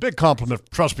huge. That's a big compliment.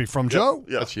 Trust me, from Joe.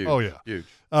 Yeah. That's huge. Oh, yeah. Huge.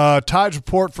 Tides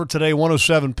report for today,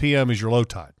 1:07 p.m. is your low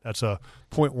tide. That's a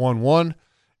 0.11.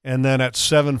 And then at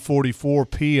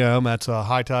 7:44 p.m., that's a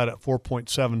high tide at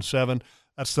 4.77.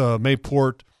 That's the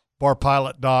Mayport Bar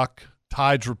Pilot Dock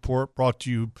Tides report brought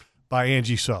to you by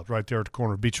Angie Subs right there at the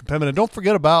corner of Beach and Penman. And don't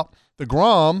forget about the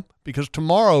Grom, because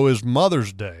tomorrow is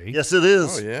Mother's Day. Yes, it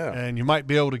is. Oh, yeah. And you might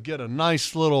be able to get a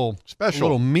nice little special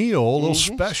little meal, a little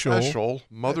special.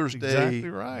 Mother's That's Day exactly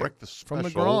right. breakfast special. From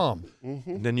the Grom.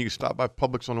 And then you can stop by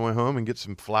Publix on the way home and get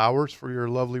some flowers for your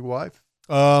lovely wife.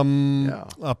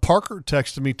 Parker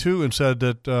texted me, too, and said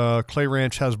that Clay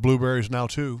Ranch has blueberries now,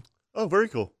 too. Oh, very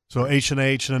cool. So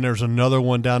H&H, and then there's another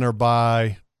one down there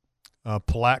by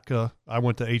Palatka. I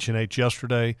went to H&H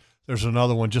yesterday. There's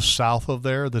another one just south of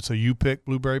there that's a U-Pick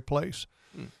blueberry place.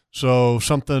 So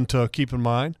something to keep in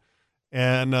mind.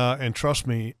 And trust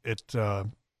me,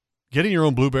 getting your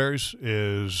own blueberries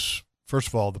is, first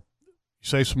of all, you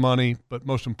save some money, but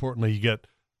most importantly, you get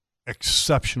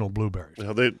exceptional blueberries.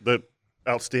 Yeah, they're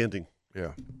outstanding.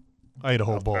 Yeah. I ate a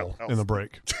whole bowl in the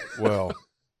break. Well,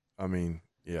 I mean,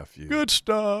 yeah, few. Good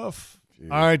stuff.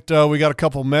 All right, we got a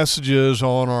couple messages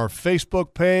on our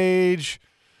Facebook page,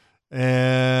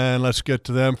 and let's get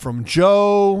to them. From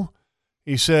Joe,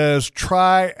 he says,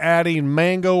 try adding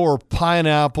mango or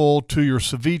pineapple to your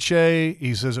ceviche.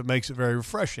 He says it makes it very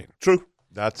refreshing. True.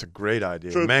 That's a great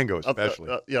idea. True. Mango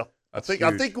especially. Yeah. That's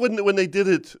I think when they did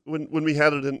it, when we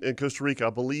had it in Costa Rica, I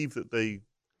believe that they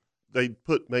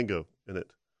put mango in it.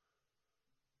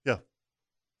 Yeah.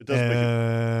 It does make it.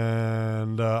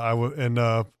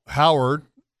 And Howard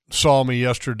saw me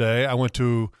yesterday. I went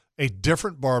to a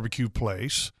different barbecue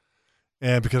place,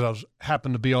 and because I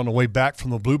happened to be on the way back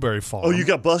from the blueberry farm. Oh, you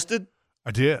got busted?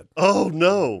 I did. Oh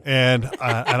no! And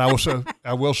I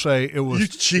will say it was, you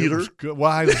cheater. It was good.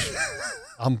 Well,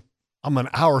 I'm an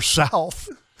hour south.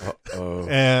 Uh-oh.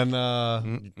 And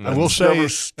I will say,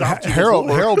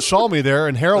 Harold saw me there,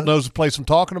 and Harold knows the place I'm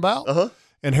talking about. Uh-huh.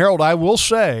 And Harold, I will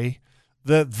say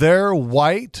that their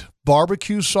white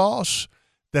barbecue sauce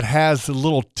that has the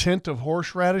little tint of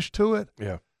horseradish to it,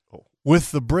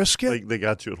 with the brisket, they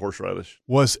got you at horseradish,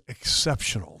 was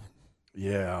exceptional.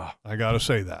 Yeah, I got to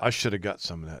say that. I should have got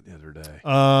some of that the other day.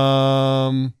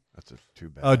 That's too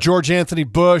bad. George Anthony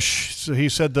Bush, so he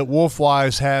said that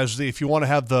Wolfwise has if you want to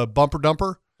have the bumper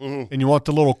dumper and you want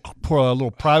the little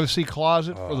privacy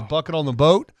closet for the bucket on the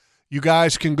boat, you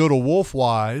guys can go to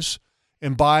Wolfwise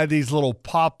and buy these little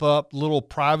pop-up little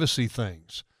privacy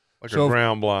things. Like a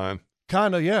ground blind.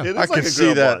 Kind of, yeah. It is I like can a see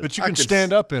girl that. bike. But you I can can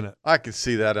stand up in it. I can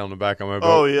see that on the back of my boat.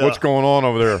 Oh, yeah. What's going on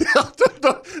over there?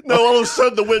 No, all of a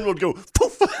sudden the wind would go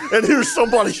poof, and here's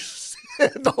somebody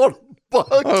sitting on a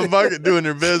bucket. On a bucket doing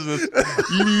their business.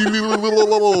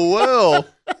 Well,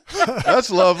 that's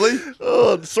lovely.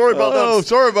 Oh, sorry about that. Oh,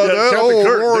 sorry about Yeah, that. Captain Oh,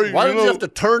 Kirk, Rory, why did you have to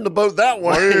turn the boat that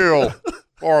way? Well,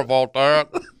 sorry about that.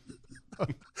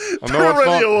 I Turn know the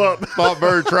radio it's not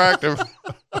very attractive.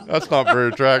 That's not very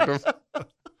attractive.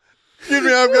 Excuse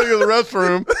me, I've got to go to the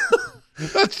restroom.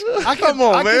 Come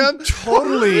on, man.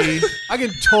 I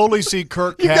can totally see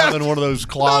Kirk having one of those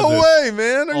closets. No way,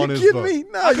 man. Are you on his kidding boat. me?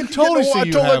 No, I can totally see I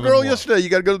you told that having girl one. yesterday, you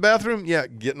got to go to the bathroom? Yeah,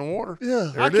 get in the water.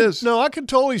 Yeah. There it is. No, I can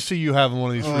totally see you having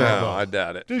one of these. No, I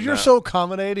doubt it. Dude, you're No. so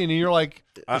accommodating, and you're like,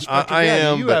 Inspector I Gadget,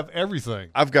 am. You but have everything.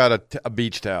 I've got a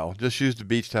beach towel. Just use the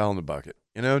beach towel in the bucket.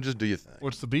 Just do your thing.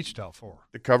 What's the beach towel for?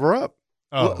 To cover up.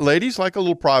 Oh. Ladies like a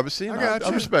little privacy. And I got I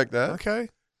you. respect that. Okay.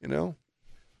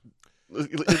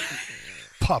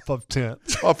 Pop-up tent.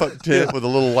 Pop-up tent with a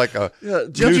little like a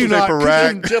Jeff, newspaper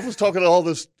rack. Jeff was talking all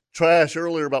this trash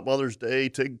earlier about Mother's Day,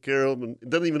 taking care of them, and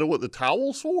doesn't even know what the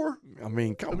towel's for. I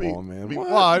mean, come on, man.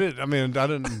 Well, I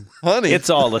didn't. Honey. It's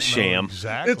all a sham.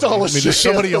 Exactly. It's all a Does sham.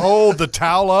 somebody hold the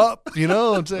towel up,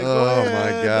 and say, Oh, "Go my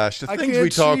ahead. gosh. The I things can't we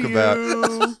talk see about.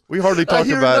 you." We hardly talk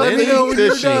hear about nothing. any Let me know when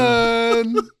you're fishing.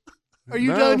 done. Are you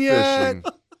No done yet? fishing.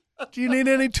 Do you need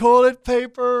any toilet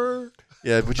paper?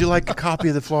 Yeah, would you like a copy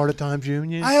of the Florida Times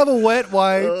Union? I have a wet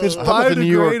wipe. It's How about the New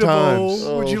York biodegradable. Times?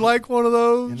 Would you like one of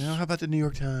those? How about the New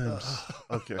York Times?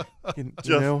 Okay.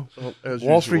 Jeff, as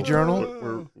Wall usual, Street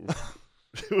Journal?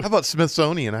 How about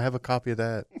Smithsonian? I have a copy of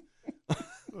that.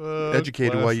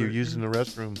 Educated while you're using the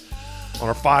restroom on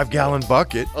our 5-gallon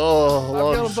bucket. Oh,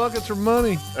 5-gallon buckets are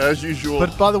money. As usual.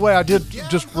 But by the way, I did,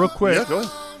 just real quick, Yeah, go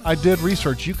ahead. I did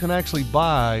research. You can actually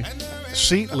buy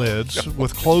seat lids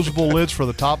with closable lids for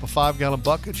the top of 5-gallon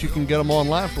buckets. You can get them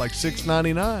online for like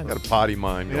 $6.99. Got a potty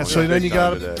mind. Yeah, going so on then big you got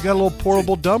time today. a little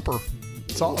portable dumper.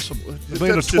 It's awesome. I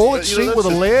mean, a That's just- toilet you know, seat with a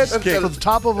that's lid just- for the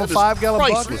top of a that is 5-gallon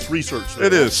priceless bucket. research.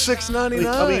 It is. $6.99.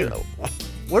 I mean,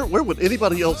 where would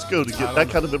anybody else go to get that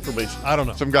kind of information? I don't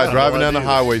know. Some guy driving down the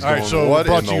highways All right, going, so what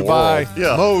brought in to you the by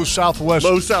world? Moe's Southwest,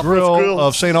 Grill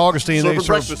of St. Augustine. They Serving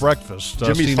serve breakfast. breakfast.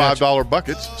 Jimmy's $5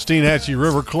 buckets. Steenhatchee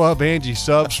River Club, Angie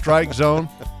Sub, Strike Zone,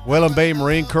 Whalen Bay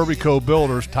Marine, Kirby Co.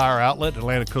 Builders, Tire Outlet,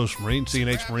 Atlantic Coast Marine,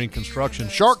 C&H Marine Construction,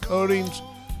 Shark Coatings,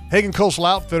 Hagen Coastal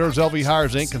Outfitters, LV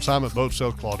Hires Inc., Consignment Boat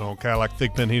Sales, Claudon Cadillac,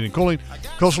 Thick Pen Heating and Cooling,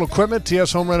 Coastal Equipment,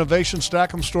 TS Home Renovation,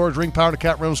 Stack'em Storage, Ring Power to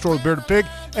Cat Rental Store, The Bearded Pig,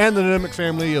 and the Dynamic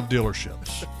family of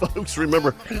dealerships. Folks,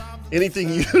 remember,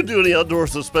 anything you do in the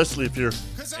outdoors, especially if you're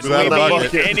Without a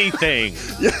bucket. Anything.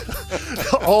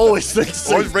 always think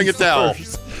Always bring a safety towel.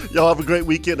 first. Y'all have a great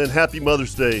weekend and happy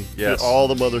Mother's Day Yes. to all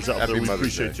the mothers out Happy there. We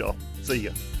Mother's appreciate Day. y'all. See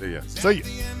ya. See ya. See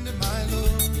ya.